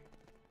back here.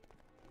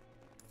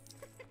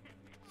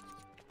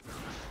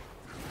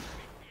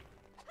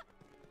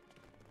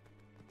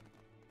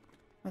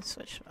 Let's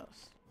switch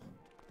those.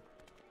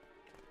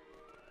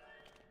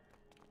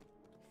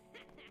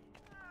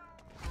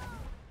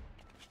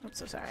 I'm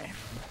so sorry.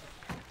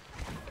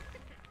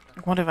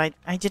 What have I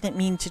didn't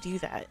mean to do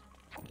that.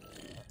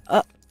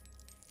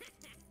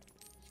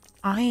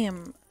 I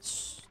am...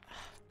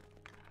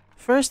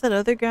 First that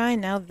other guy,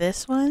 now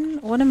this one?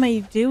 What am I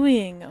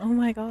doing? Oh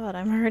my god,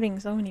 I'm hurting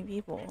so many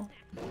people.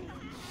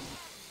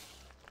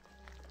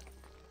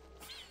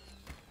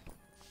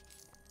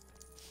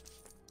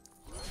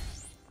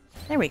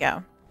 There we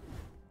go.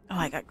 Oh,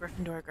 I got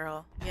Gryffindor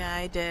Girl. Yeah,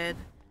 I did.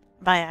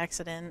 By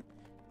accident.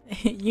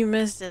 You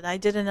missed it. I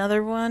did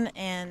another one,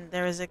 and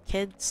there was a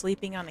kid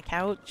sleeping on a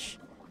couch,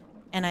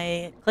 and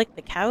I clicked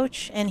the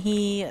couch, and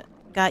he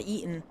got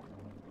eaten.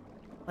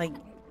 Like,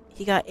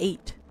 he got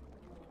ate.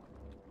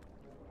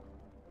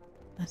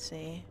 Let's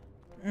see.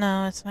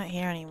 No, it's not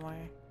here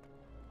anymore.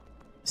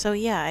 So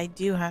yeah, I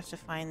do have to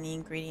find the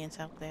ingredients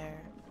out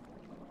there.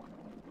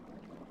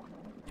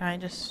 Can I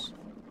just...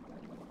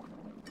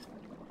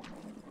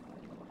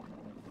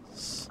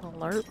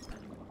 slurp?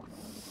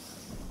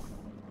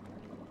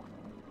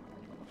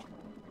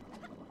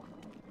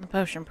 The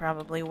potion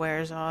probably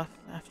wears off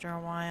after a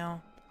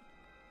while.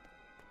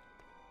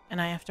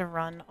 And I have to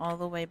run all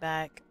the way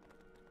back.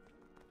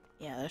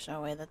 Yeah, there's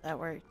no way that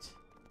worked.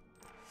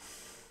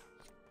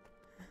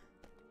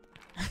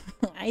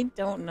 I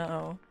don't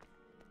know.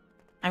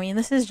 I mean,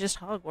 this is just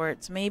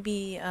Hogwarts.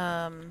 Maybe,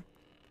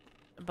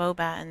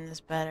 Bow-Baton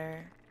is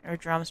better. Or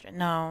Drumstring.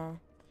 No.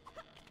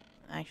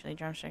 Actually,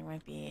 Drumstring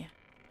might be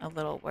a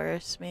little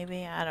worse,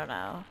 maybe? I don't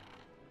know.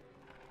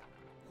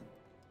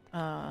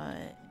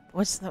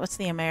 What's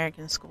the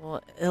American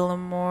school?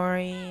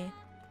 Illimori?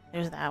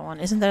 There's that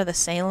one. Isn't there the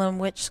Salem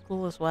Witch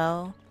School as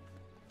well?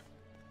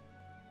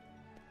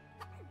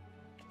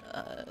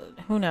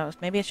 Who knows?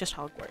 Maybe it's just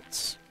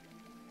Hogwarts.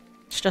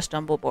 it's just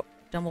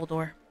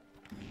Dumbledore.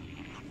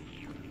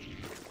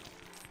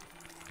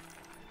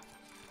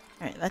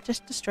 Alright, that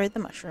just destroyed the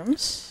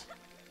mushrooms.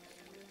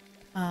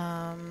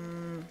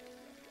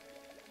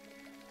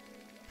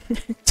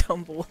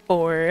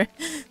 Dumbledore.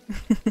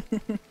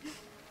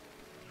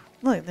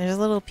 Look, there's a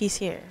little piece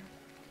here.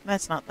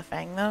 That's not the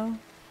Fang, though.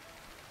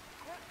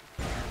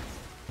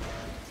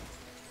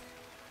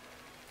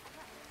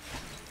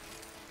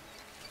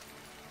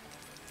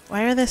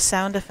 Why are the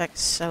sound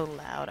effects so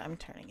loud? I'm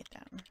turning it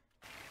down.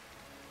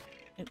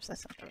 Oops,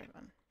 that's not the right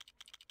one.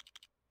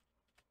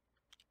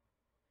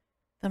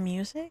 The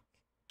music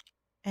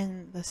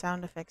and the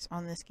sound effects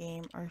on this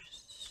game are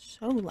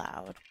so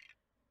loud.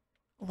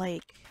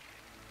 Like,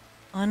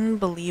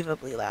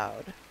 unbelievably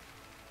loud.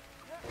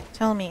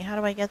 Tell me, how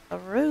do I get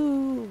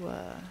through?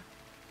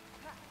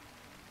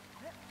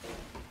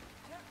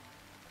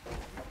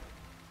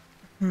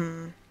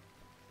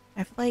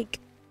 I feel like...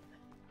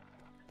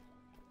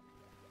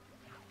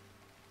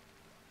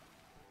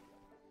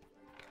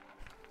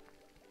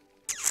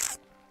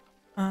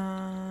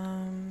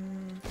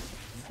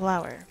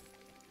 Flower.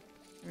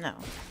 No.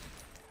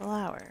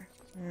 Flower.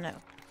 No.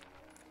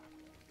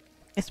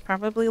 It's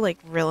probably, like,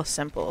 real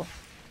simple.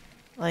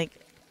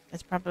 Like,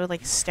 it's probably,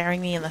 like, staring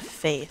me in the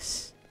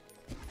face.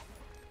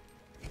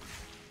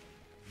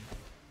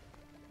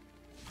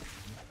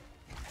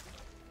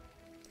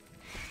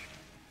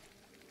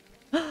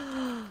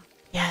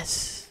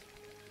 Yes!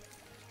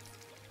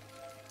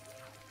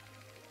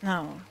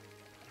 No.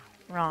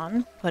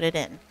 Ron, put it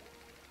in.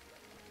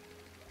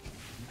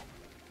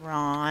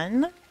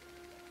 Ron,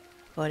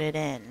 put it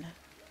in.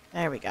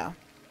 There we go.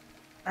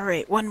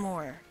 Alright, one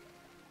more.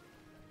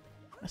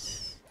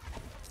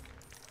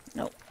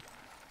 Nope.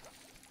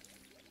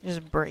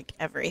 Just break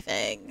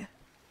everything.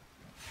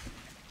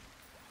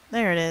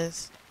 There it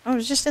is. Oh, it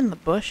was just in the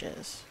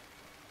bushes.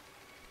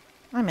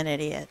 I'm an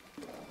idiot.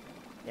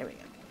 There we go.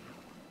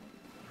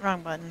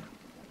 Wrong button.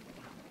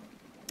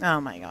 Oh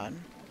my god.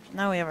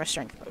 Now we have our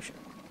strength potion.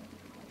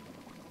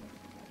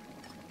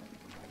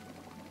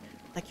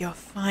 Like your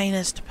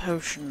finest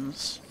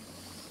potions.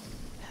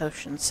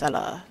 Potion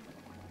seller.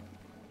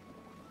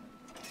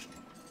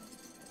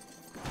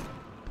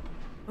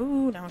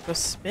 Ooh, now we go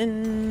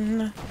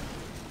spin.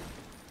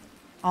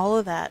 All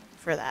of that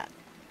for that.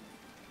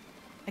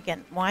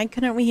 Again, why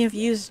couldn't we have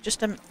used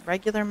just a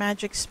regular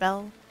magic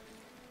spell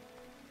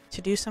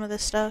to do some of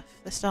this stuff?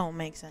 This still don't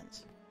make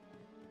sense.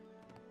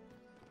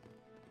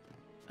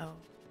 Oh,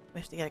 we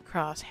have to get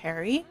across.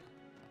 Harry,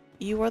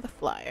 you are the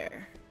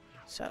flyer.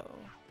 So,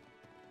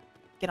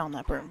 get on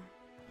that broom.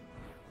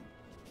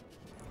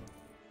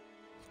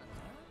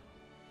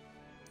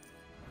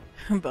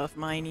 Buff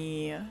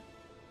Miney.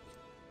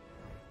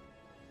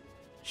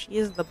 She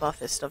is the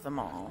buffest of them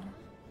all.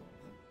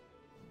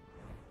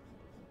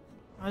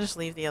 I'll just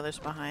leave the others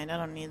behind. I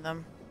don't need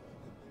them.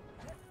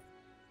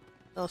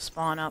 They'll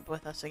spawn up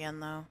with us again,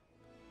 though.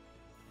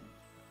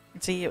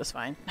 And see, it was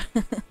fine.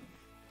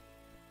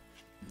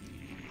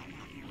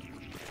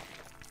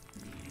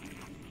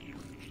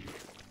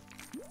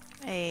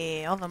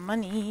 Hey, all the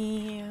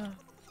money.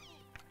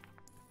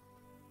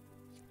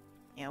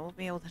 Yeah, we'll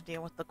be able to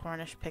deal with the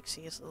Cornish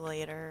pixies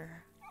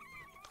later.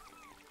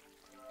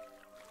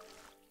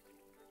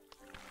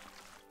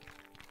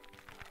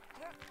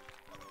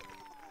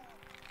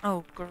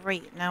 Oh,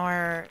 great. Now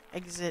our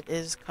exit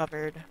is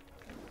covered.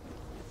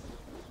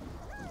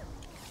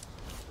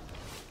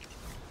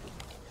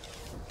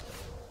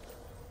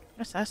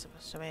 What's that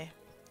supposed to be?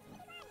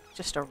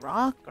 Just a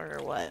rock or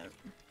what?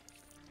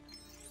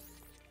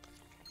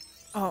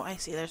 Oh, I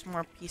see. There's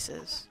more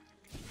pieces.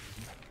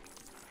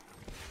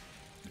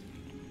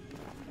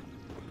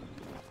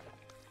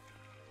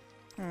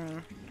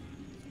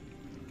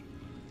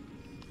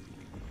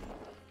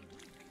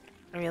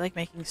 Are we like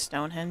making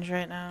Stonehenge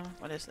right now?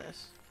 What is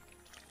this?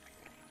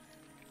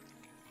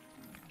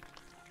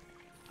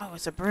 Oh,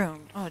 it's a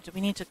broom. Oh, do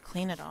we need to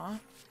clean it off?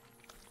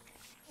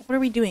 What are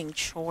we doing?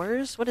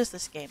 Chores? What is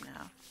this game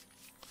now?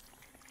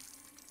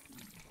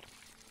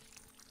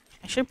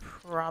 I should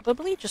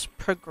probably just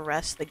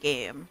progress the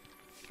game.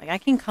 Like, I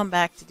can come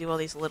back to do all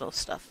these little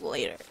stuff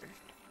later.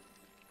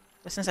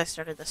 But since I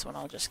started this one,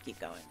 I'll just keep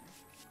going.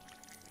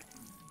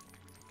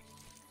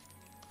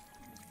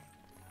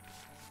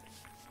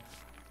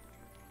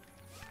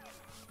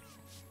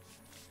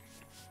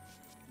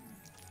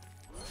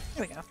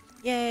 There we go.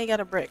 Yay, got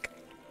a brick.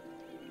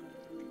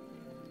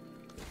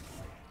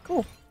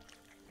 Cool.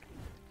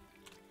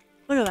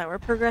 Look at that, we're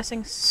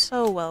progressing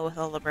so well with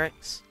all the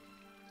bricks.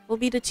 We'll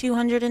be to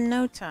 200 in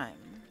no time.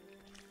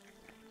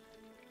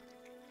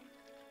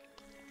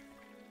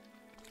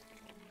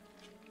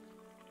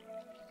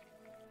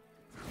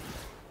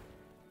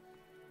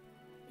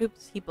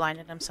 Oops, he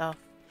blinded himself.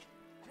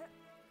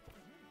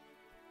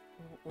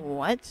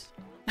 What?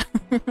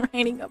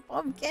 Riding a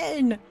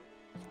pumpkin!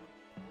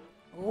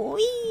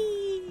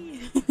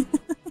 Whee!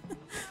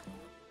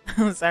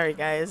 I'm sorry,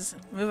 guys.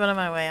 Move out of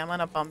my way, I'm on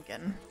a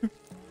pumpkin.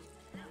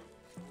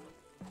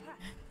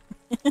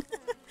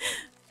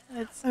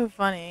 That's so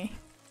funny.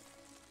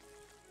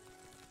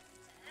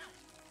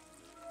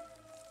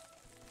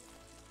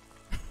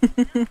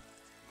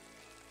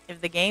 If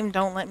the game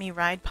don't let me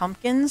ride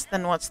pumpkins,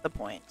 then what's the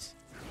point?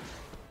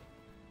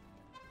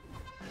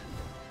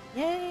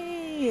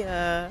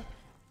 Yay!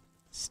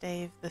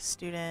 Stave the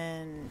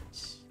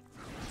student.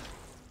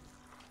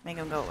 Make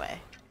him go away.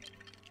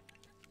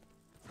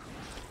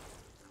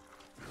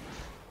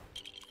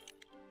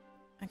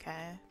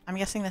 Okay. I'm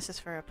guessing this is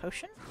for a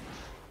potion?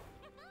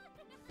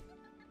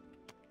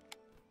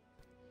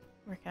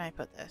 Where can I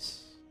put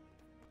this?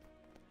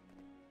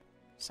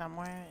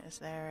 Somewhere? Is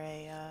there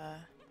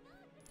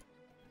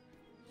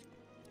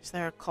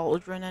a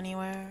cauldron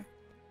anywhere?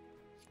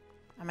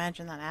 I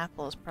imagine that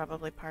apple is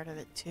probably part of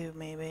it too,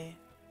 maybe.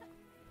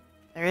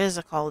 There is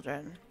a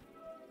cauldron,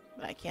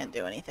 but I can't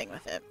do anything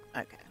with it.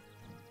 Okay.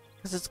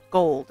 Because it's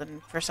gold,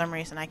 and for some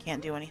reason I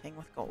can't do anything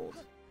with gold.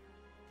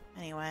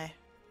 Anyway.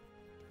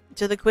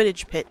 To the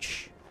Quidditch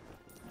pitch.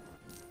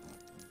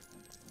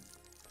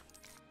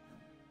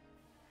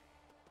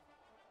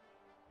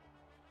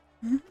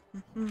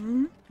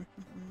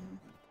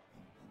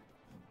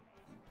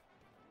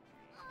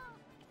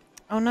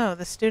 Oh no,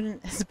 the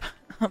student is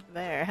up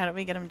there. How do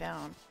we get him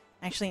down?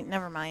 Actually,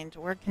 never mind.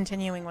 We're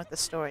continuing with the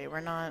story.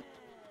 We're not...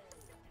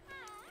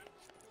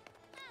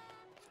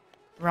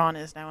 Ron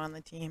is now on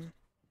the team.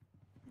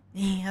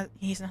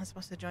 He's not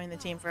supposed to join the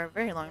team for a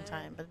very long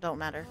time, but it don't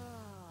matter.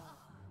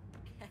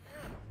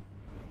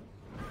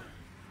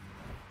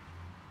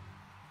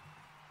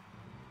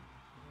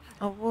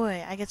 Oh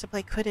boy, I get to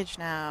play Quidditch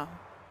now.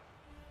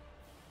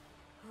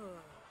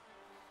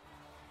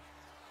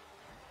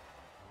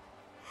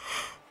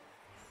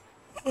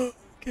 Oh,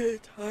 getting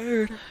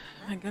tired.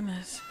 My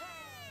goodness.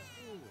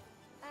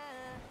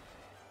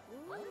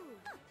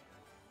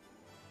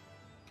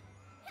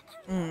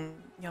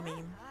 Yummy.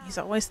 He's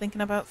always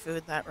thinking about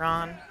food, that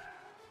Ron.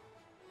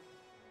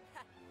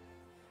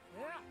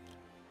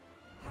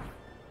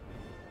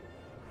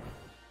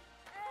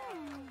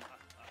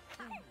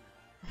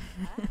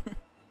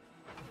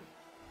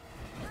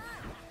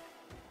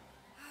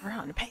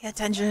 Ron, pay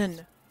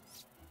attention!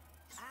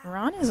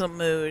 Ron is a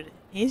mood.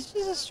 He's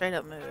just a straight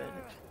up mood.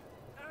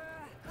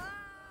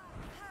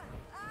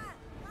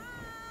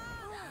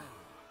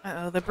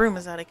 Uh-oh, the broom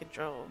is out of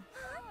control.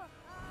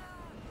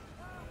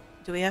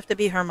 Do we have to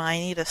be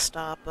Hermione to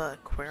stop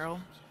Quirrell?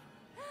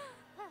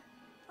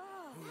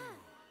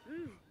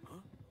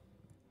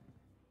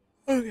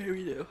 Okay,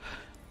 we do.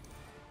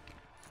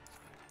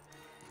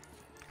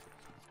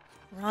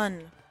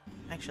 Run,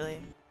 actually.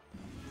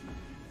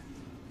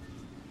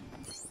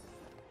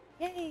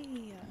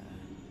 Yay!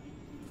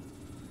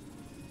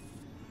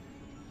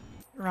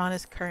 Ron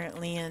is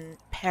currently in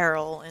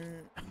peril, and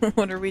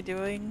what are we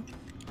doing?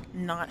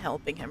 Not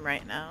helping him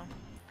right now.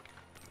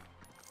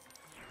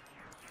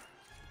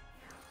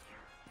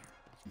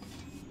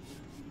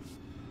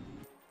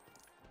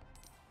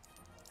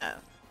 Oh,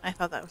 I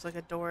thought that was like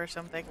a door or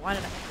something. Why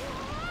did I...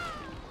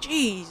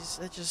 Jeez,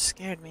 that just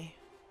scared me.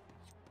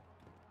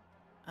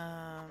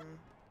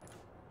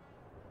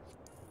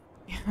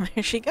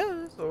 There she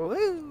goes.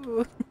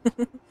 Woo!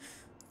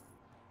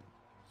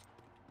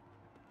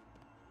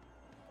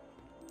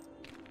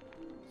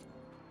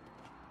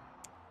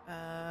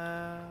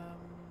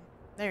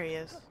 There he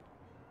is. I was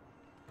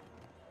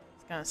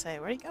gonna say,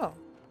 where'd he go?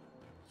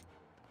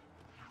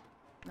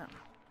 No.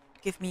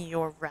 Give me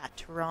your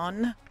rat,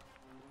 Ron.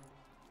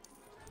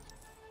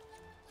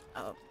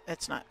 Oh,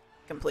 it's not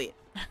complete.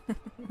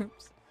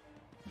 Oops.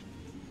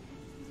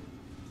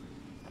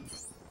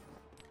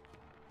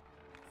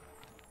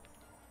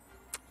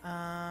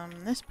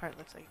 This part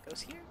looks like it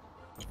goes here.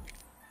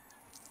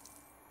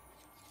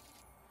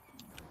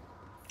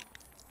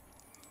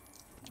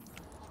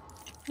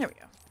 There we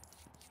go.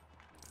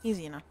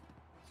 Easy enough.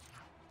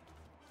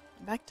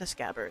 Back to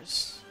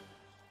Scabbers.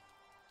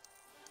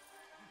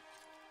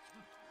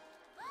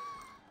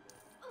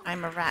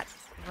 I'm a rat.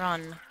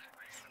 Run.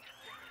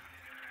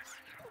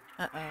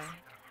 Uh-oh.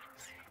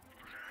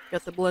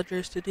 Got the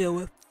bludgers to deal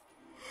with.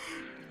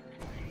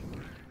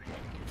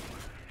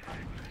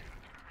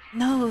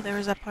 No, there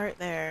was a part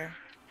there.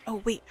 Oh,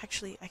 wait,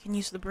 actually, I can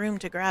use the broom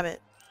to grab it.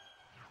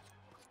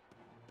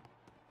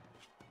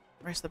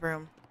 Where's the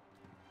broom?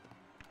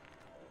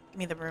 Give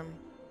me the broom.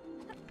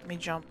 Let me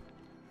jump.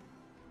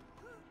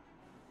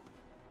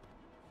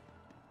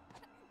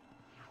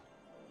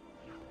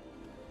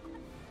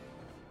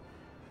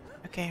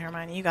 Okay,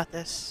 Hermione, you got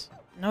this.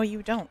 No,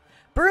 you don't.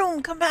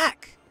 Broom, come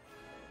back!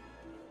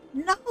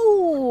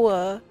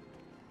 No!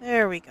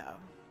 There we go.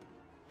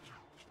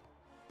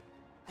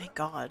 Thank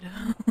God.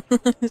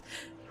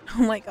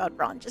 Oh my God,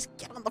 Ron, just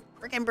get on the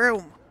freaking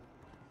broom!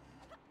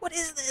 What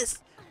is this?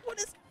 What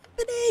is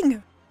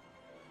happening?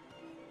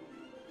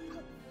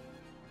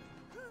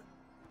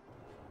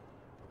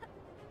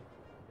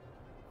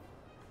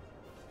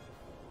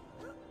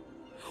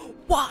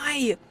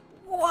 Why?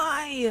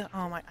 Why?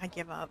 Oh my, I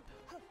give up.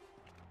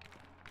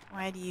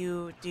 Why do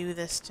you do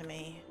this to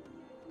me?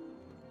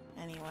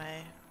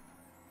 Anyway.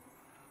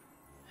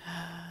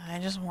 I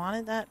just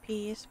wanted that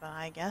piece, but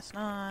I guess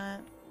not.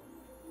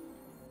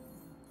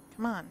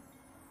 Come on.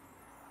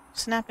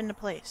 Snap into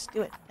place.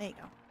 Do it. There you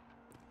go.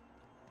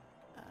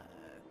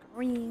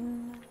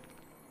 Ring.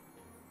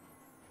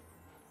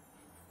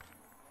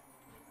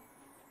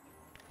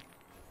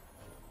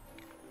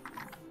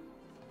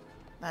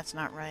 That's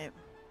not right.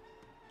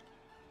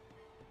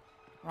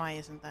 Why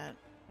isn't that?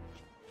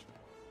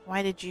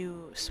 Why did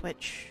you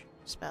switch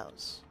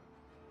spells?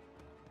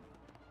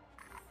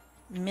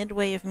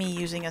 Midway of me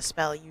using a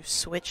spell, you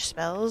switch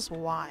spells?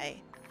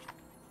 Why?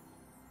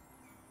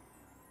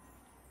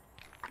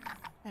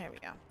 There we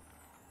go.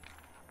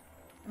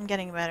 I'm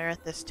getting better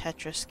at this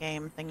Tetris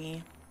game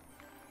thingy.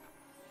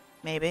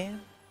 Maybe.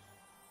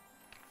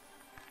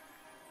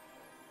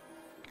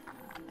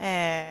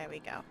 There we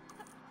go.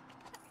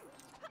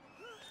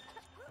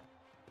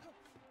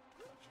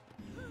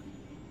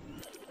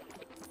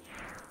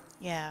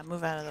 Yeah,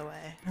 move out of the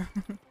way.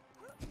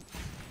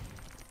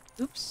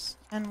 Oops,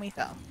 and we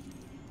fell.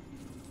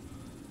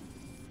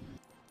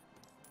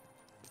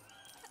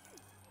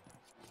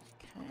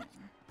 Okay.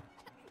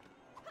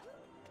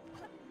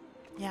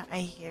 Yeah, I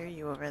hear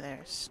you over there.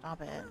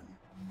 Stop it.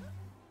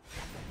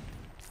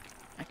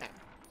 Okay.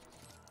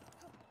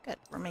 Good,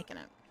 we're making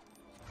it.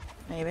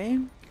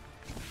 Maybe?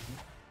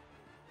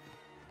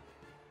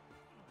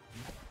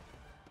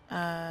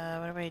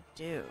 What do I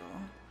do?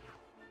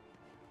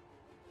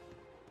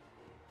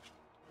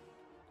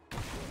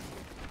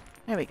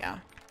 There we go.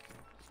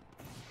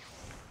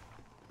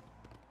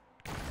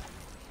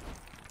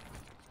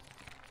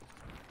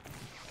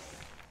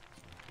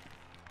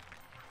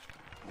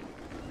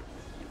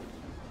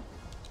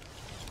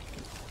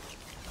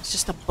 It's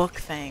just a book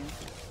thing.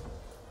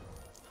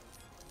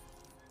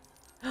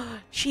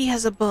 She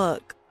has a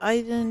book. I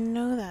didn't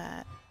know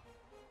that.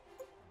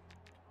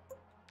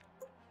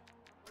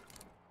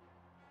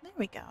 There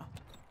we go.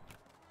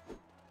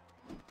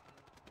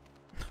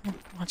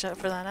 Watch out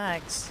for that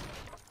axe.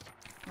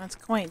 That's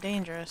quite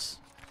dangerous.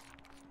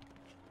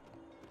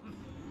 No,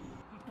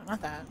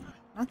 not that.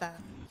 Not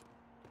that.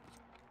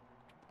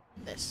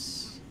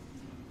 This.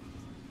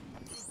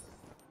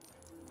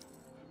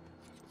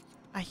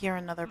 I hear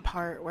another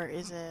part. Where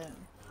is it?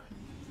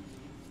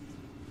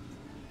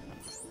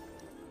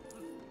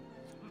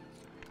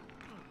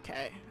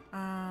 Okay.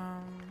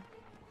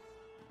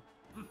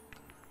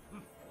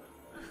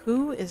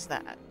 Who is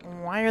that?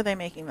 Why are they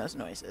making those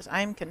noises?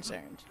 I'm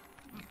concerned.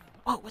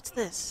 Oh, what's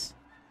this?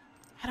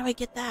 How do I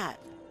get that?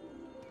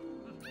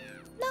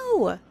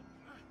 No!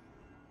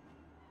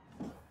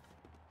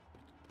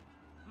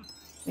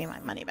 Give me my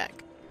money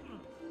back.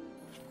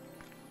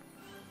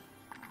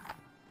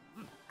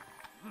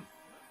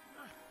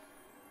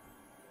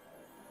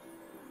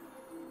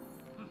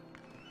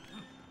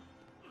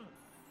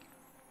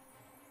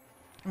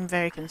 I'm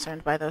very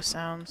concerned by those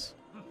sounds.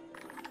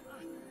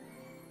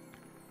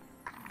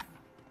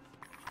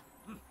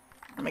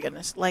 Oh my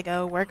goodness,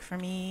 Lego, work for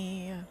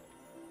me.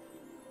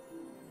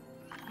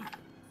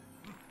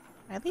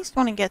 I at least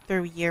want to get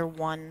through year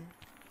 1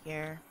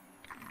 here.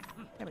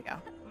 There we go.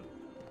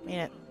 Made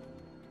it.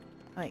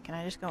 Wait, can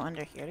I just go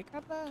under here to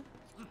grab that?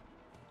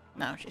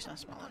 No, she's not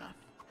small enough.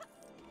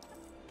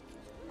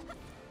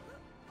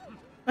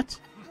 What?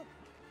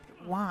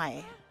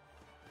 Why?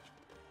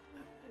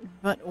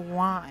 But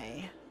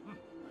why?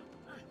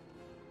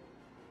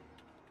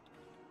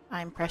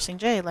 I'm pressing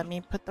J. Let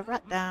me put the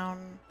rat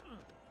down.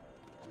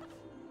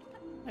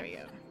 There we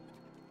go.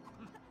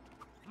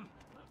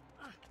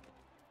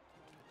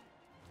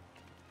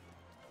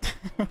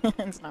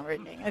 It's not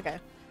working. Okay.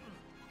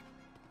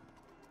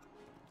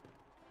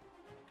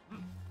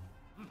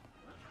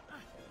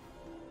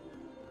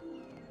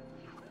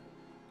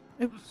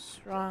 Oops,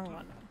 wrong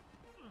one.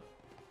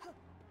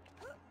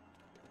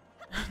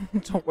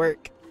 To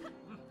work.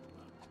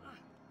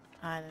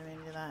 I didn't mean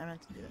to do that. I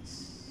meant to do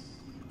this.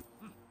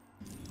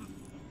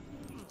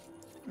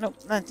 Nope,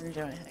 that didn't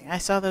do anything. I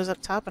saw those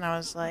up top and I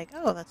was like,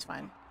 oh, that's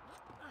fine.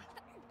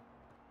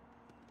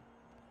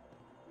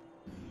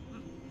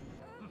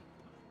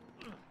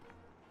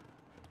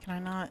 Can I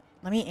not?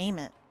 Let me aim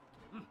it.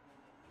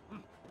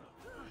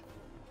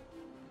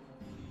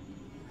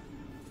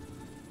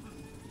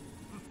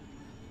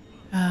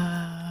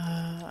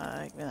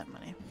 Give me that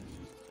money.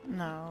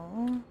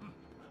 No.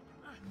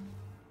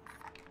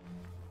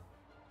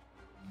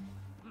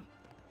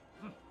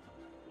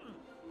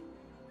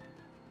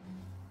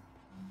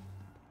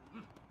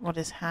 What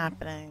is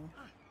happening?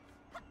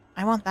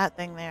 I want that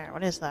thing there.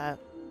 What is that?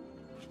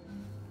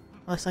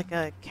 Looks like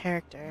a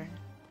character.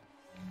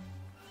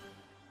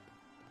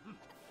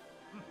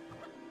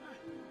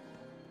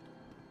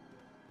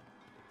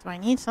 Do I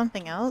need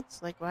something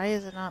else? Like, why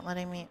is it not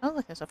letting me... Oh,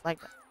 look, there's a flag.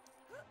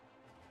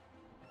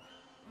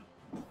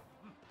 I'm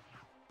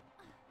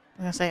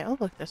gonna say, oh,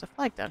 look, there's a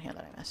flag down here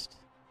that I missed.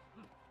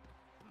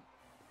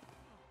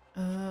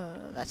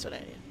 That's what I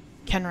need.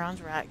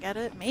 Kenron's rat get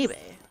it? Maybe.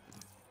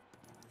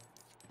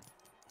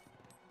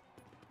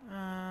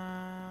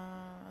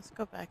 Let's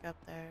go back up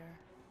there.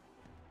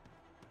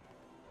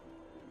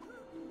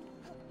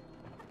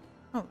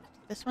 Oh, did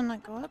this one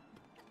not go up?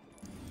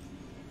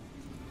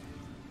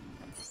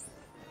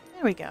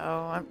 There we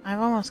go. I've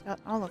almost got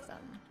all of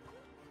them.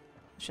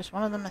 There's just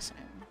one of them missing.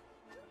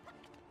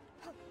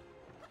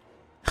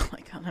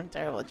 God, I'm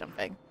terrible at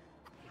jumping.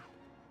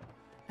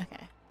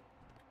 Okay.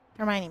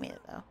 Hermione made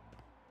it, though.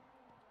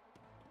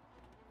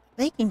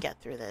 They can get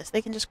through this.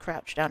 They can just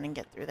crouch down and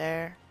get through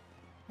there.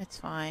 It's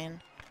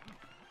fine.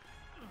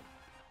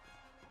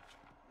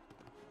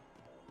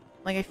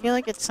 Like, I feel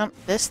like it's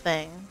this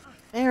thing.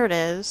 There it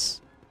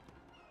is.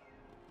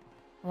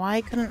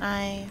 Why couldn't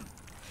I...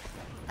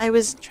 I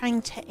was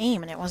trying to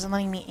aim and it wasn't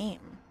letting me aim.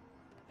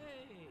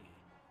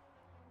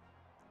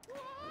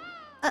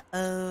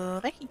 Uh-oh,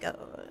 there he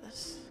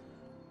goes.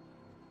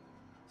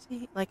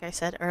 See, like I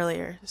said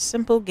earlier,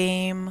 simple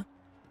game,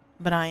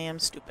 but I am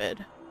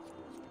stupid.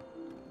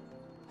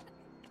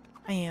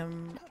 I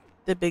am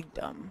the big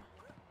dumb.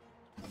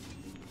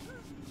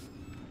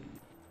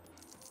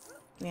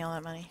 Give me all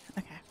that money.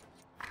 Okay.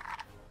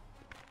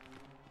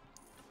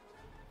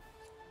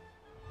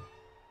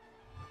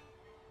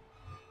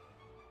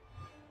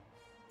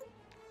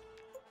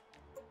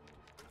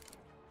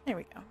 There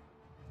we go.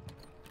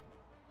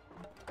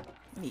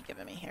 What are you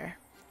giving me here?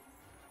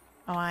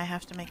 Oh, I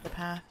have to make the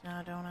path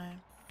now, don't I?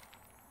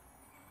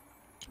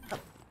 Oh.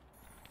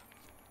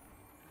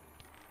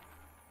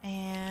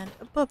 And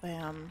a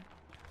ba-bam.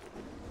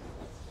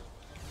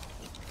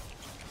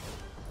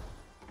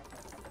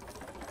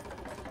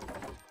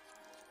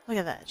 Look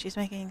at that. She's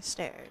making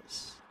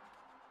stairs.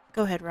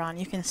 Go ahead, Ron.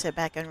 You can sit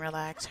back and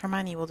relax.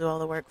 Hermione will do all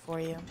the work for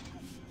you.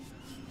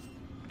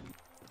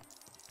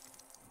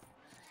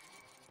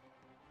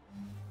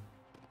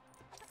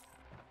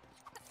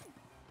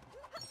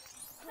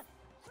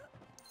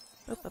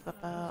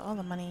 All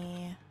the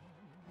money.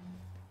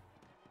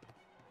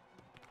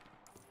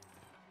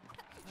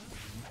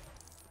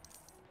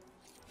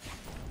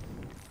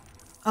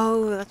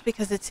 Oh, that's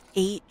because it's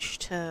H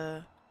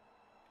to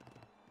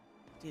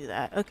do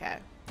that. Okay.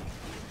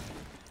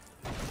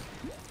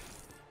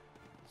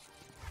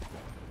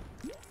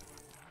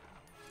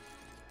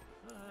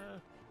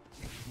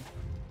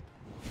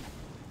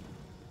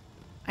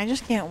 I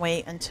just can't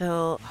wait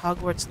until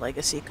Hogwarts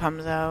Legacy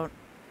comes out.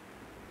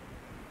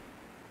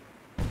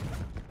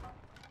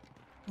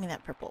 Give me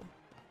that purple.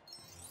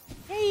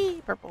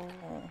 Hey, purple.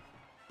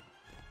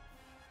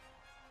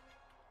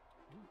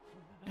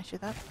 Can I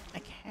shoot that? I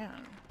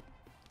can.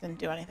 Didn't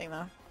do anything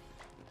though.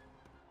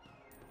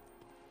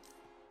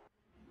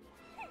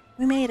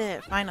 We made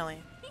it, finally.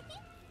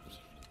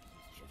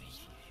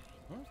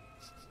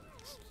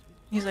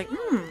 He's like,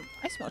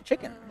 I smell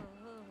chicken.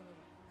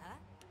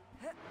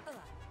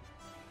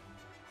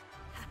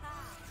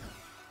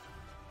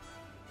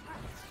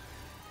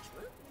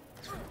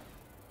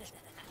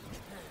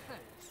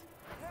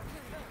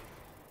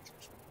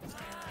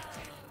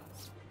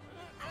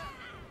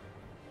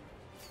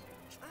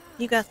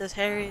 You got this,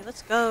 Harry.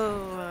 Let's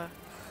go.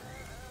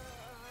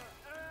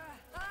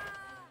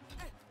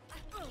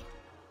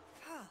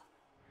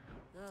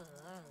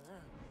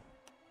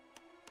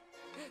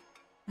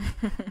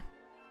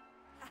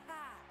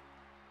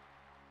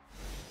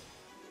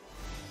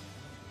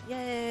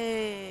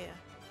 Yay!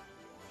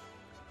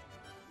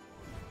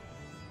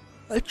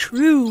 A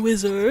true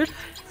wizard.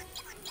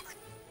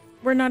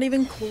 We're not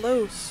even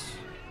close.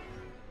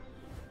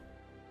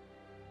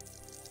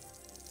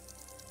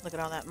 Look at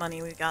all that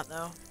money we got,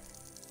 though.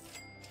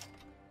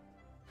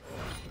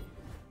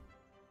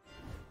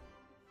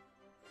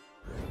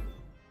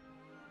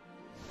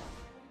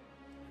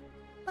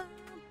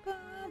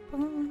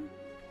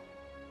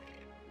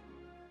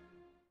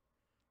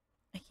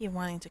 I keep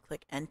wanting to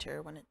click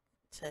enter when it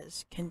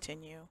says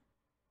continue.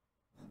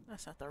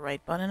 That's not the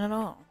right button at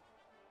all.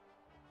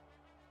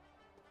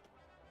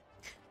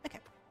 Okay.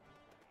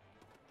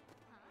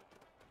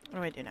 What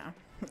do I do now?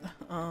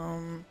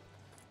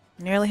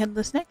 Nearly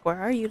headless Nick, where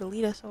are you to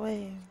lead us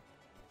away?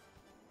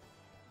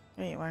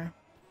 There you are.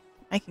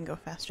 I can go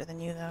faster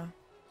than you, though.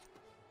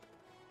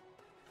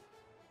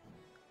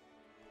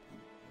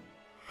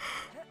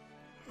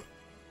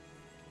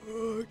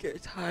 Oh,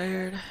 get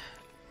tired.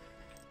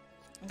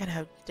 I'm gonna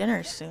have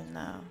dinner soon,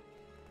 though.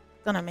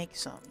 Gonna make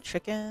some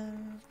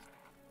chicken.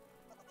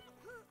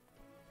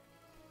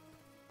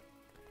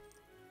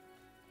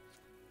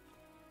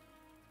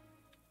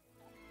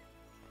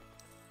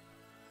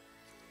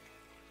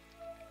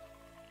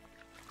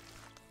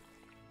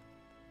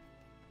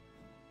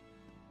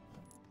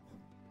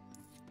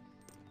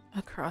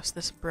 Across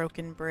this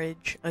broken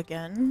bridge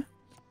again.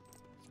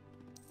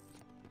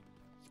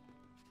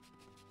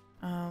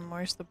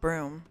 Where's the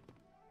broom?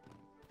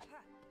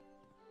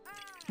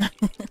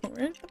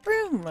 Where's the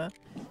broom? Oh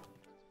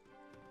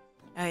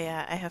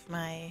yeah, I have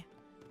my...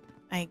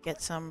 I get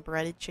some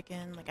breaded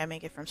chicken, like I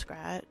make it from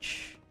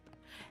scratch.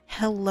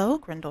 Hello,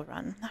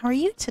 Grindelrun. How are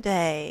you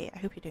today? I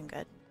hope you're doing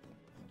good.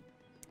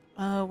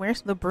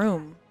 Where's the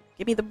broom?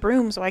 Give me the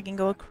broom so I can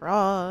go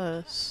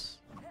across.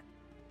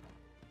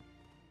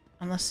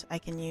 Unless I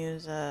can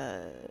use,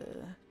 better.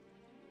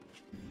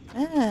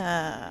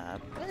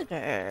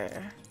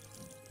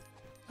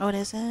 Oh, it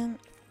isn't?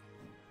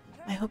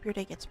 I hope your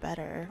day gets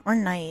better. Or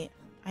night.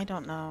 I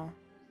don't know.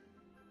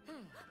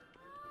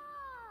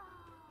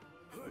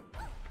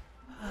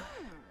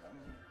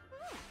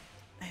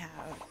 I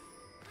have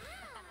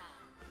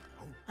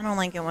I don't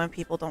like it when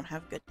people don't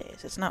have good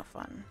days. It's not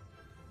fun.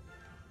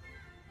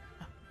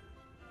 Oh.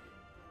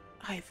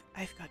 I've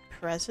got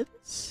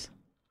presents.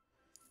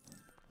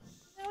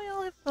 Now we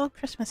all have little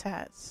Christmas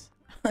hats.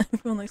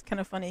 Everyone looks kind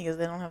of funny because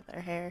they don't have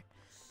their hair.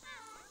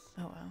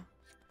 Oh well.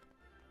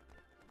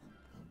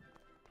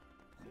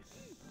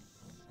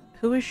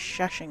 Who is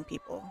shushing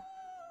people?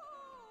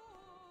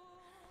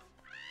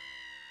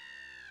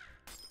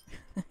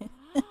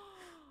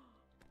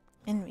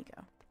 In we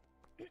go.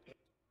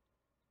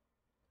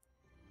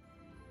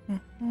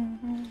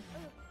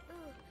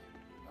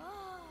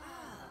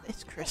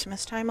 It's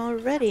Christmas time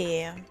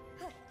already.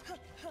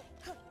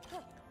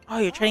 Oh,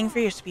 you're training for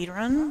your speed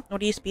run?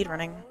 What are you speed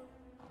running?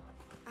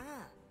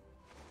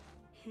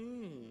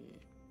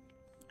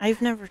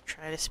 I've never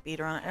tried a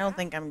speed run. I don't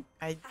think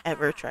I'd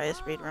ever try a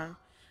speed run.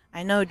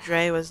 I know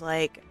Dre was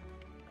like,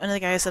 one of the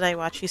guys that I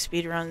watch who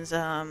speed runs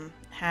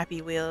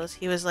Happy Wheels.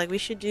 He was like, we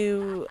should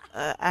do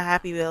a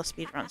Happy Wheel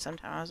speed run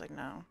sometime. I was like,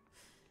 no.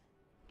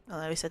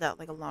 Well, we said that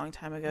like a long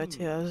time ago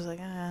too. I was like,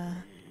 ah.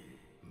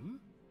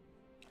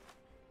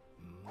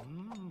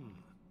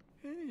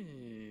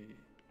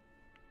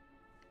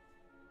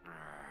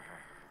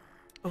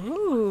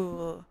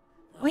 Ooh.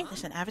 Wait,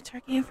 there's an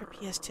Avatar game for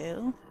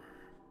PS2?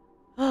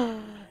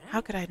 Oh, how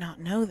could I not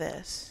know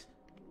this?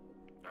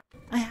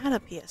 I had a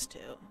PS2.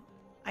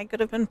 I could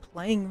have been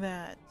playing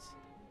that.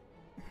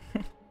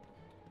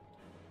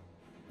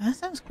 That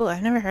sounds cool.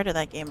 I've never heard of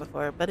that game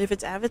before, but if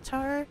it's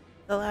Avatar,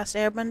 The Last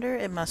Airbender,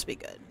 it must be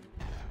good.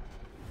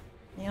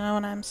 You know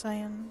what I'm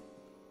saying?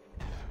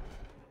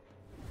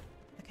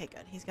 Okay,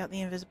 good. He's got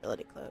the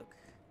invisibility cloak.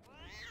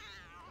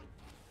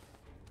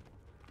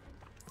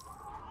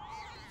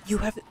 You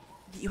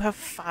have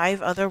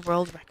 5 other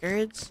world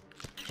records?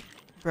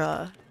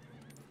 Bruh.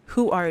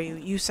 Who are you?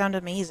 You sound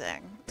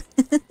amazing.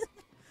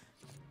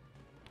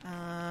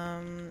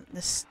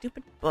 This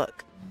stupid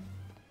book.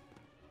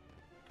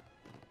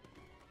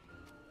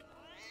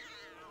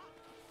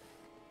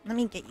 Let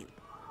me get you.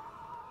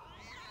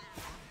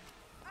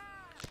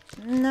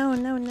 No,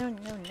 no, no,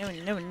 no, no,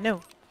 no,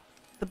 no.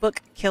 The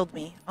book killed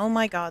me. Oh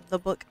my god, the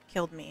book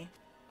killed me.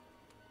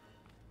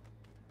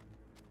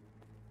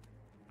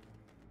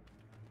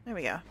 There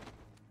we go.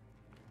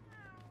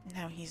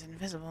 Now he's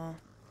invisible.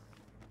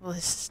 Well,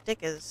 his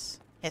stick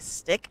is... His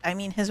stick? I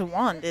mean, his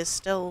wand is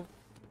still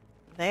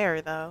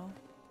there, though.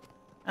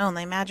 Oh, and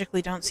they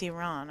magically don't see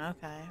Ron.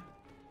 Okay.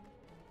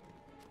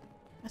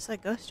 That's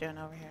like Ghost Joan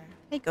over here.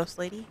 Hey, Ghost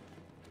Lady.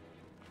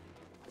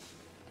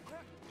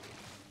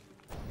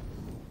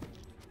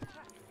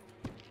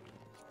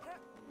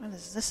 What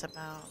is this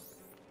about?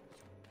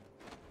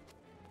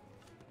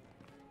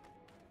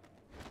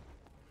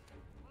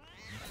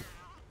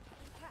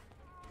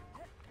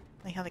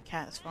 Like how the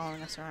cat is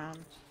following us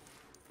around.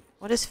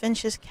 What is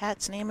Finch's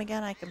cat's name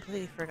again? I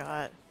completely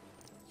forgot.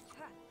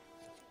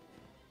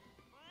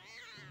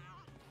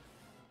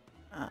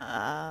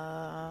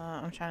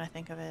 I'm trying to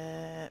think of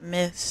it.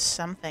 Miss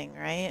something,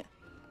 right?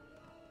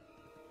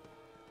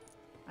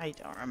 I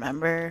don't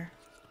remember.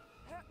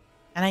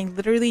 And I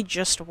literally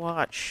just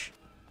watched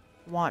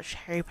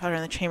Harry Potter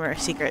and the Chamber of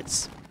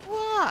Secrets.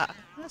 Wah!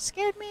 That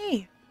scared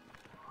me!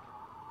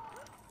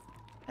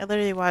 I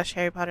literally watched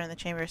Harry Potter and the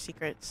Chamber of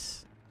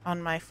Secrets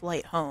on my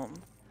flight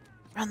home.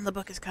 Run, the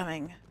book is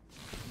coming.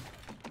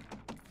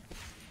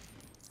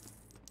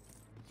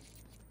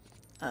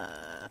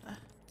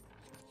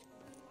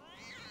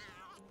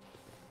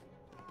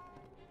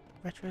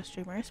 Retro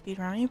streamer,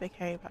 speedrunning, big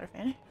Harry Potter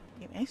fan,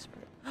 game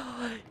expert.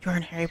 You're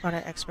an Harry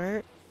Potter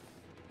expert?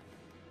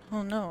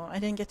 Oh no, I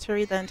didn't get to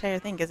read the entire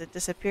thing because it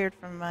disappeared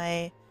from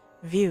my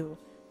view.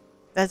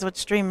 That's what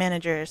Stream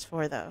Manager is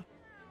for, though.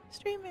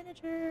 Stream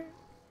Manager!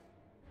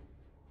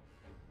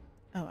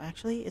 Oh,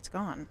 actually, it's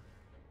gone.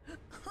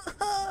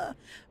 But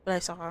I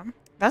saw him.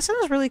 That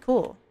sounds really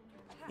cool.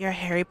 You're a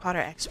Harry Potter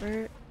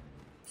expert?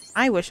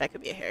 I wish I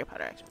could be a Harry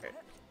Potter expert.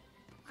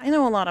 I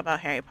know a lot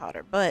about Harry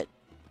Potter, but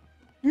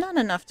not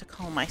enough to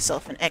call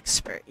myself an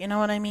expert, you know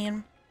what I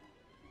mean?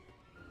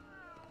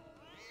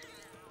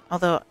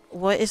 Although,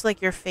 what is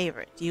like your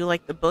favorite? Do you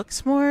like the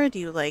books more? Do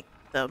you like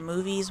the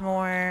movies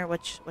more?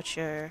 What's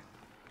your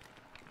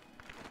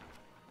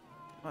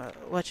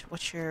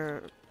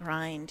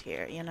grind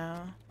here, you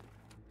know?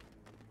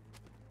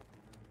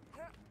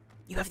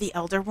 You have the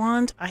Elder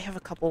Wand? I have a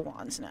couple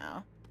wands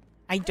now.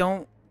 I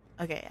don't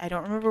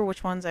remember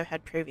which ones I've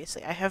had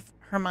previously. I have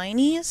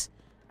Hermione's,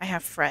 I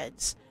have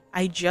Fred's.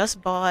 I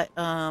just bought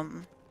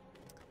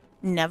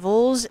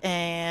Neville's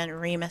and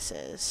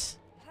Remus's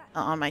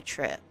on my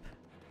trip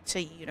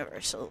to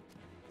Universal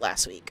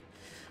last week.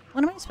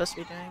 What am I supposed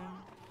to be doing?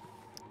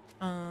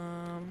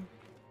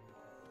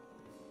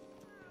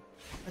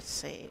 Let's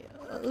see.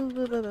 That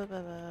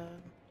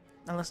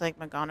looks like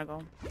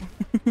McGonagall.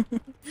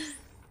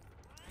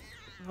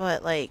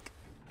 But like,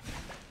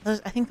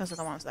 I think those are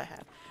the ones that I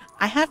have.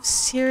 I have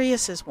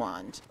Sirius's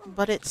wand,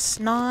 but it's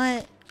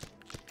not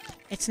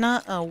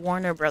a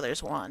Warner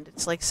Brothers wand.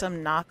 It's like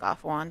some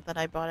knockoff wand that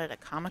I bought at a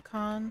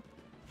Comic-Con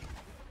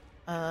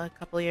a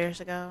couple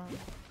years ago.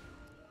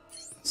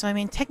 So, I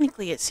mean,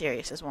 technically it's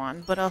serious as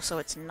one, but also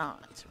it's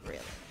not, really.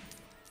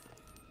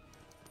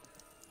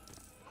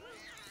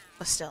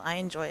 But still, I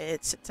enjoy it.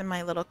 It sits in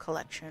my little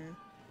collection.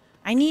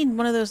 I need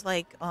one of those,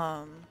 like,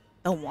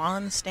 the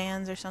wand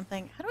stands or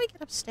something. How do I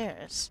get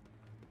upstairs?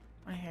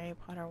 My Harry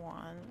Potter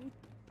wand.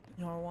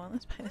 Your wand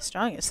is by the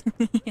strongest.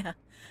 Yeah.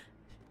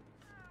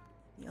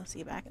 You'll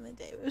see back in the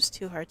day. It was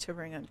too hard to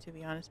bring up, to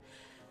be honest.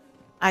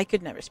 I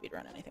could never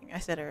speedrun anything. I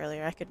said it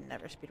earlier. I could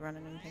never speedrun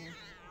anything.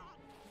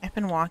 I've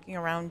been walking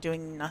around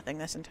doing nothing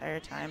this entire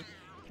time.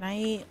 Can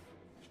I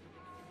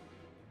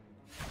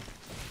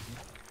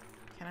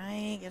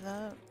get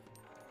up?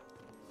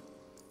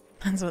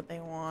 That's what they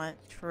want.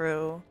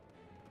 True.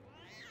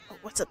 Oh,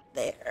 what's up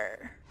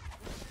there?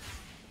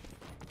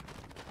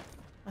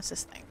 What's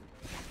this thing?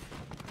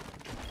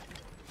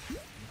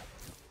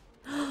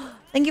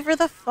 Thank you for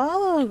the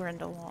follow,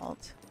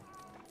 Grindelwald.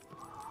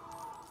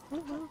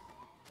 Woohoo.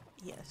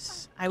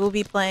 Yes, I will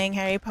be playing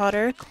Harry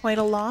Potter quite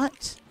a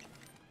lot.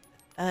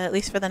 At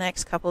least for the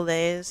next couple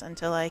days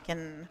until I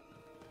can,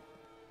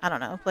 I don't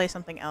know, play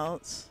something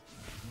else.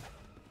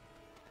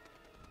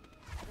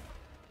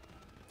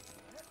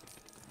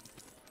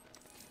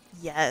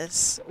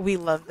 Yes, we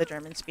love the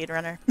German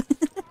speedrunner.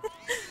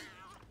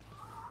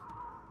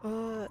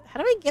 How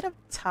do I get up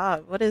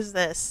top? What is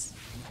this?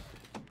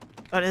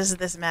 What is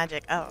this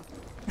magic? Oh.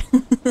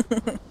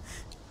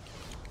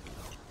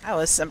 That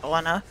was simple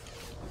enough.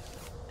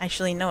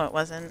 Actually, no, it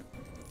wasn't.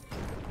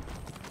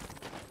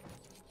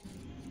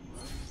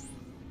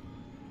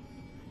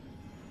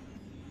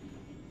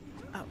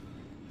 Oh.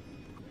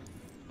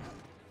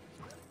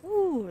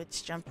 Ooh,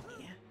 it's jumpy.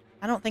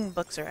 I don't think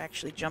books are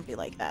actually jumpy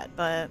like that,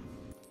 but...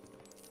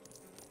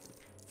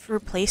 For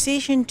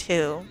PlayStation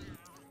 2,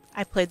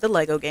 I played the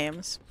Lego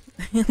games.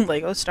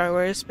 Lego Star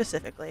Wars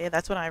specifically,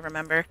 that's what I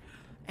remember.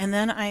 And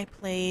then I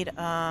played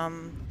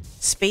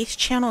Space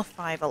Channel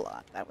 5 a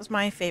lot. That was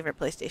my favorite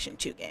PlayStation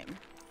 2 game.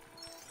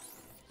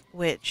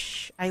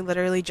 Which I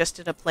literally just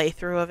did a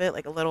playthrough of it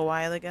like a little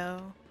while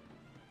ago.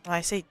 Well,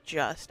 I say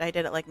just. I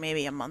did it like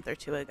maybe a month or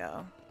two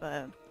ago.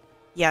 But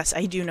yes,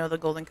 I do know the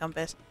Golden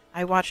Compass.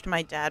 I watched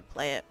my dad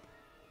play it.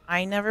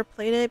 I never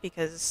played it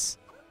because...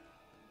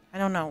 I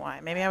don't know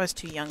why. Maybe I was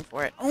too young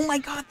for it. Oh my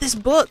god, this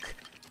book!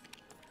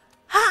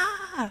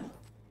 Ha!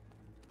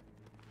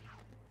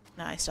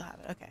 No, I still have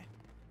it. Okay.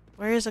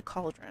 Where is a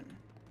cauldron?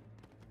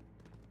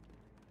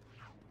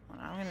 Hold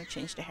on, I'm gonna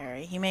change to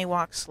Harry. He may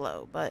walk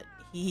slow, but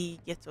he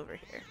gets over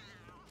here.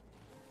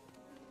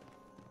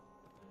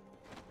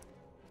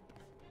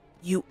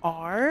 You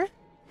are?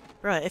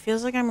 Bruh, it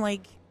feels like I'm,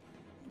 like,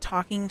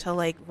 talking to,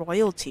 like,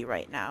 royalty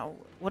right now.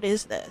 What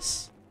is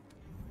this?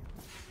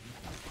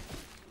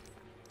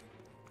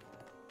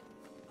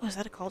 Oh, is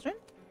that a cauldron?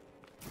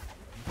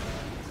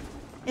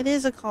 It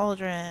is a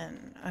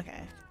cauldron.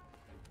 Okay.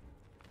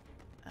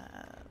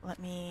 Let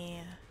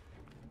me...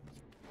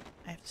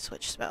 I have to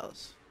switch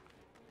spells.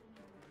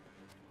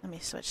 Let me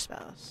switch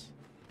spells.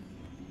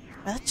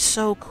 That's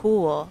so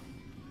cool.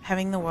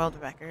 Having the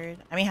world record.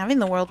 I mean, having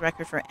the world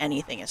record for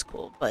anything is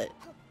cool, but...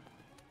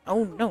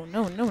 Oh, no,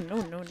 no, no,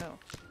 no, no, no.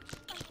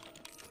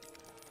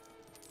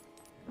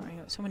 Oh, I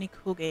got so many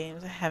cool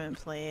games I haven't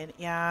played.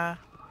 Yeah.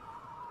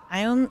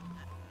 I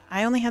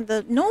only had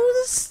the... No,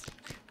 this...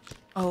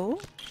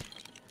 Oh?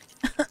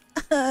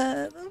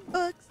 The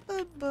books,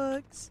 the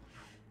books.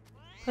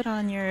 Put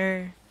on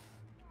your...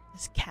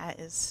 This cat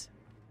is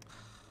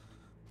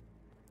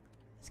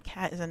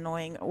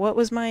annoying. What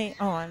was my...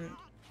 Oh,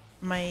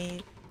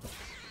 my...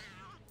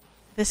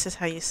 This is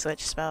how you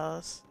switch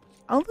spells.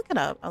 I'll look it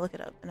up. I'll look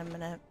it up in a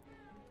minute.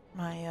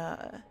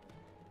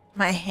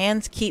 My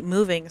hands keep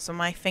moving, so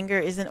my finger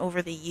isn't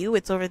over the U,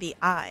 it's over the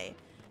I.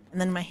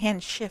 And then my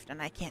hands shift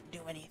and I can't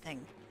do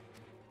anything.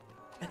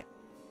 Okay.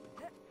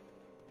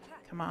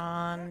 Come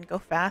on, go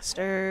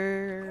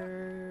faster.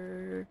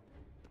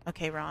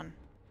 Okay, Ron.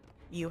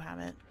 You have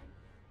it.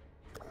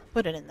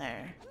 Put it in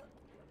there.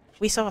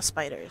 We saw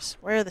spiders.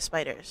 Where are the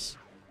spiders?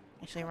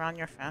 Actually, Ron,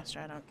 you're faster.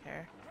 I don't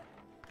care.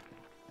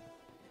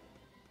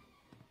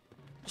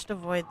 Just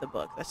avoid the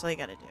book. That's all you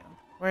gotta do.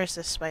 Where's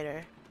this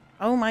spider?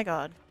 Oh my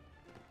god.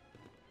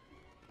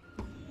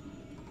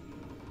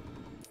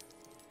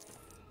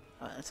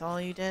 Oh, that's all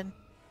you did?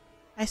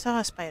 I saw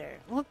a spider.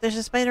 Look, there's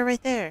a spider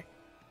right there.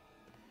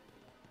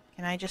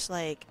 Can I just,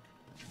 like...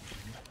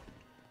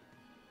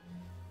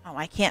 Oh,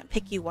 I can't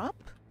pick you up?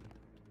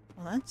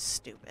 Well, that's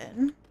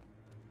stupid.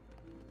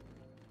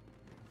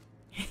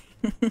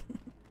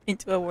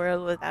 Into a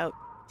world without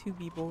to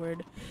be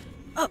bored.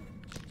 Oh!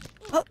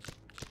 Oh!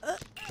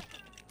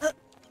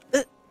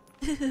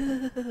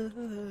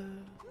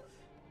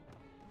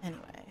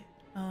 Anyway,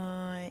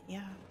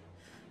 yeah.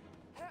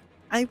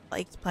 I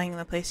liked playing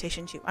the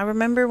PlayStation 2. I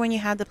remember when you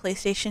had the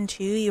PlayStation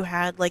 2, you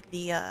had like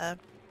the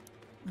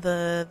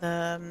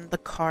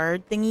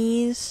card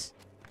thingies.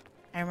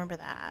 I remember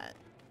that.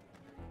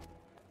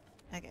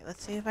 Okay,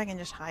 let's see if I can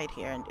just hide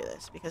here and do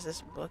this, because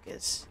this book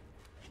is...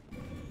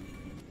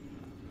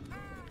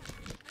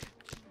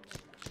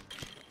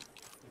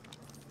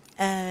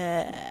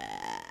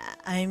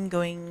 I'm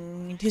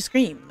going to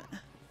scream.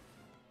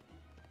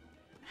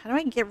 How do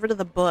I get rid of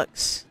the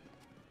books?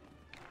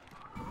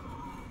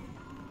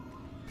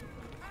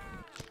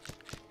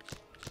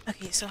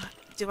 Okay, so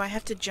do I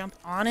have to jump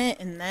on it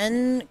and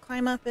then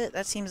climb up it?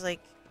 That seems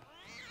like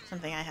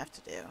something I have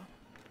to do.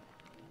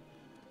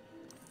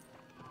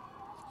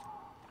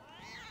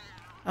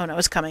 Oh no,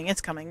 it's coming,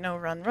 it's coming. No,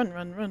 run, run,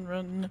 run, run,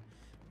 run.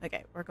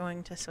 Okay, we're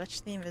going to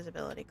switch the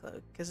invisibility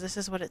cloak, because this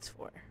is what it's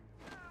for.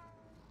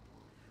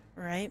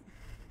 Right?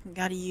 You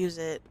gotta use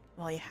it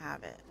while you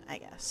have it, I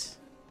guess.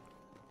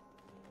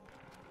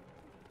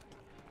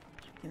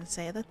 You can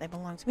say that they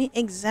belong to me.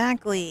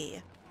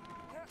 Exactly!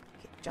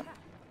 Okay, jump.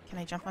 Can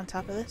I jump on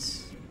top of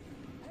this?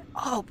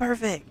 Oh,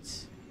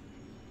 perfect!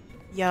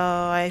 Yo,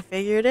 I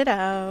figured it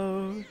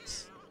out.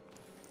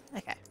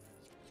 Okay.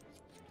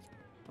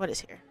 What is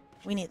here?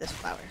 We need this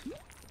flower.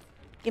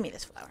 Give me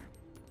this flower.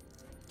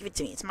 Give it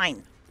to me. It's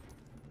mine.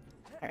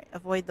 Alright,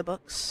 avoid the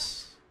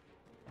books.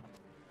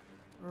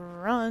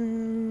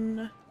 Run.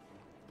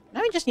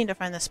 Now we just need to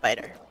find the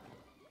spider.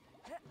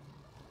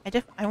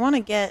 I want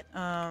to get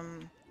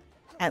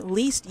at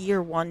least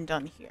year 1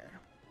 done here.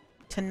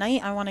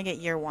 Tonight I want to get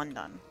year 1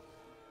 done.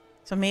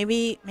 So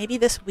maybe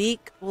this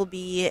week will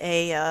be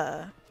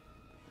a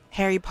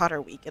Harry Potter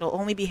week. It'll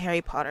only be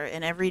Harry Potter,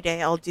 and every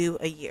day I'll do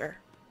a year.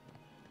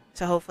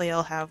 So hopefully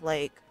I'll have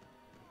like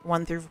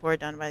 1 through 4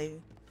 done by,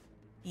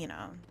 you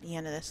know, the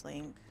end of this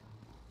link.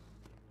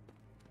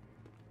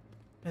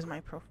 Here's my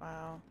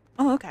profile.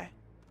 Oh, okay.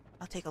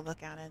 I'll take a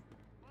look at it.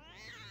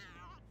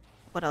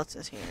 What else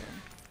is here?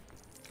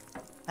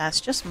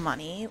 That's just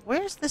money.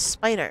 Where's this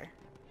spider?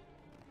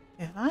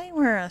 If I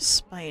were a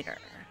spider,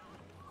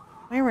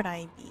 where would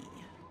I be?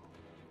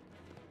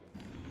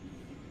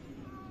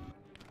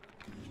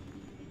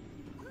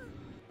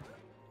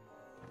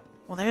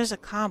 Well, there's a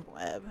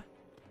cobweb.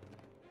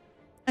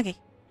 Okay.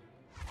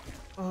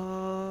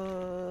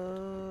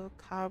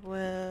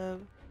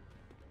 Cobweb.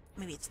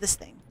 Maybe it's this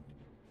thing.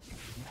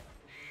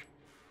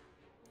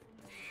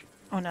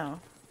 Oh no.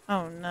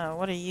 Oh no,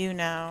 what are you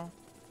now?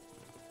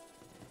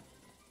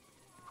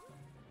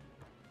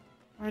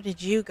 Where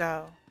did you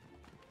go?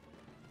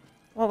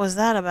 What was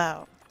that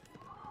about?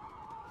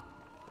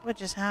 What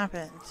just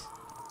happened?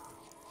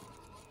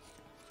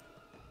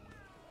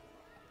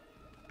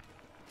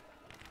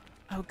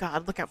 Oh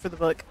god, look out for the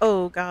book.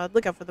 Oh god,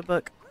 look out for the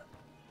book.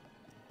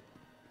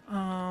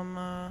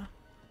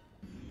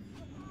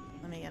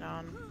 Let me get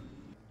on.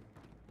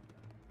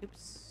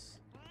 Oops.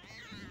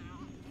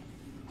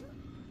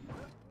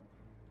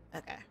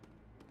 Okay.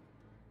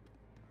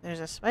 There's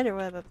a spider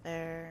web up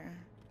there.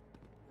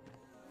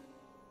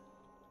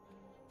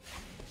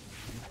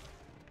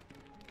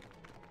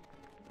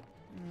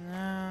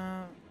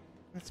 No.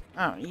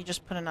 Oh, you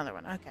just put another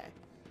one. Okay.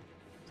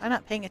 Was I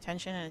not paying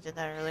attention and I did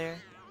that earlier?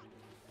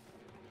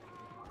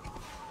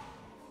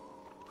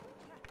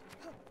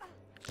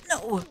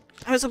 No!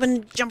 I was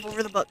hoping to jump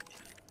over the book.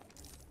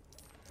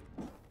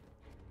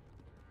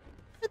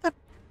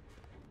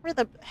 Where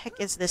the heck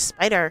is this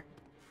spider?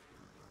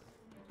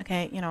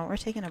 Okay, you know, we're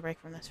taking a break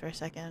from this for a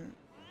second.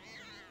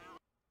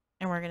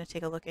 And we're gonna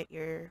take a look at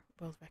your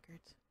world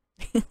records.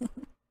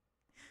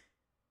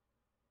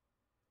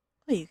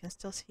 Oh, you can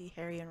still see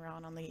Harry and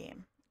Ron on the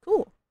game.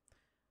 Cool.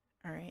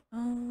 Alright,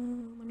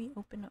 let me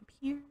open up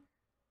here.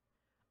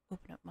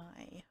 Open up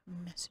my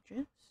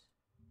messages.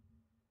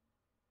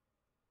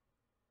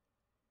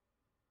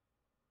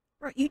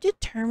 Bro, you did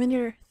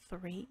Terminator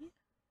 3?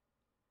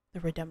 The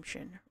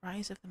Redemption.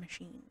 Rise of the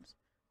Machines.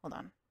 Hold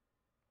on.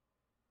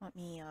 Let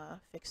me,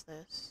 fix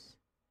this.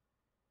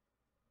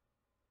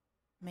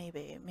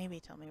 Maybe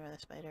tell me where the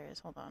spider is.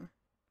 Hold on.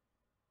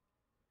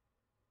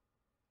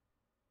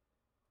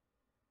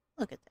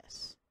 Look at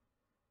this.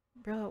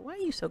 Bro, why are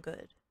you so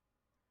good?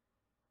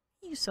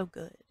 Why are you so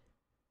good?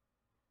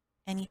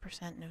 Any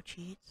percent no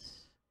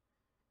cheats?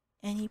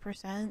 Any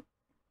percent?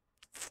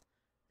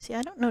 See,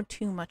 I don't know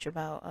too much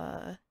about,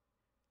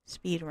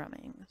 speed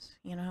runnings,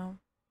 you know?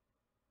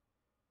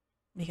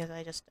 Because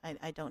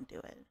I don't do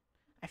it.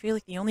 I feel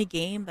like the only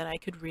game that I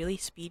could really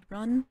speed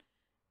run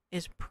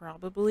is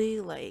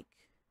probably, like,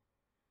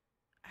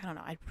 I don't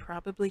know, I'd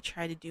probably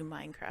try to do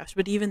Minecraft,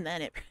 but even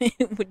then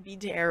it would be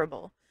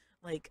terrible.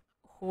 Like,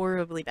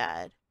 horribly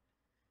bad.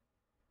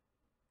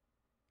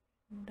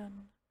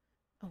 Done.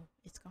 Oh,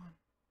 it's gone.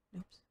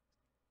 Oops.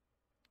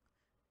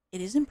 It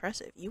is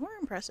impressive. You are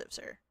impressive,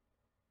 sir.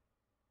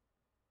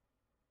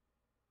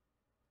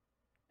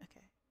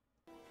 Okay.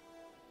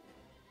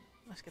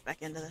 Let's get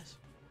back into this.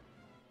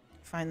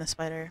 Find the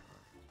spider.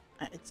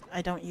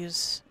 I don't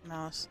use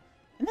mouse.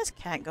 Can this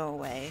cat go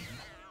away?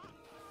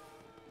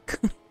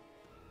 Did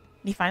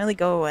he finally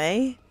go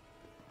away?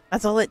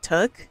 That's all it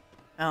took?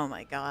 Oh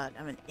my god,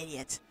 I'm an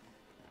idiot.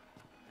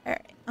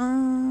 Alright,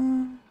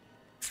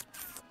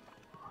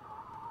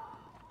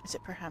 is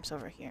it perhaps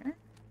over here?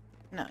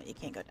 No, you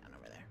can't go down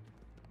over there.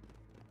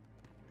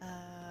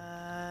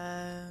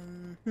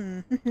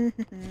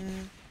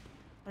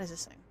 What is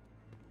this thing?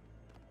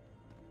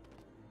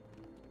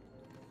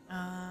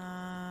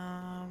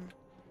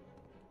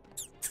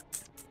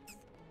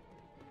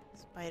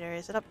 Spider,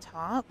 is it up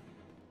top?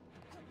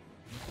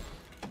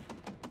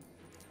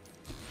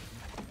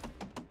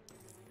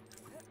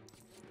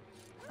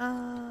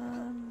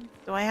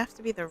 Do I have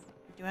to be do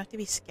I have to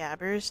be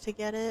Scabbers to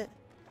get it?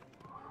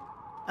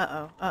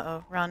 Uh-oh,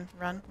 uh-oh. Run,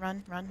 run,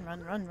 run, run,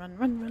 run, run, run,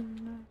 run,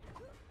 run.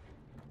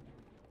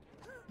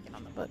 Get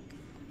on the book.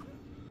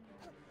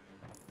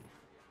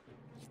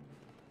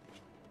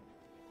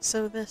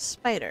 So the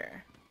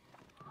spider.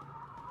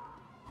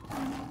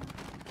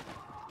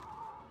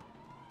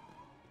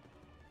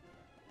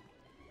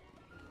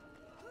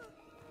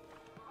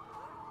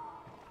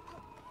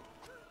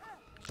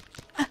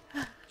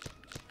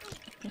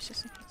 It's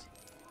just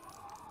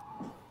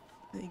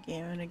the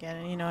game and again,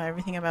 and you know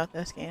everything about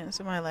this game. This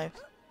is my life.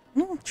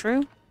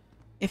 True.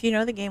 If you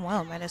know the game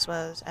well, might as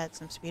well add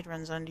some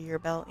speedruns under your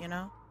belt, you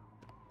know?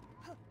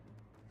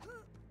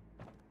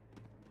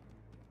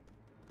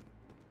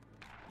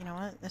 You know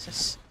what? This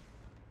is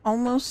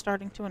almost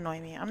starting to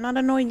annoy me. I'm not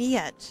annoyed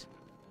yet.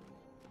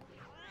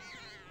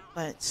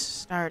 But it's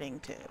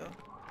starting to.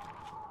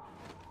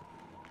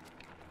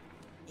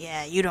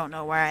 Yeah, you don't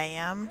know where I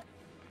am.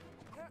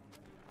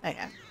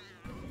 Okay.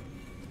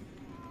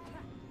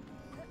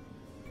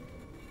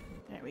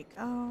 There we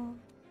go.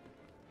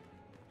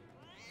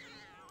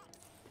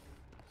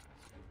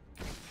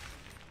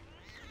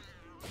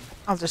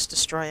 I'll just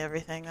destroy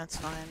everything, that's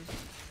fine.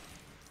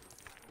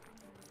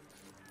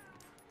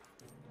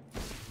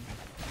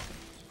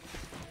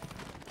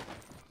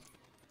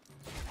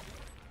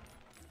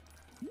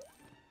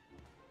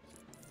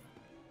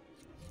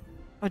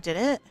 Oh, did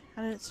it?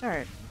 How did it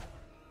start?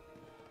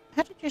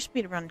 How did your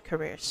speedrun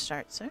career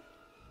start, sir?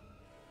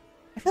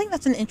 I feel like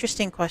that's an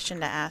interesting question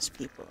to ask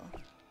people.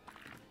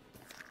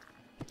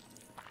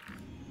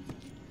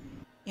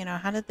 You know,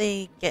 how did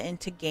they get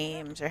into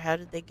games, or how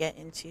did they get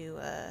into,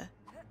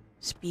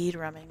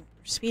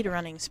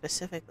 speedrunning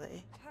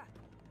specifically?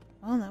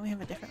 Well, now we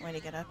have a different way to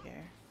get up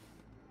here.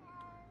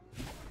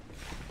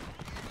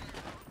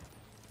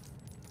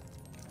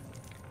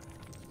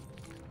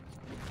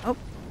 Oh.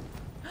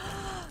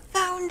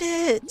 Found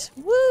it!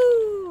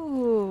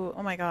 Woo!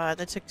 Oh my god,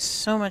 that took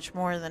so much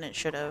more than it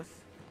should have.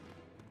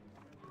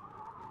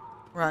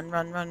 Run,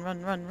 run, run,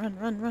 run, run, run,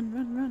 run, run,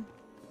 run, run.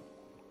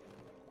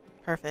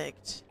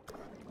 Perfect.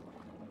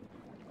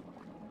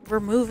 We're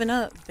moving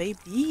up,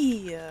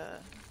 baby!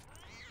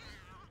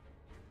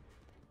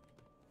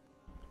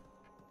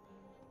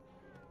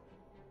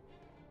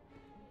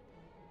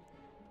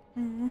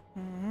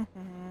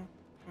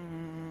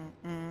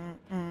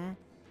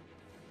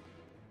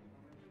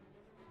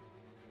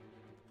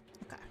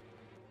 Okay.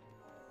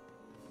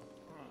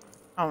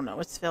 Oh no,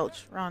 it's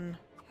Filch. Run.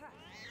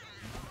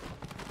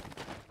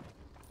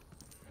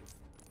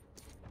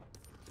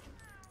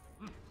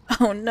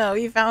 Oh no,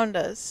 he found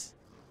us.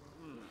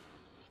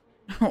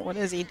 What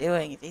is he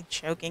doing? Is he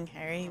choking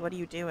Harry? What are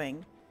you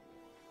doing?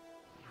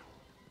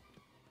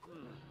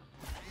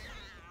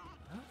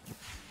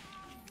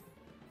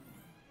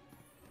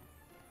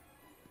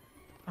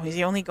 Oh, is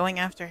he only going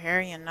after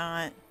Harry and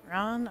not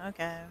Ron?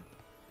 Okay.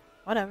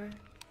 Whatever.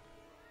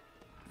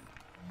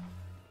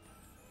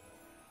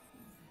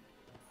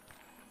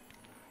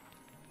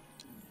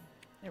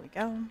 There we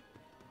go.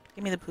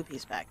 Give me the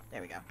poopies back.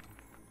 There we go.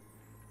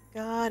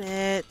 Got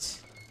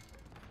it.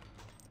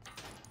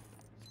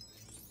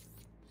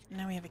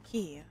 Now we have a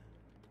key.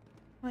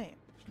 Wait.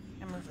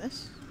 Can I move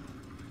this?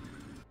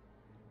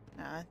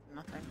 Nah,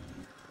 nothing.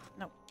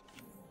 Nope.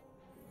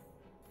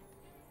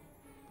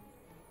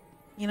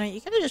 You know, you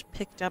could have just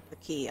picked up the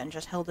key and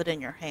just held it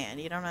in your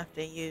hand. You don't have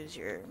to use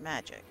your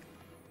magic.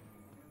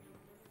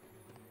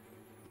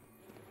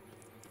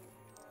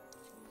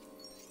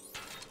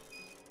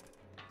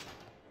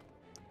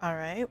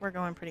 Alright, we're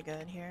going pretty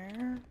good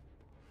here.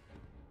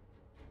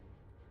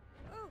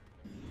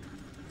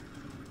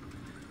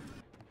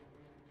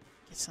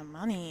 Get some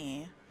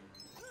money.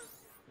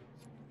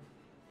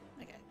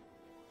 Okay.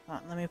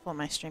 Hold on, let me pull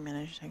my stream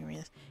manager so I can read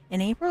this.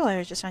 In April, I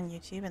was just on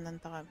YouTube and then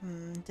thought,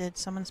 did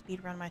someone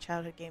speedrun my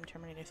childhood game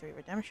Terminator 3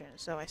 Redemption?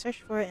 So I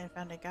searched for it and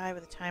found a guy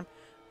with a time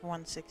of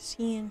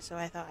 1:16, so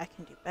I thought I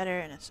can do better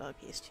and installed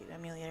a PS2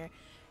 emulator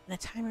and a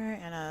timer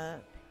and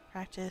a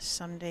practice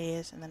some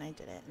days, and then I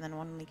did it. And then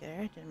 1 week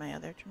later, I did my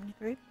other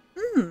Terminator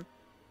 3.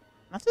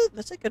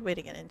 That's a good way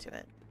to get into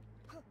it.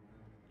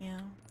 You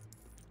know?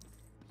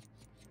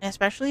 And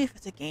especially if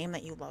it's a game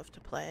that you love to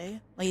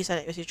play. Like you said,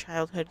 it was your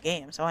childhood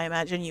game, so I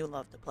imagine you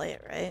love to play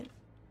it, right?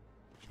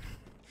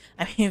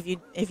 I mean,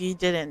 if you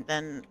didn't,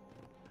 then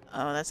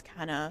oh, that's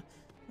kind of.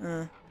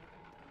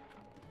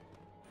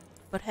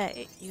 But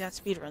hey, you got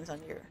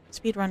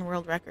speedrun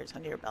world records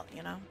under your belt,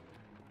 you know.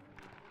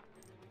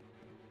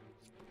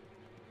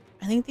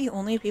 I think the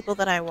only people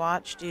that I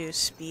watch do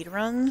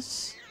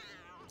speedruns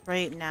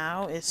right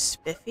now is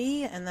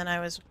Spiffy, and then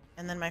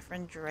my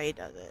friend Dre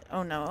does it.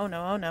 Oh no! Oh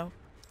no! Oh no!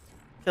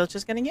 Filch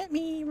is gonna get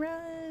me!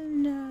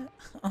 Run!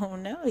 Oh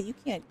no, you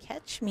can't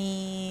catch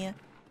me!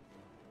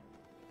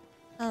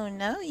 Oh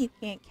no, you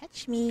can't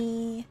catch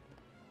me!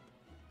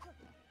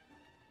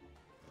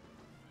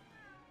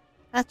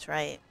 That's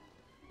right.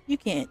 You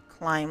can't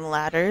climb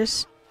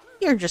ladders.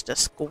 You're just a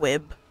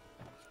squib.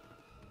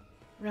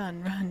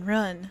 Run, run,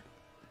 run.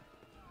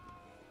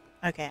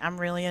 Okay, I'm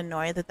really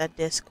annoyed that that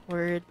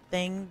Discord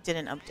thing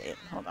didn't update.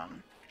 Hold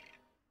on.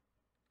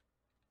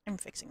 I'm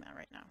fixing that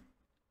right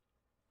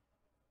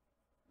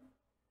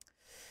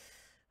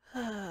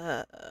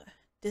now.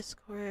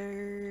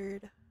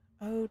 Discord.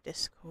 Oh,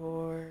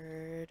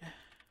 Discord.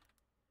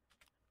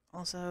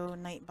 Also,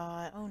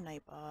 Nightbot. Oh,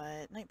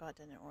 Nightbot. Nightbot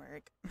didn't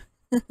work.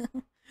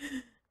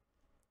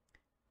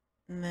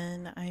 And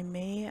then and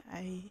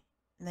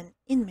then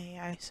in May,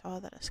 I saw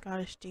that a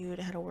Scottish dude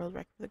had a world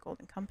record for the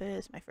Golden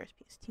Compass, my first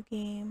PS2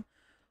 game.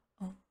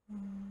 Oh,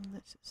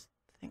 this is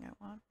the thing I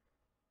want.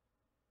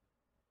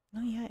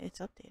 Oh yeah, it's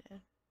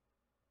updated.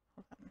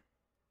 Hold on.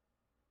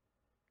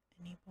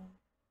 Enable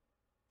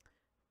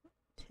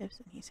tips,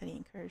 and he said he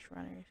encouraged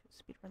runners to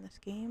speedrun this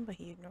game, but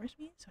he ignores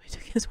me, so I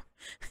took his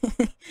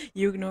one.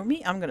 You ignore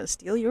me, I'm gonna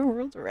steal your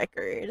world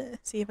record.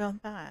 See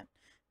about that.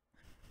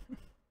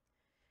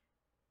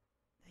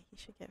 He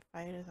should get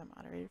fired as a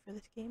moderator for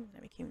this game, and I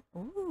became.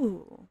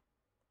 Ooh.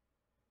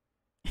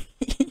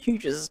 You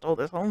just stole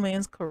this whole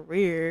man's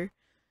career.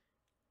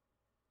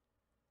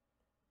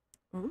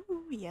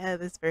 Ooh, yeah,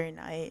 that's very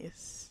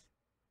nice.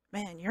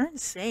 Man, you're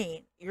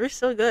insane. You're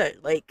so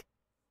good. Like,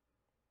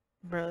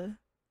 bruh.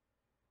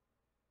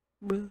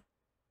 Bruh.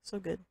 So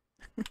good.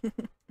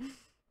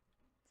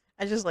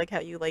 I just like how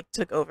you, like,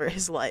 took over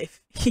his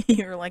life.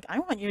 You're like, I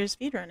want you to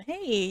speedrun.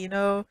 Hey,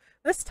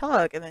 let's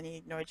talk. And then he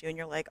ignored you, and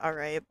you're like,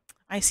 alright,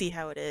 I see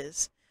how it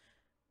is.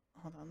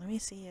 Hold on, let me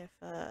see if,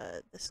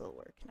 this will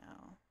work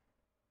now.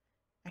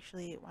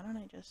 Actually, why don't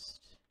I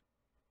just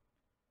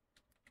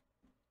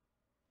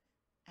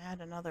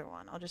add another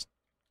one? I'll just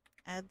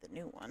add the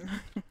new one.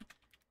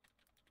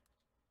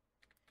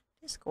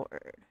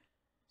 Discord.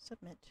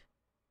 Submit.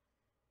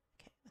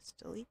 Okay, let's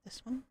delete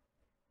this one.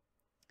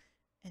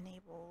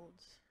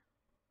 Enabled.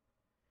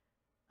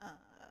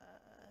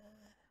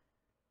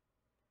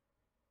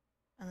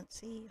 And let's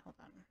see, hold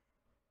on.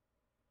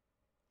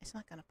 It's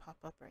not gonna pop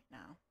up right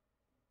now.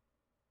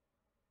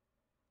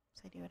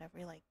 So I do it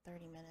every like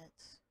 30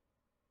 minutes.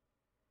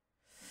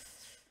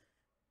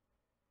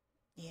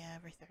 Yeah,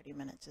 every 30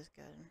 minutes is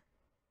good.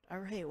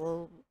 Alright,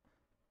 well,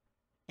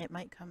 it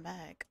might come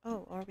back.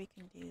 Oh, or we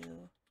can do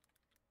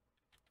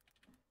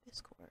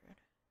Discord.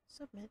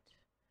 Submit.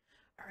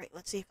 Alright,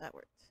 let's see if that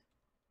works.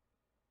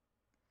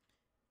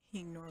 He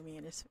ignored me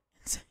and his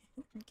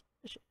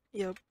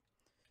Yep.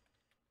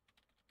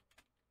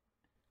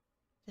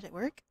 Did it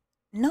work?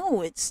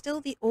 No, it's still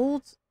the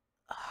old.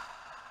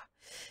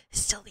 It's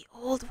still the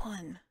old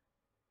one.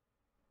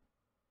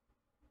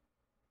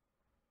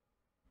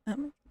 Oh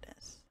my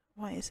goodness.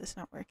 Why is this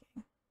not working?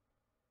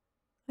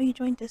 Oh, you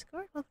joined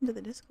Discord? Welcome to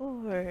the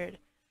Discord.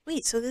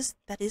 Wait, so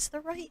that is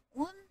the right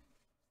one?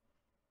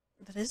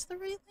 That is the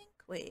right link?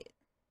 Wait.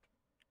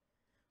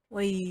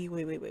 Wait.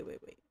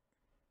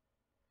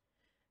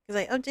 Because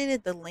I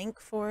updated the link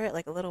for it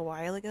like a little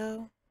while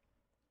ago.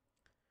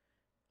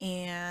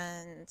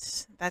 And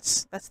that's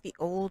the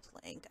old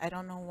link. I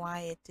don't know why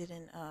it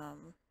didn't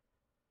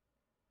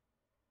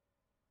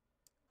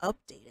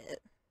update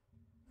it.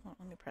 Hold on,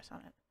 let me press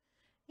on it.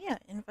 Yeah,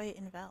 invite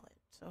invalid.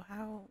 So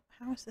how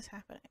is this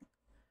happening?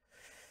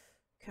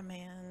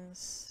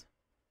 Commands.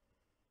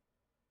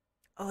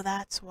 Oh,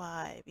 that's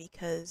why,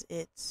 because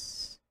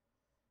it's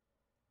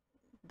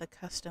the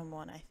custom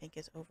one, I think,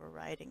 is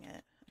overriding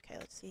it. Okay,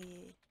 let's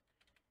see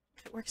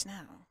if it works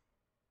now.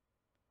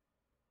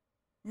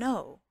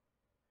 No.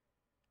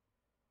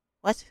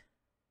 What?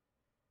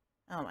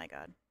 Oh my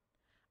god.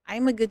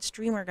 I'm a good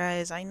streamer,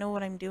 guys. I know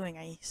what I'm doing,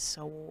 I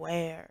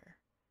swear.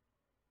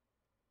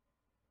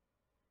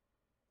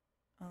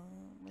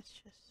 Let's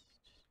just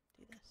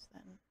do this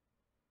then.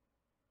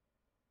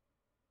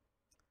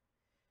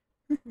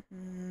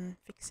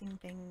 Fixing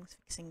things.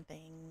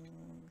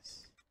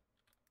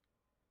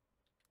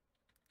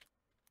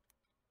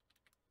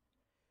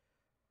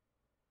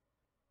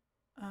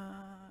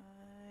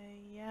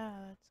 Yeah,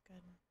 that's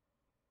good.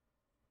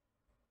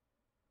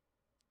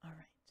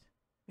 Alright.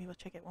 We will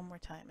check it one more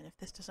time, and if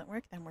this doesn't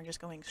work, then we're just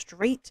going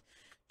straight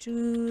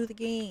to the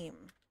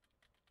game.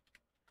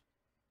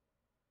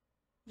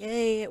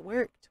 Yay, it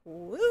worked.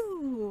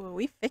 Woo!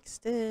 We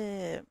fixed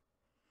it.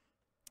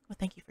 Well,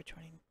 thank you for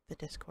joining the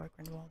Discord,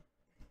 Grindelwald.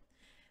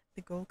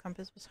 The Gold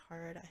Compass was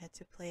hard. I had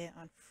to play it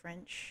on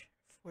French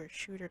for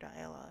shooter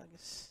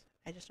dialogues.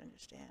 I just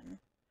understand.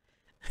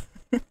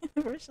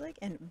 First, like,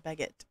 and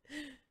baguette.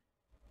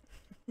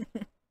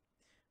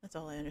 That's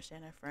all I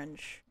understand of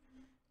French.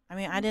 I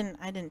mean, I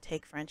didn't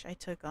take French. I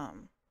took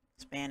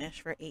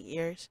Spanish for 8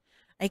 years.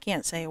 I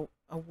can't say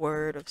a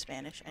word of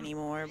Spanish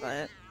anymore,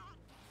 but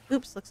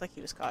oops, looks like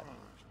he was caught.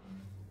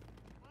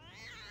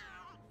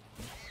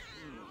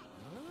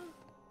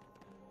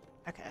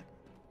 Okay.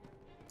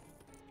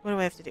 What do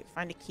I have to do?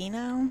 Find a key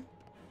now?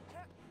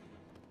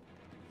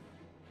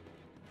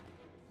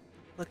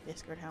 Look,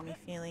 Discord, how my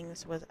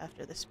feelings was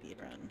after the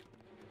speedrun.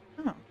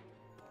 Oh.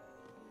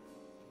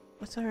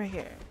 What's over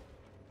here?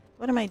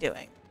 What am I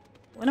doing?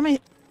 What am I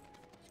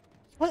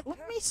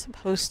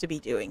supposed to be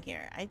doing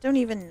here? I don't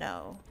even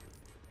know.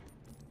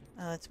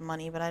 Oh, it's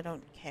money, but I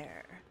don't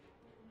care.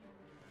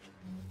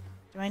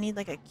 Do I need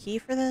like a key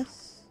for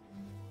this?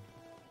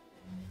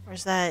 Or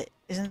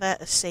isn't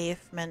that a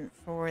safe meant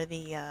for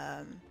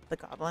the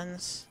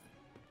goblins?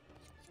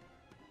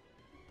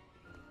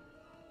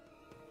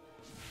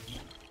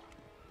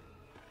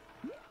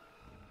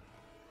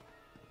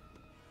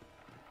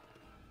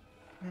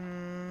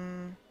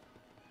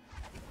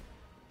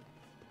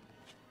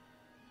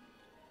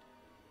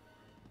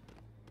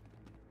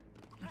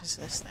 What is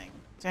this thing?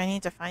 Do I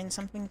need to find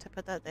something to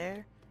put that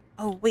there?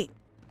 Oh, wait.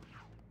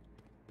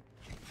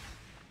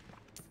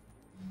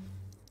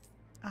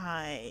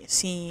 I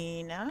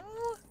see now.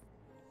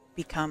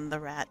 Become the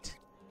rat.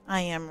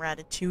 I am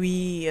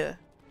Ratatouille.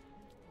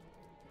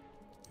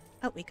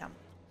 Out we come.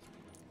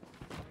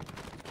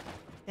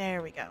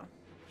 There we go.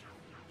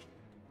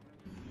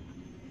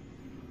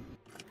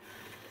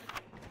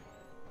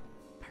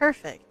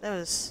 Perfect. That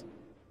was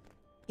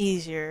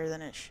easier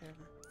than it should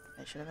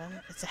have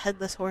been. It's a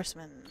headless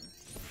horseman.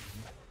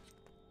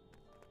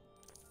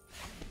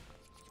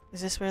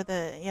 Is this where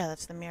yeah,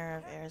 that's the mirror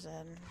of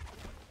Erzed.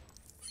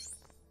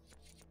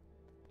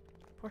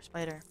 Poor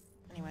spider.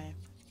 Anyway.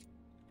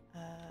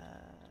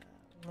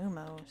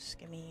 Lumos,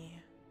 gimme.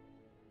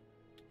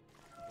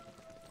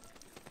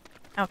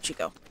 Out you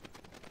go.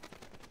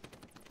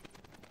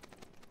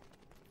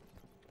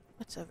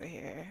 What's over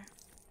here?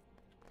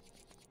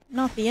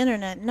 Not the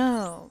internet,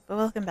 no. But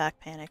welcome back,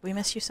 Panic. We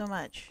miss you so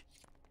much.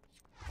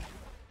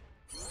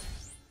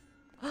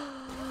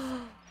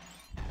 I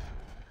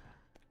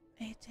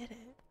did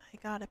it. I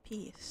got a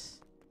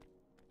piece.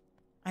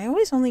 I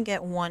always only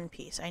get one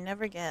piece. I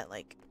never get,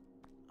 like,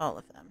 all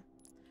of them.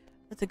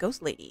 It's a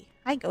ghost lady.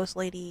 Hi, ghost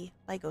lady.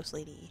 Bye, ghost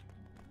lady.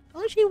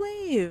 Oh, she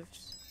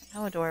waves.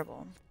 How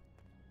adorable.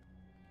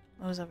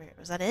 What was over here?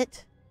 Was that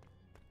it?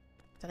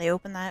 Did I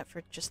open that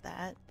for just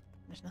that?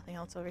 There's nothing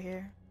else over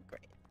here?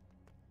 Great.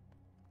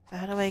 So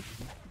how do I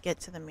get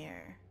to the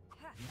mirror?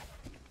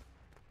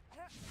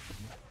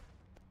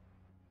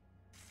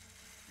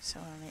 So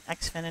on the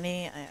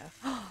Xfinity, I have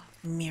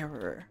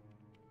mirror.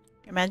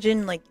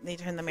 Imagine like they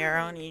turn the mirror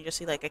on and you just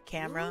see like a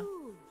camera.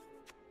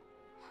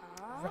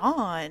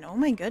 Ron! Oh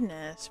my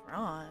goodness,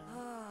 Ron.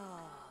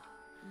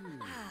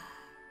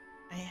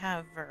 I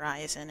have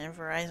Verizon and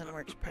Verizon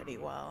works pretty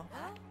well.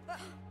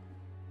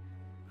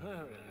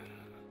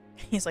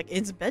 He's like,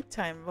 it's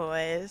bedtime,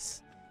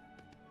 boys.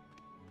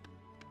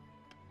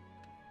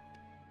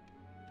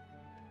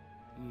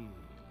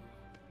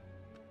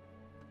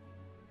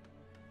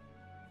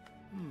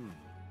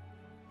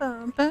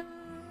 Bum, bum,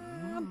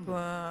 bum,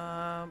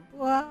 blah,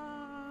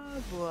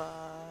 blah.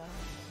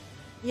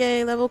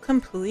 Yay, level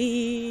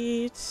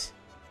complete.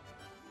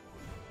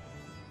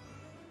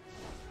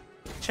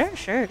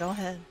 Sure, go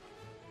ahead.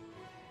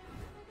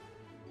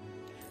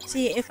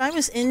 See, if I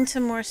was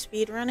into more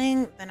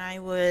speedrunning, then I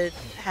would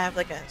have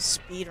like a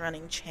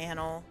speedrunning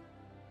channel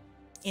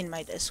in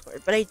my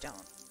Discord, but I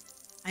don't.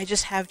 I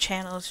just have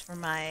channels for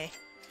my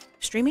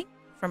streaming,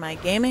 for my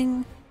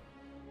gaming,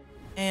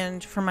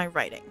 and for my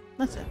writing.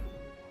 That's it.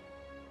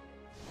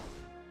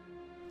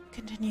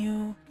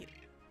 Continue. You.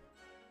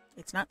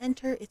 It's not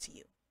enter, it's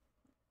you.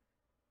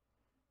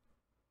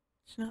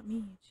 It's not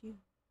me, it's you.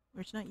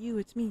 Or it's not you,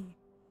 it's me.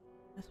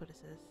 That's what it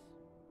says.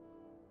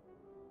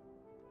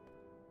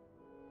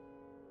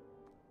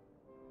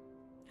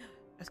 I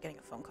was getting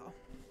a phone call.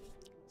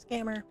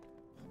 Scammer.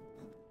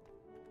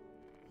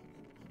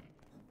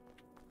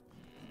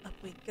 Up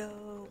we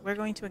go. We're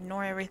going to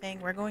ignore everything.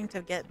 We're going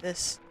to get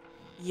this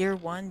year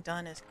 1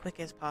 done as quick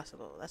as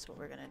possible. That's what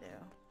we're going to do.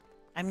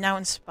 I'm now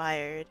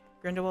inspired.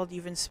 Grindelwald,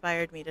 you've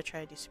inspired me to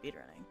try to do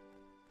speedrunning.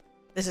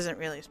 This isn't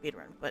really a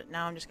speedrun, but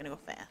now I'm just going to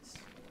go fast.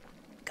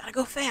 Gotta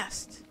go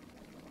fast.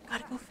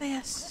 Gotta go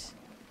fast.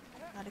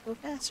 Gotta go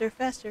faster,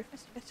 faster,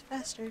 faster, faster,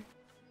 faster.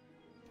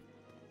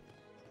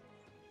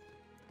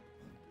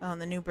 Oh,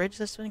 and the new bridge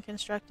that's been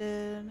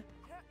constructed.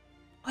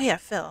 Oh yeah,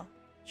 Phil.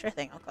 Sure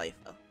thing, I'll call you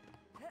Phil.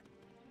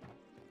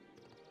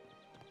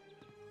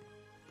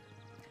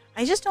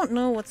 I just don't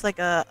know what's like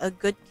a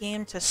good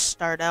game to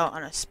start out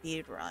on a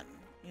speed run.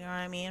 You know what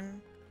I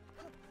mean?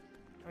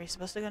 Are we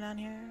supposed to go down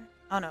here?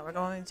 Oh no, we're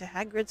going to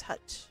Hagrid's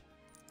hut.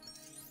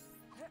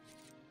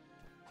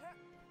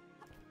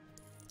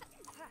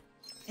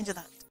 Into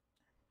the hut.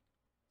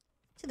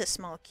 To the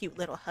small, cute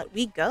little hut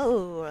we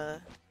go.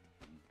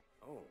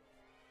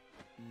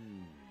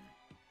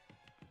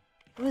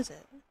 Who is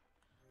it?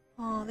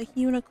 Oh, the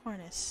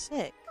unicorn is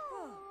sick.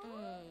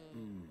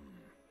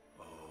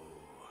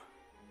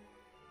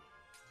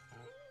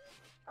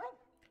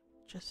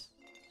 Just...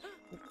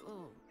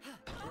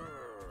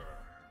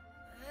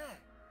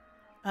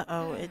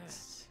 Uh-oh,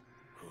 it's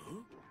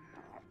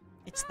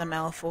the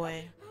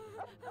Malfoy.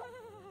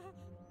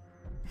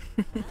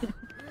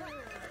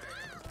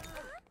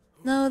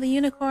 No, the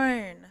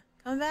unicorn!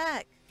 Come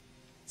back!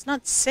 It's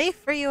not safe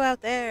for you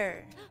out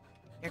there!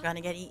 You're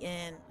gonna get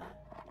eaten.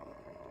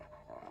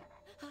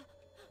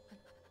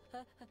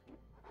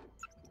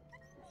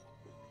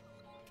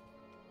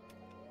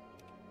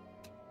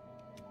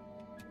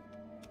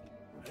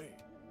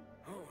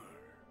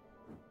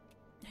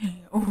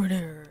 Hey, over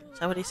there! Is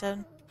that what he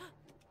said?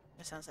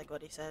 That sounds like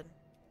what he said.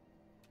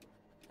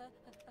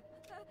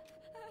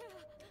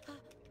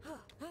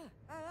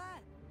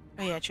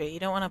 Oh yeah, true. You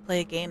don't want to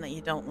play a game that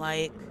you don't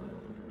like.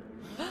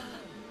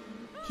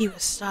 He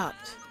was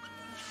stopped.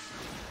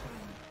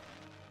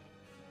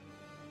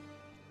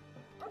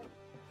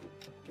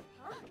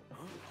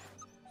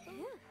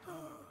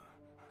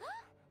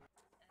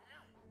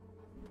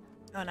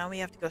 Oh, now we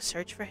have to go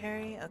search for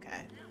Harry?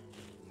 Okay.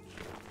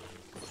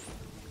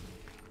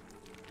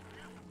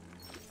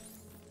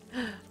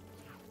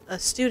 A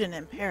student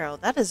in peril.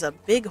 That is a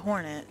big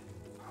hornet.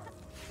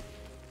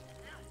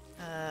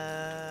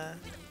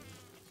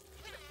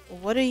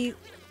 What are you...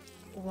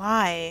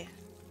 Why?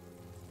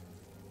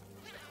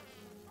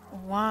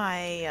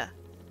 Why?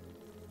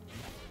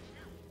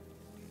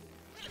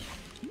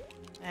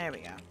 There we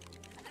go.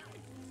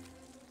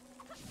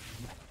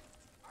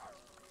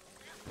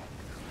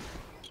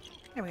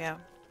 There we go.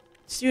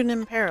 Student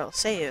in peril.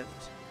 Saved.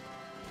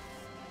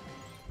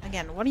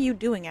 Again, what are you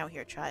doing out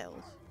here,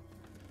 child?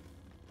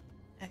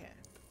 Okay.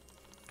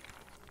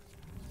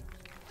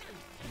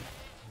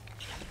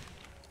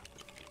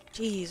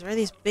 Jeez, where are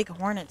these big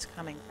hornets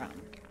coming from?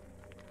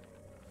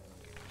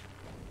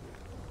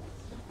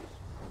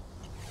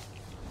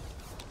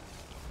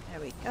 There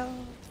we go.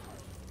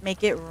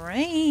 Make it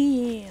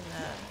rain!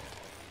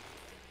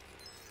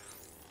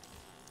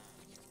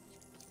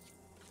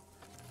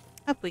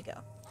 Up we go.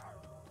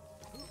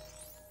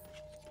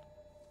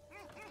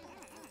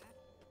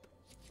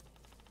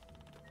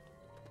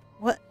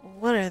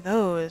 What are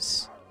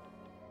those?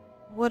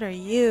 What are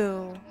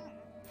you?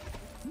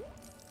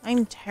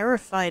 I'm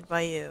terrified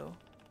by you.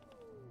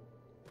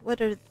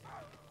 What are...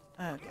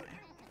 Okay.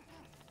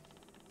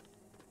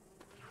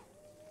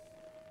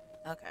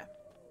 Okay.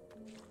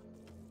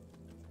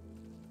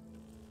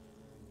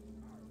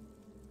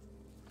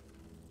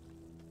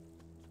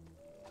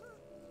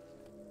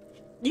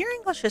 Your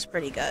English is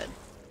pretty good.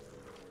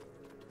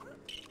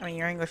 I mean,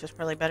 your English is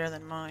probably better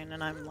than mine,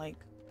 and I'm like...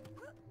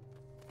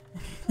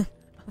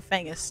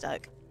 Fang is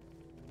stuck.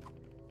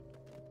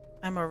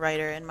 I'm a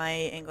writer, and my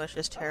English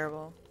is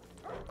terrible.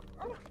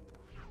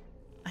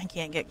 I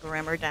can't get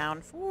grammar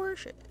down for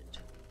shit.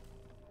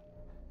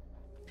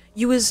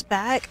 You was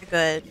back?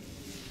 Good.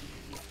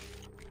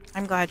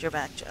 I'm glad you're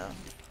back, Joe.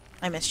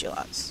 I missed you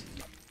lots.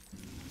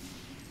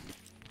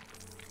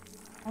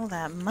 All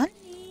that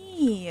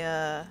money!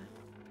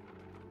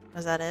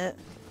 Was that it?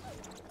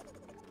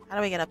 How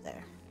do we get up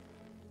there?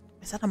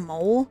 Is that a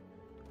mole?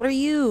 What are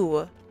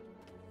you?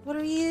 What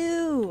are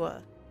you?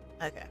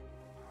 Okay.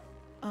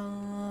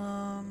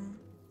 Oh,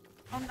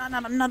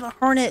 not another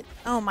hornet!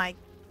 Oh my...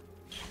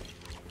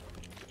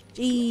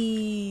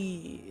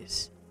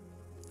 Jeez.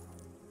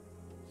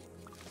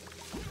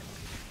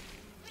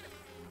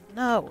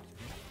 No.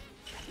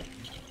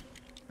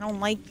 I don't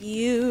like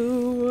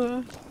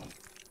you.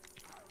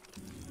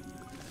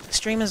 The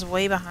stream is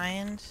way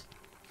behind.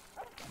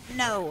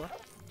 No.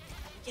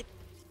 Get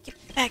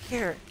back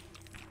here.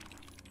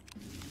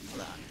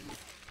 Hold on.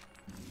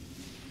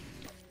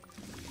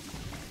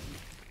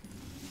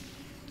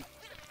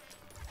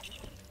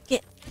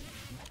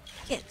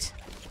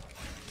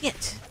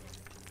 Get.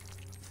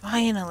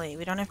 Finally,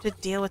 we don't have to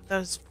deal with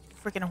those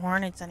freaking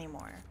hornets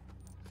anymore.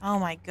 Oh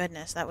my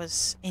goodness, that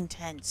was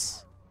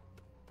intense.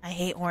 I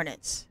hate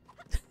hornets.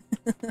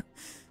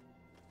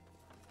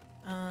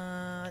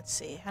 Let's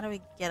see. How do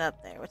we get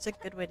up there? What's a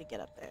good way to get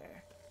up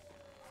there?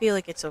 I feel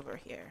like it's over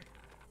here.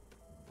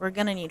 We're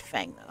gonna need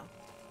Fang, though.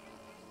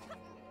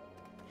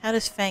 How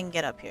does Fang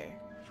get up here?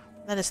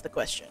 That is the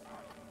question.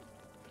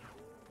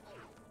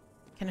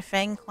 Can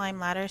Fang climb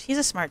ladders? He's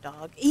a smart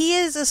dog. He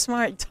is a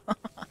smart dog.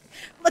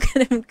 Look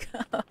at him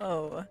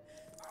go.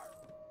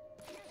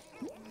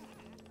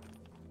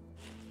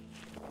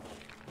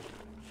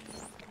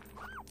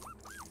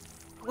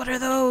 What are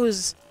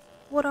those?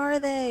 What are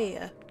they?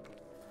 I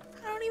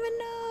don't even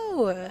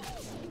know.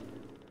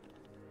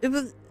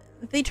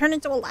 They turn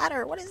into a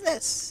ladder. What is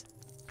this?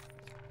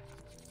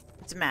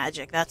 It's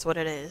magic. That's what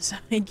it is,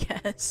 I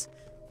guess.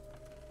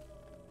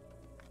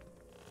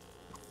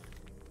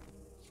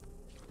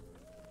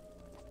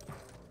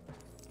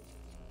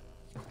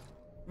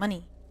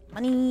 Money.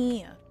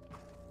 Money!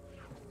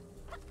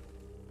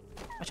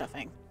 Watch out,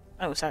 Fang.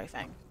 Oh, sorry,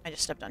 Fang. I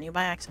just stepped on you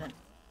by accident.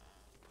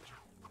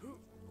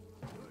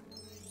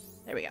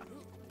 There we go.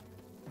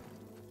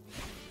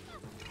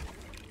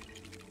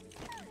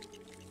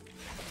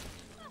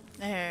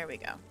 There we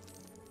go.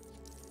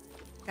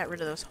 Got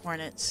rid of those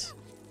hornets.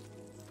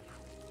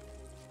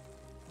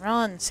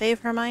 Run! Save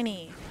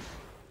Hermione!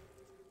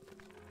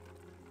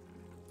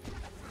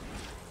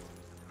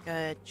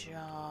 Good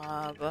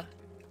job.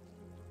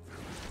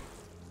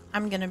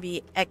 I'm gonna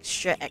be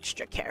extra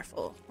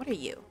careful. What are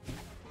you?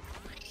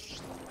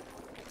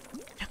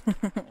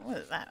 What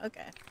is that?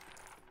 Okay.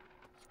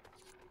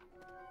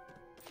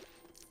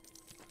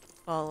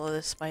 Follow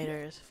the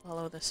spiders.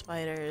 Follow the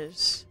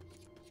spiders.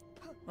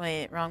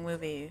 Wait, wrong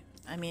movie.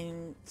 I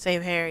mean,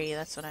 save Harry.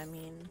 That's what I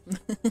mean.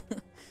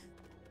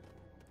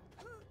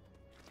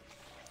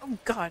 Oh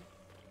god.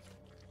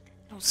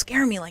 Don't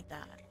scare me like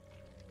that.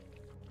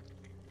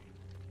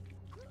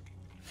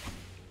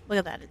 Look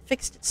at that. It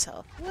fixed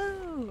itself.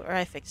 Woo! Or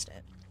I fixed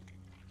it.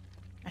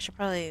 I should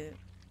probably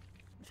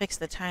fix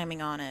the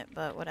timing on it,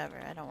 but whatever.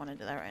 I don't want to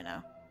do that right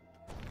now.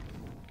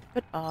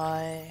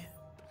 Goodbye.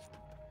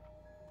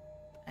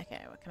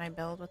 Okay, what can I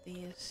build with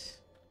these?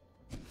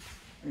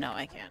 No,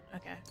 I can't.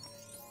 Okay.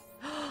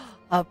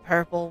 A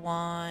purple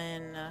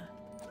one.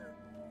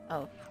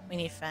 Oh, we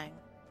need Fang.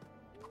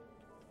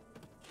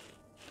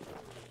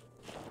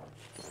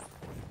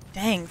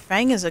 Dang,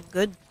 Fang is a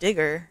good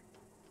digger.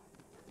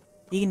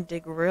 He can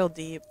dig real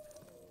deep.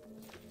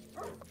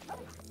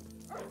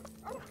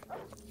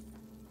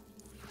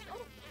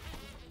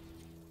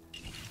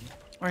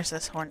 Where's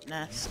this hornet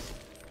nest?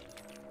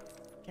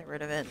 Get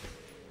rid of it.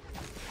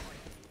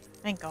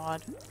 Thank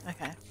God.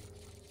 Okay.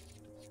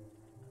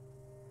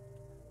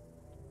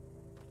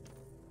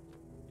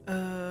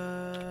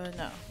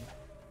 No.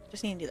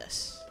 Just need to do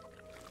this.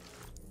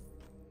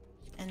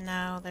 And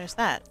now there's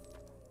that.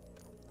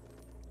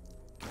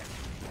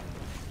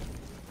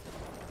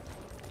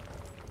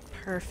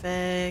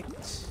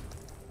 Perfect.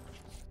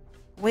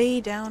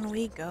 Way down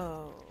we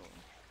go.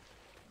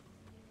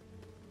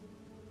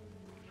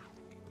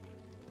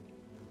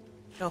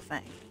 Go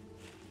Fang.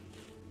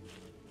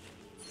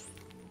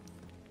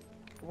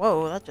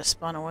 Whoa, that just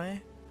spun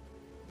away.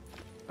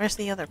 Where's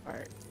the other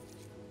part?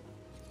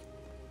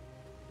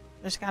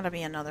 There's gotta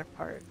be another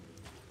part.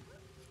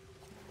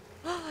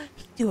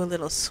 Do a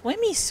little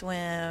swimmy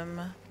swim.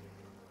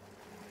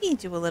 You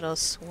do a little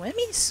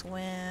swimmy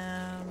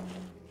swim.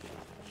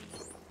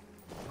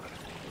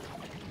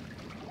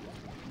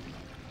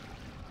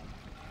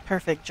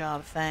 Perfect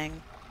job,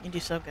 Fang. You do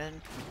so good.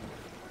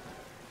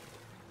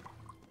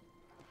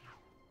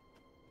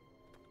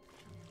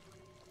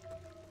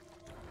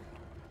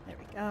 There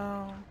we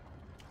go.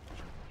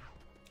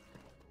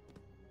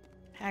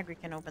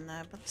 Hagrid can open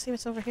that, but let's see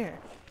what's over here.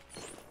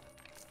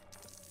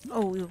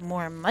 Oh, we have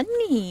more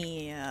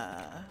money!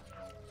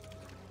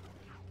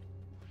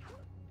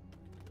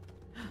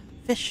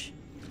 Fish!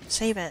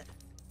 Save it!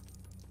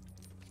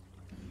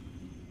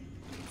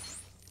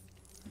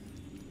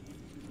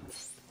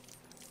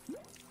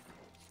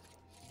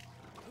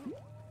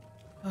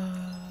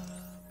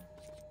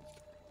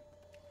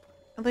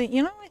 But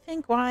you know, I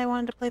think why I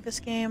wanted to play this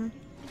game?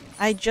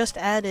 I just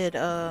added,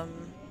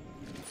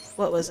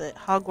 what was it?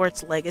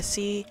 Hogwarts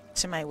Legacy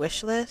to my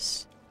wish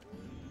list.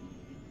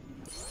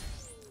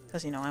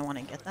 Because, you know, I want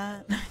to get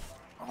that.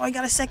 Oh, I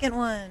got a second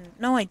one!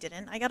 No, I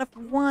didn't. I got a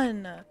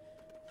one!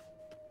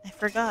 I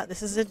forgot.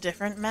 This is a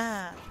different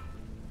map.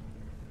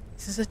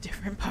 This is a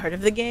different part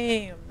of the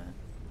game.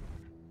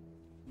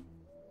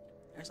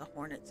 There's a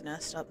hornet's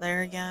nest up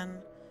there again.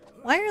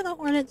 Why are the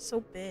hornets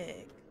so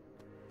big?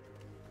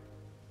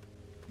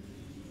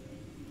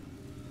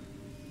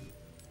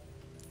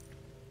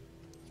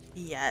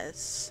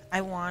 Yes,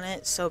 I want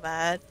it so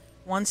bad.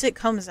 Once it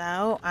comes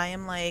out, I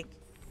am like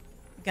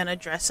gonna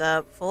dress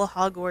up full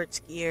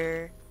Hogwarts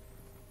gear,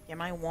 get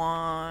my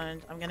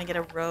wand, I'm gonna get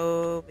a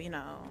robe, you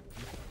know,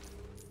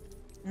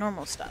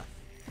 normal stuff,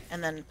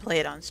 and then play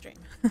it on stream.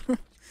 Can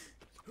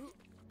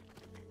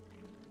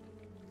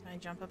I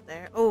jump up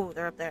there? Oh,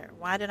 they're up there.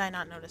 Why did I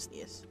not notice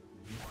these?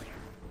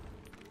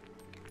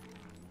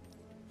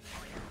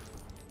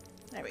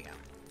 There we go.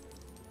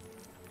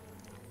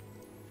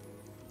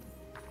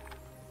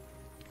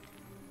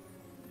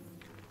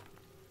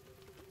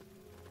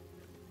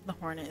 The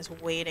hornet is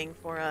waiting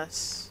for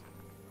us.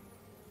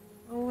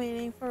 Oh,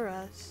 waiting for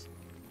us.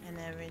 And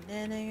every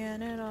day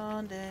and it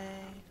all day.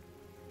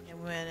 And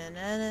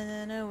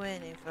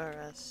waiting for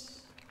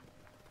us.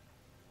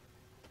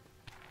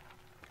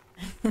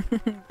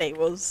 They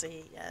will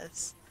see,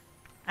 yes.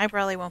 I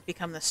probably won't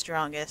become the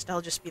strongest.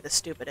 I'll just be the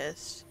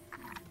stupidest.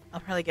 I'll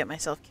probably get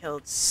myself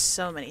killed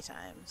so many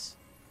times.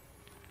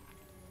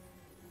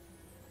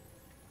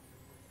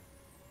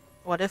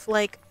 What if,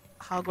 like,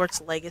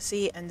 Hogwarts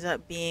Legacy ends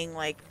up being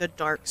like the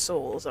Dark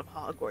Souls of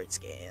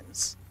Hogwarts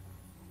games?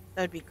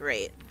 That would be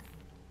great.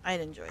 I'd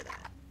enjoy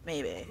that.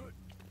 Maybe.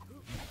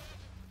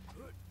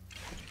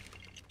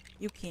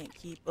 You can't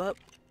keep up.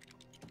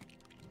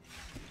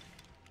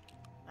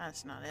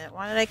 That's not it.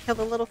 Why did I kill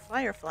the little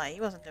firefly?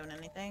 He wasn't doing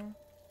anything.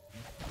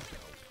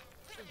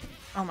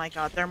 Oh my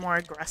god, they're more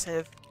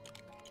aggressive.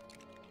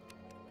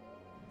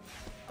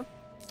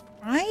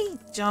 I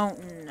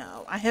don't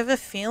know. I have a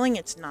feeling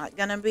it's not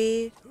gonna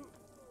be.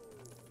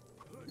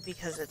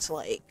 Because it's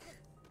like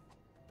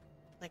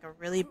a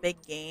really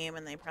big game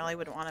and they probably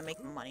would want to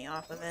make money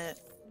off of it.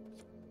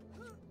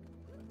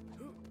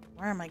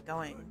 Where am I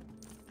going?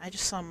 I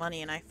just saw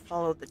money and I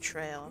followed the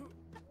trail.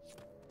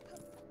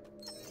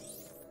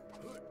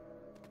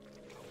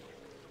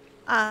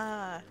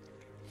 Ah!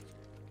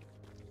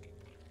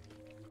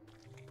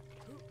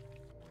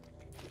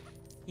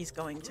 He's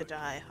going to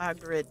die.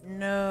 Hagrid,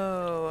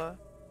 no!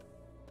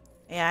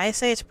 Yeah, I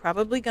say it's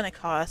probably gonna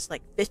cost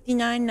like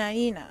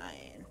 $59.99.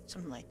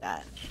 Something like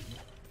that.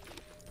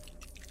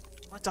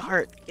 What's a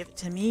heart? Give it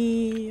to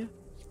me.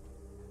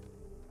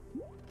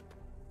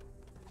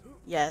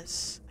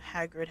 Yes,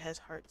 Hagrid has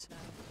hearts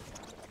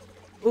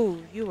now.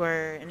 Ooh, you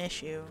were an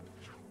issue.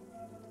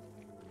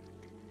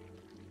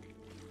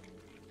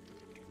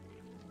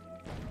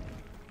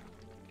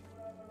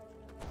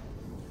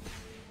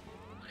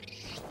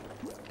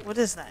 What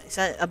is that? Is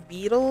that a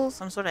beetle?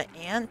 Some sort of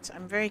ant?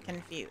 I'm very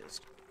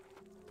confused.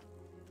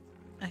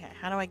 Okay,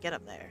 how do I get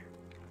up there?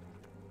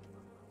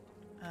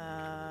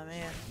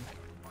 Man.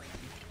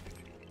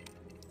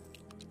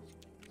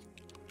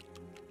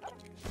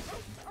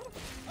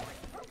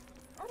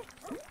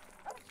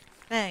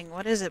 Bang,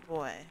 what is it,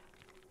 boy?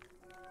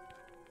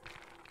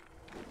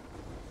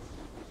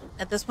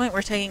 At this point,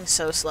 we're taking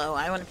so slow.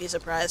 I wouldn't be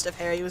surprised if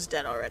Harry was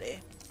dead already.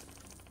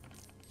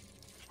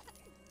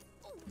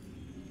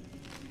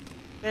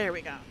 There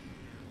we go.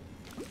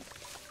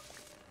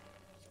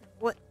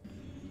 What?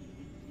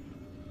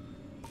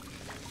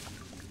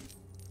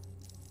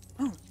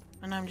 Oh,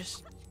 and I'm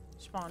just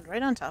spawned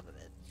right on top of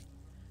it.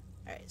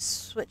 Alright,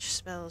 switch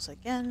spells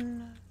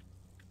again.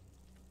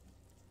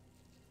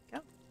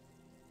 Go.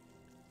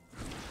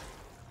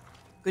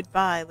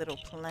 Goodbye, little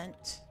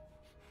plant.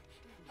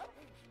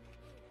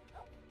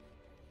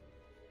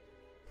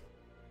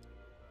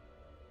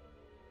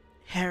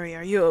 Harry,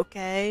 are you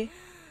okay?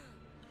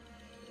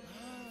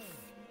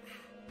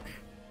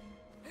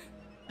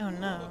 Oh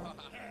no.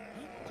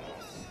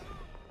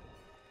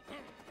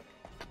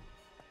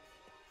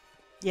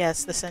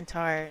 Yes, the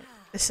centaur.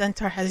 The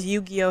centaur has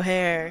Yu-Gi-Oh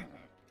hair.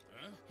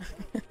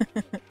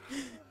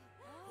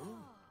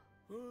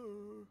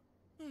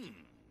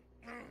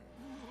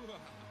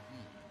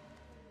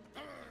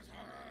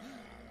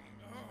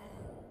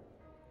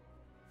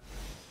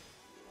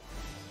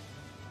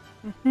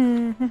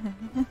 We're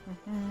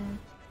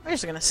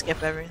just gonna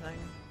skip everything.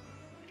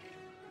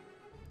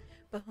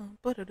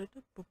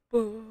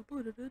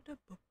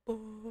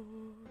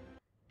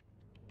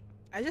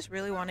 I just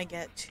really want to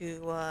get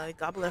to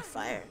Goblet of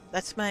Fire.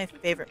 That's my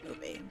favorite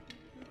movie.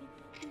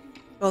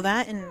 Well,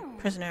 that and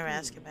Prisoner of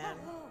Azkaban.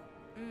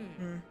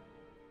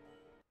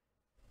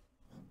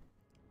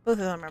 Both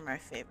of them are my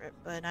favorite,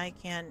 but I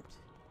can't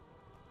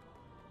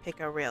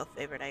pick a real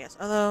favorite, I guess.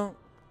 Although,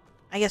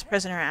 I guess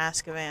Prisoner of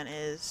Azkaban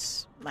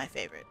is my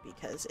favorite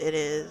because it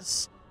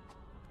is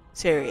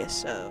serious,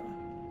 so...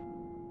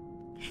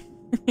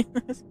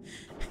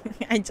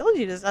 I told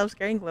you to stop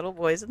scaring little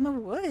boys in the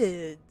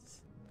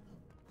woods.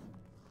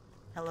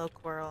 Hello,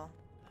 Quirrell.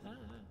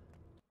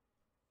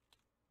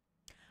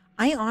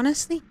 I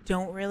honestly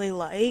don't really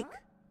like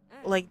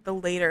the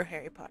later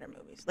Harry Potter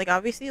movies. Like,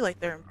 obviously, like,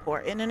 they're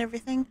important and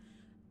everything,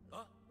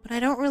 but I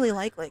don't really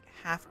like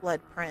Half-Blood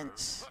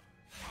Prince.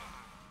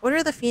 Order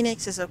of the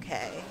Phoenix is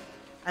okay.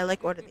 I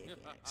like Order of the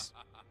Phoenix.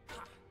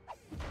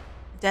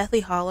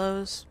 Deathly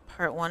Hallows,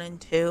 Part 1 and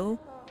 2.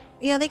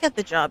 Yeah, they got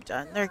the job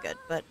done. They're good,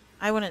 but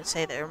I wouldn't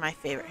say they're my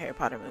favorite Harry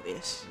Potter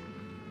movies.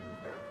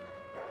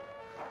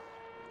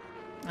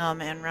 Oh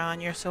man,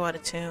 Ron, you're so out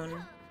of tune.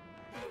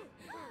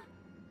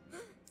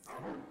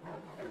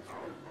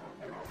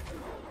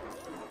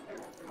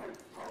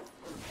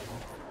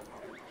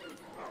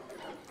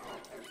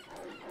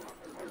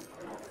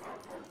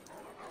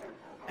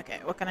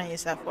 Okay, what can I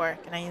use that for?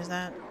 Can I use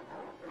that?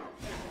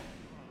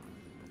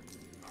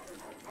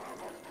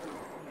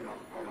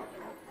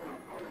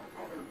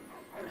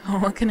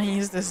 What can I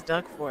use this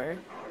duck for?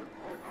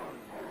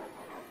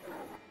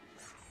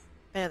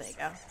 There they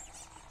go.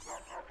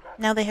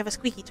 Now they have a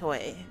squeaky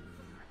toy.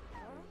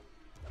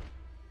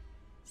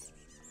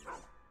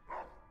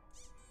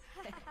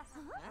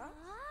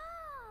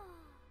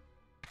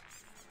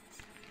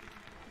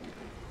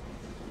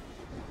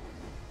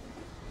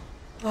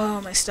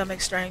 Oh, my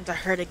stomach's starting to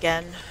hurt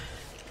again.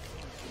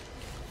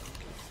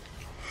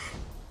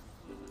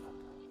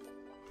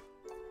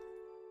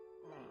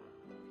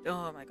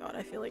 Oh my god,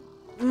 I feel like...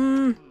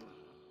 I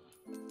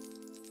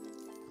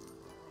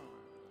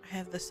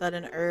have the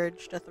sudden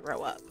urge to throw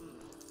up.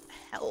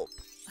 Help.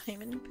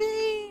 I'm in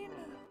pain.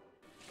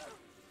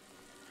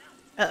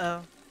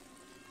 Uh-oh.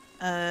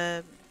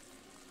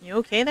 You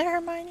okay there,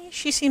 Hermione?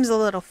 She seems a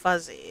little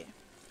fuzzy.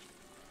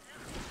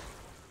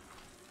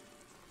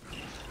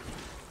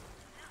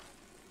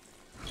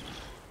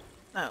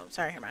 Oh,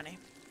 sorry, Hermione.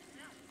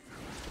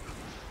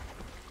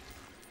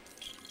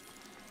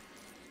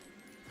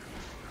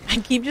 I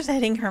keep just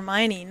hitting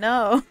Hermione.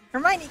 No.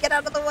 Hermione, get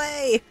out of the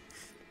way!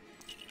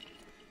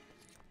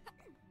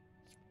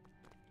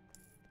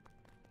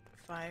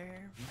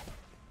 Fire.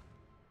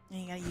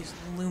 And you gotta use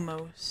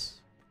Lumos.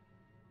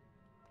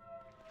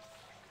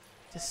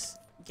 Just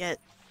get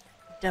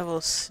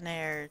Devil's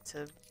Snare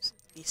to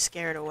be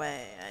scared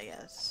away, I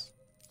guess.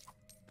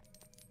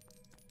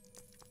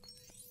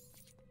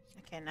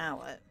 Okay, now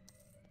what?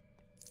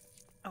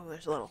 Oh,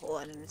 there's a little hole.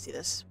 I didn't see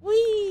this.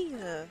 Whee!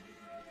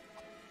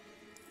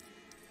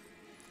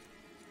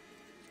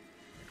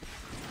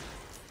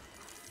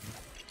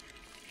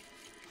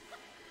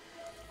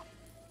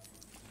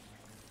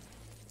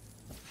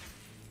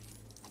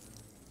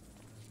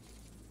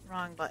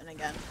 Wrong button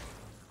again.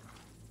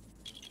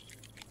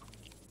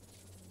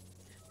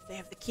 They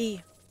have the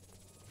key.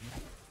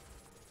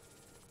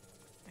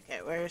 Okay,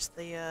 where's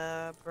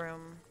the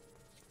broom?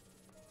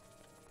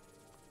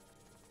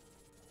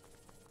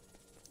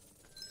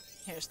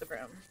 Here's the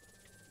broom.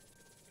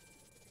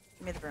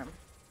 Give me the broom.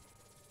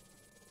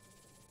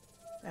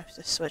 I have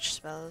to switch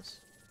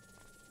spells.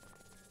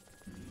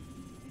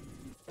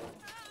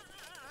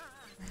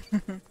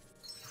 Give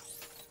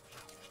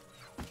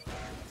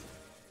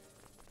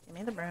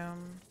me the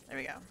broom. There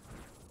we go.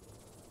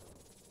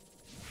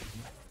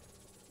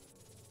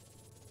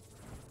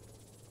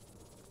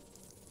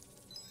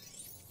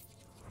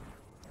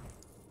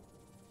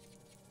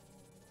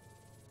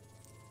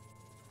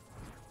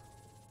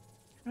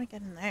 How do I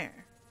get in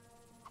there?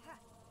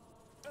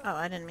 Oh,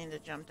 I didn't mean to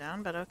jump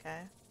down, but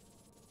okay.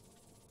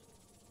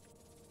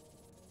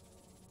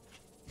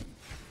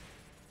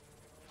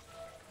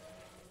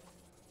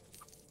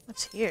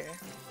 What's here?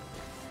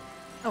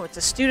 Oh, it's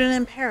a student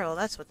in peril.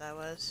 That's what that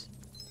was.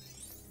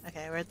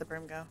 Okay, where'd the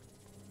broom go?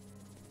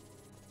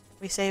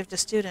 We saved a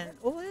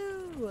student.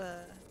 Woo!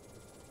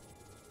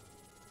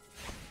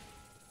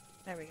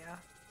 There we go.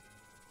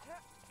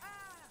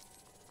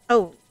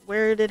 Oh,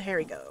 where did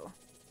Harry go?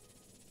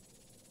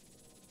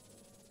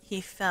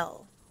 He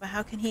fell. But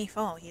how can he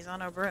fall? He's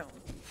on a broom.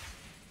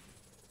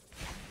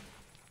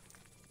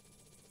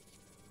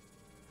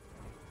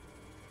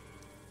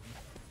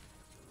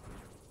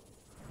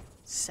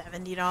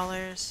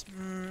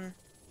 $70?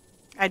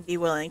 I'd be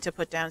willing to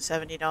put down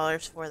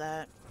 $70 for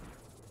that.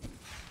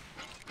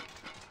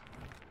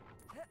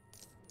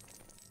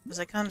 Because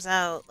it comes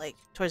out, like,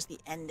 towards the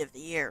end of the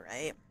year,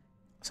 right?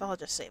 So I'll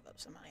just save up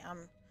some money.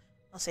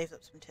 I'll save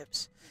up some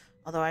tips.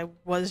 Although I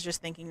was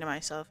just thinking to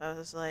myself, I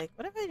was like,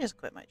 what if I just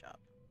quit my job?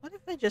 What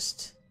if I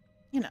just,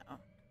 you know,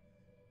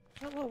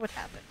 what would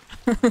happen?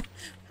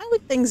 How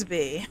would things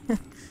be?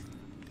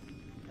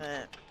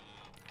 But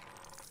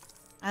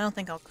I don't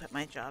think I'll quit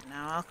my job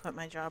now. I'll quit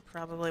my job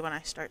probably when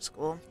I start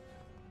school.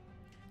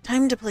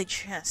 Time to play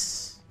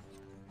chess.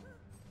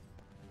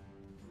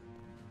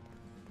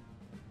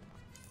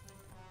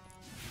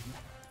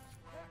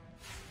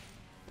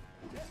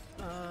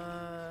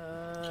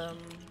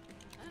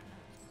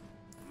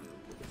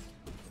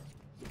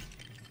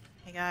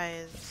 Hey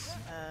guys,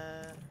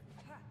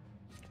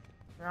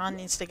 Ron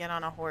needs to get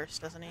on a horse,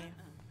 doesn't he?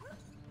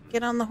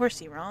 Get on the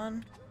horsey,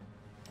 Ron.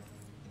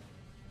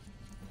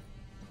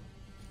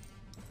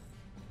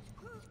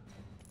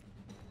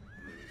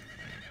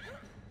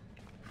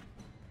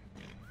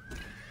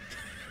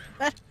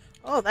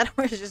 That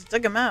horse just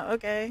took him out,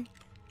 okay.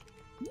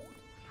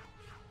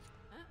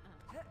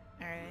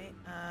 Alright,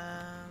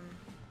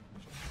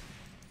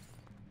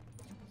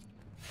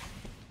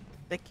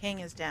 the king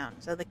is down.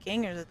 So the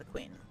king or is it the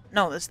queen?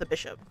 No, that's the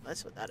bishop.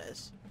 That's what that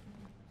is.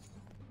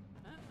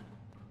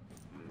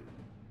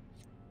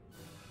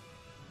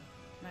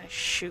 Can I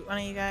shoot one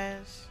of you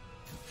guys?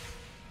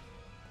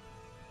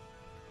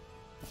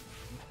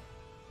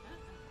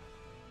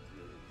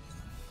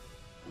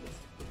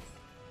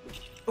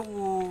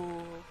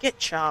 Ooh, get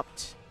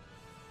chopped.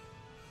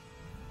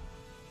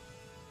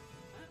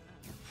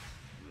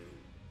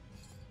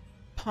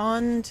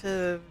 Pawn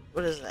to,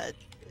 what is that?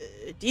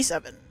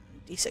 D7,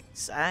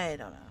 D6, I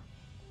don't know.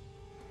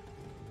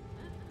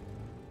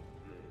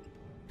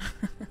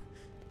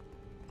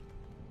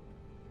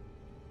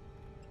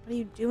 What are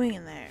you doing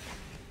in there?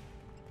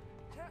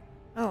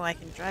 Oh, I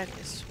can drive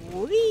this.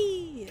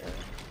 Whee!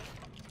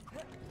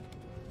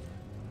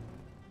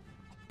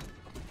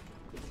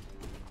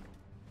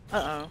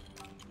 Uh-oh.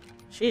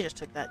 She just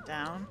took that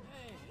down.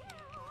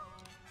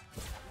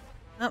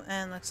 Oh,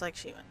 and looks like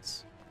she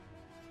wins.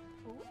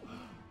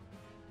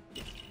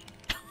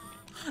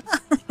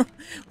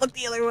 Look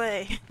the other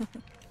way.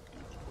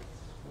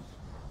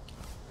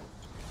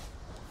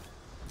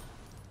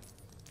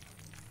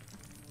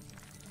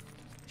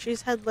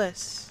 She's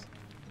headless.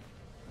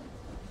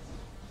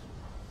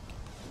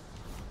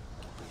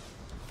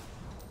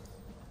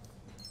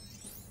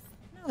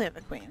 Now they have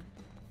a queen.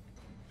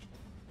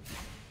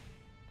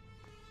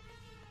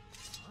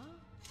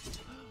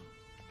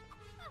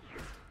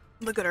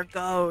 Look at her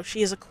go.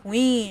 She is a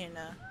queen.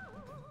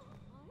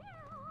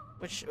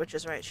 Which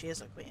is right. She is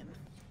a queen.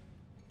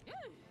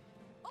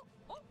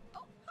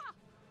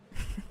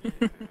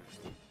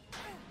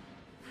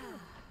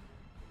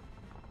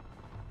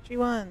 She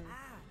won.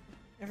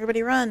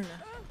 Everybody run.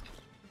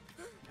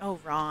 Oh,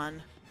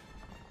 Ron.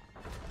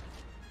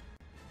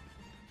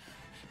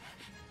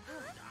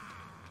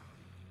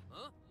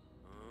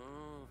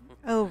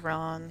 Oh,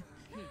 Ron.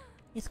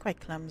 He's quite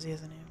clumsy,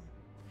 isn't he?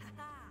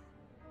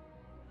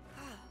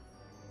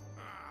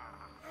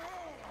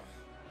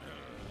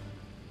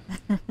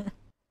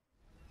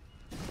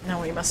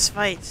 Now we must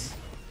fight.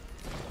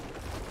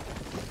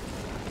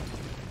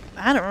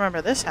 I don't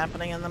remember this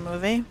happening in the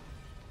movie.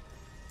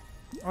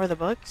 Or the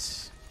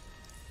books.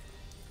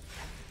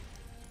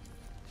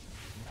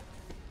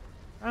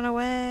 Run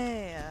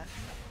away!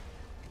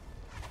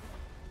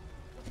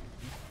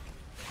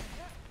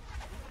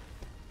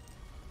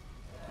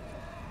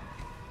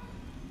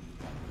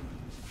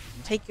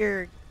 Take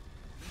your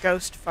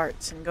ghost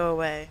farts and go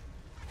away.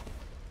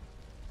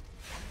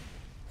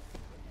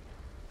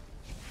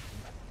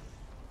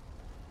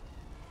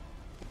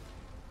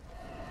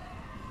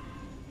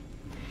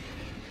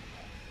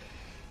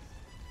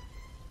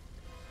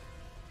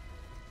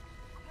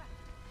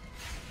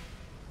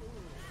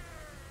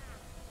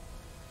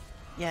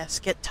 Yes,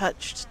 get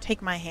touched.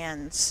 Take my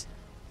hands.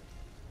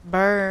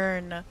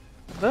 Burn.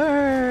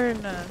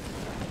 Burn.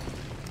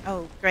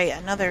 Oh, great.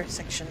 Another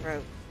section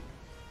rope.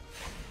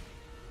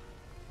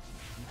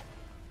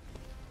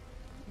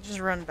 Just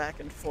run back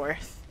and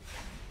forth.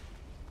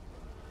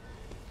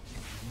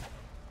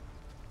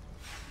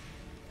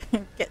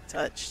 Get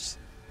touched.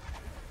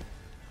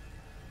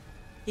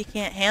 He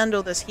can't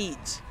handle this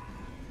heat.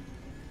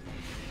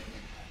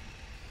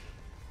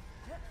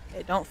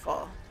 Okay, don't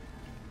fall.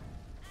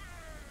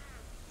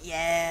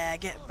 Yeah,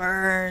 get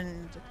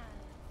burned.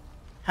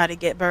 How to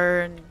get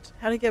burned.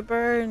 How to get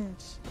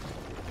burned.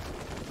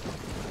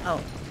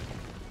 Oh.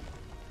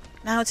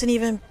 Now it's an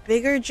even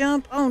bigger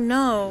jump? Oh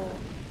no.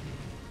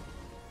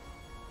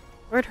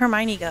 Where'd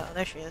Hermione go?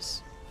 There she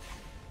is.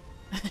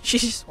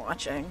 She's just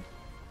watching.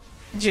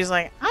 And she's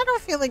like, I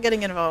don't feel like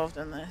getting involved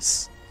in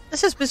this.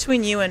 This is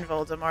between you and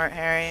Voldemort,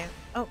 Harry.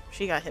 Oh,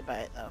 she got hit by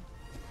it, though.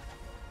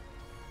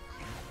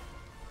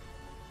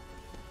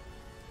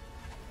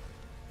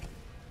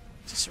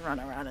 Just run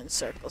around in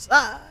circles.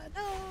 Ah,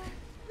 no!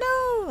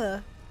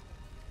 No!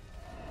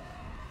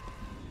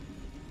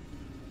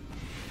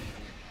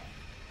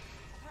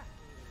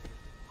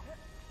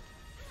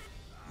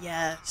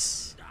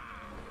 Yes.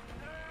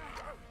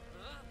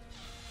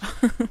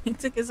 He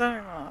took his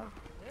arm off.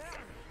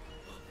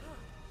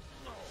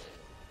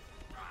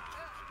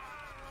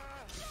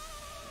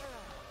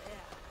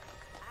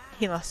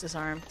 He lost his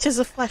arm. 'Tis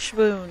a flesh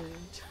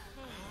wound.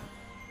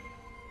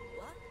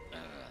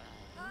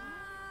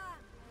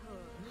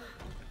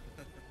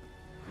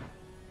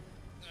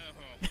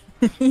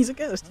 He's a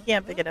ghost. He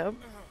can't pick it up.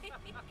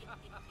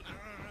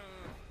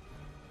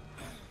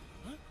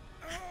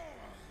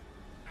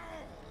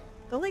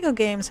 The Lego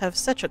games have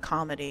such a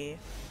comedy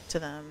to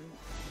them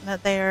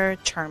that they are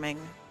charming.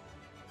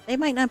 They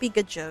might not be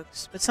good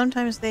jokes, but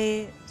sometimes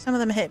some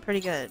of them hit pretty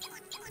good.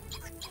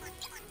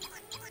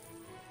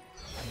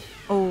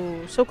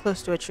 Oh, so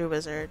close to a true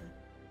wizard.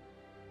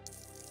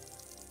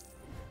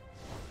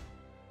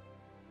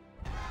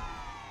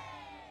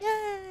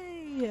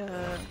 Yay!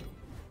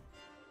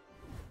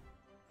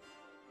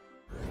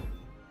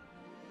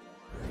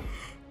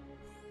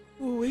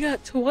 Ooh, we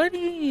got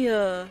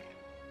 20!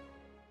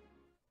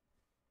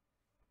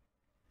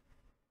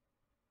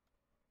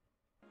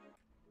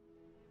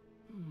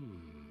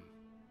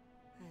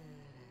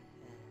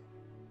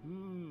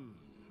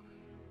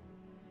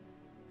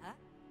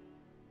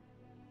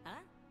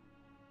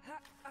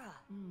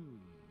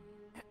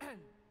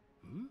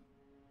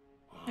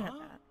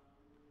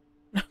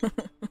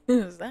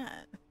 Who's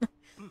that?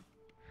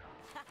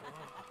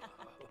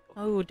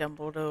 Oh,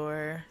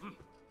 Dumbledore.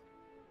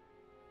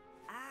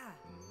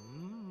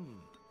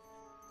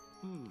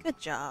 Good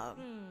job.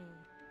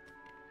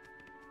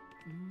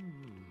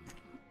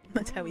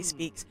 That's how he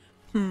speaks.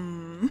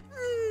 Ron.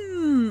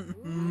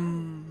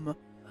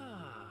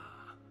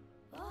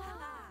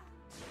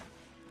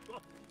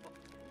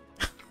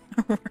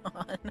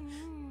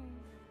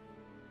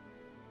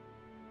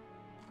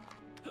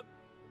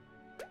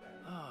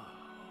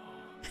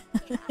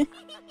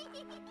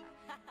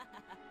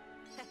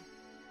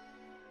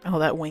 Oh,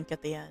 that wink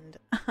at the end.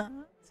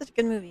 Such a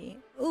good movie.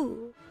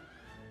 Ooh.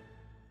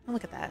 Oh,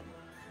 look at that.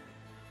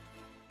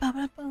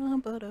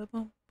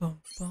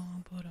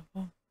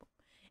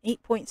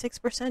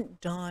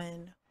 8.6%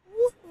 done.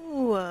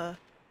 Woo!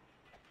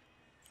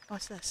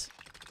 What's this?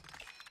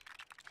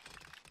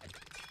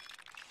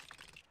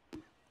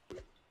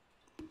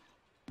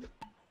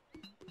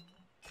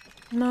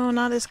 No,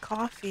 not his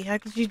coffee. How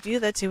could you do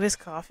that to his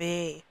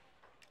coffee?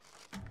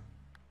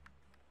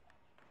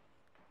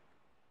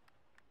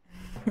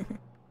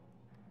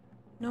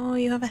 No,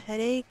 you have a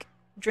headache?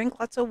 Drink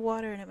lots of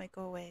water and it might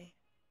go away.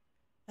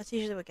 That's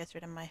usually what gets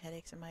rid of my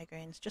headaches and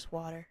migraines. Just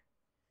water.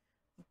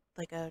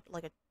 Like a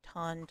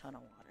ton of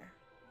water.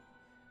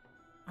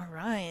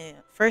 Alright.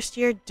 First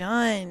year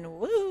done.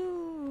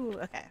 Woo!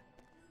 Okay.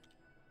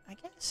 I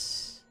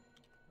guess...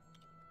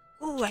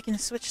 Ooh, I can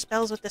switch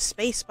spells with the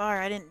space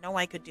bar. I didn't know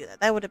I could do that.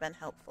 That would have been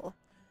helpful.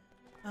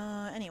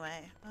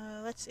 Anyway.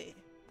 Let's see.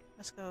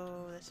 Let's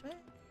go this way.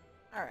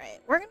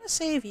 Alright. We're gonna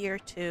save year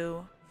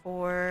 2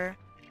 for...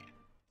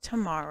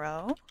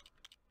 tomorrow.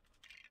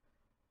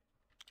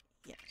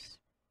 Yes.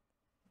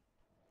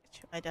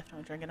 I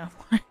definitely drank enough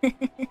water.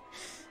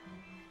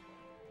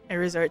 I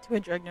resort to a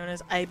drug known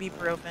as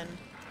ibuprofen.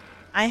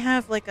 I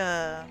have like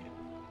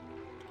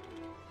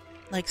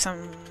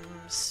some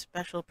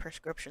special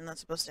prescription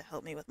that's supposed to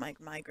help me with my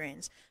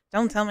migraines.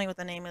 Don't tell me what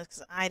the name is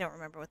because I don't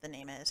remember what the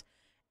name is.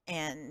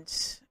 And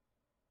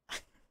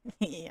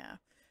yeah.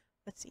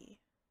 Let's see.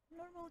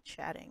 Normal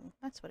chatting.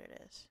 That's what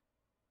it is.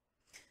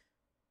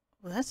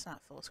 Well, that's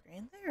not full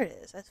screen. There it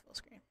is. That's full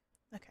screen.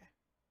 Okay.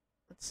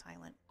 That's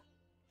silent.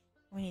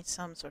 We need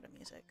some sort of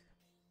music.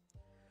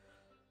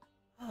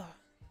 Oh.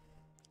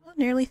 Well,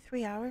 nearly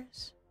 3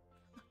 hours.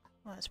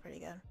 Well, that's pretty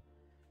good.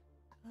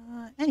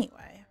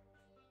 Anyway.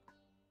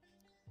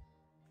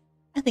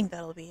 I think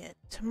that'll be it.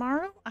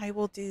 Tomorrow, I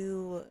will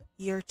do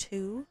year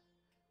 2.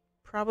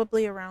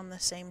 Probably around the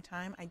same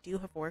time. I do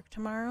have work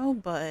tomorrow,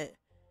 but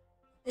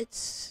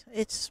it's,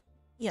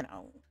 you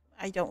know,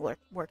 I don't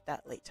work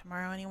that late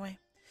tomorrow anyway.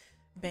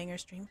 Banger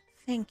stream.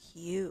 Thank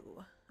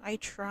you. I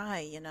try,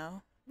 you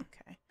know.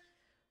 Okay.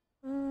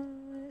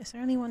 Is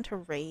there anyone to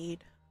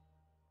raid?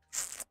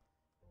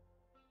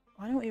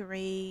 Why don't we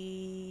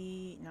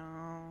raid?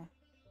 No.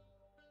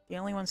 The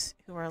only ones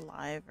who are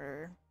alive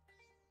are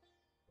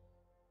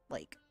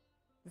like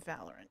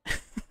Valorant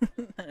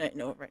that I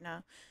know of right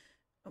now.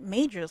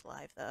 Major's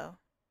live though.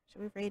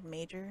 Should we raid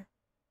Major?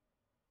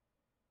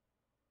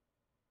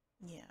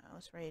 Yeah,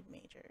 let's raid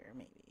Major,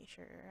 maybe.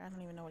 Sure. I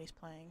don't even know what he's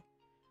playing.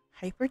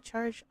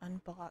 Hypercharge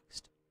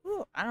unboxed.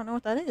 Ooh, I don't know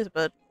what that is,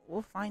 but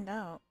we'll find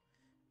out.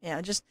 Yeah,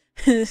 just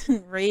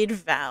raid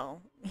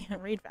Val. Yeah,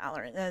 raid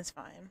Valorant. That's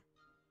fine.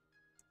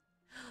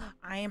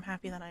 I am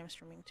happy that I'm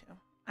streaming too.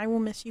 I will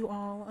miss you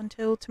all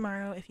until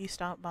tomorrow if you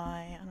stop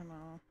by. I don't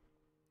know.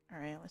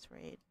 Alright, let's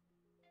raid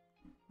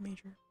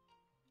Major.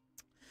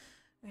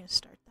 I'm gonna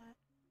start that.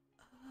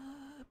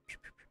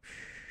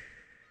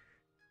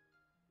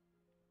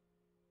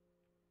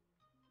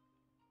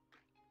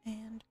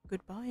 And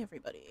goodbye,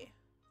 everybody.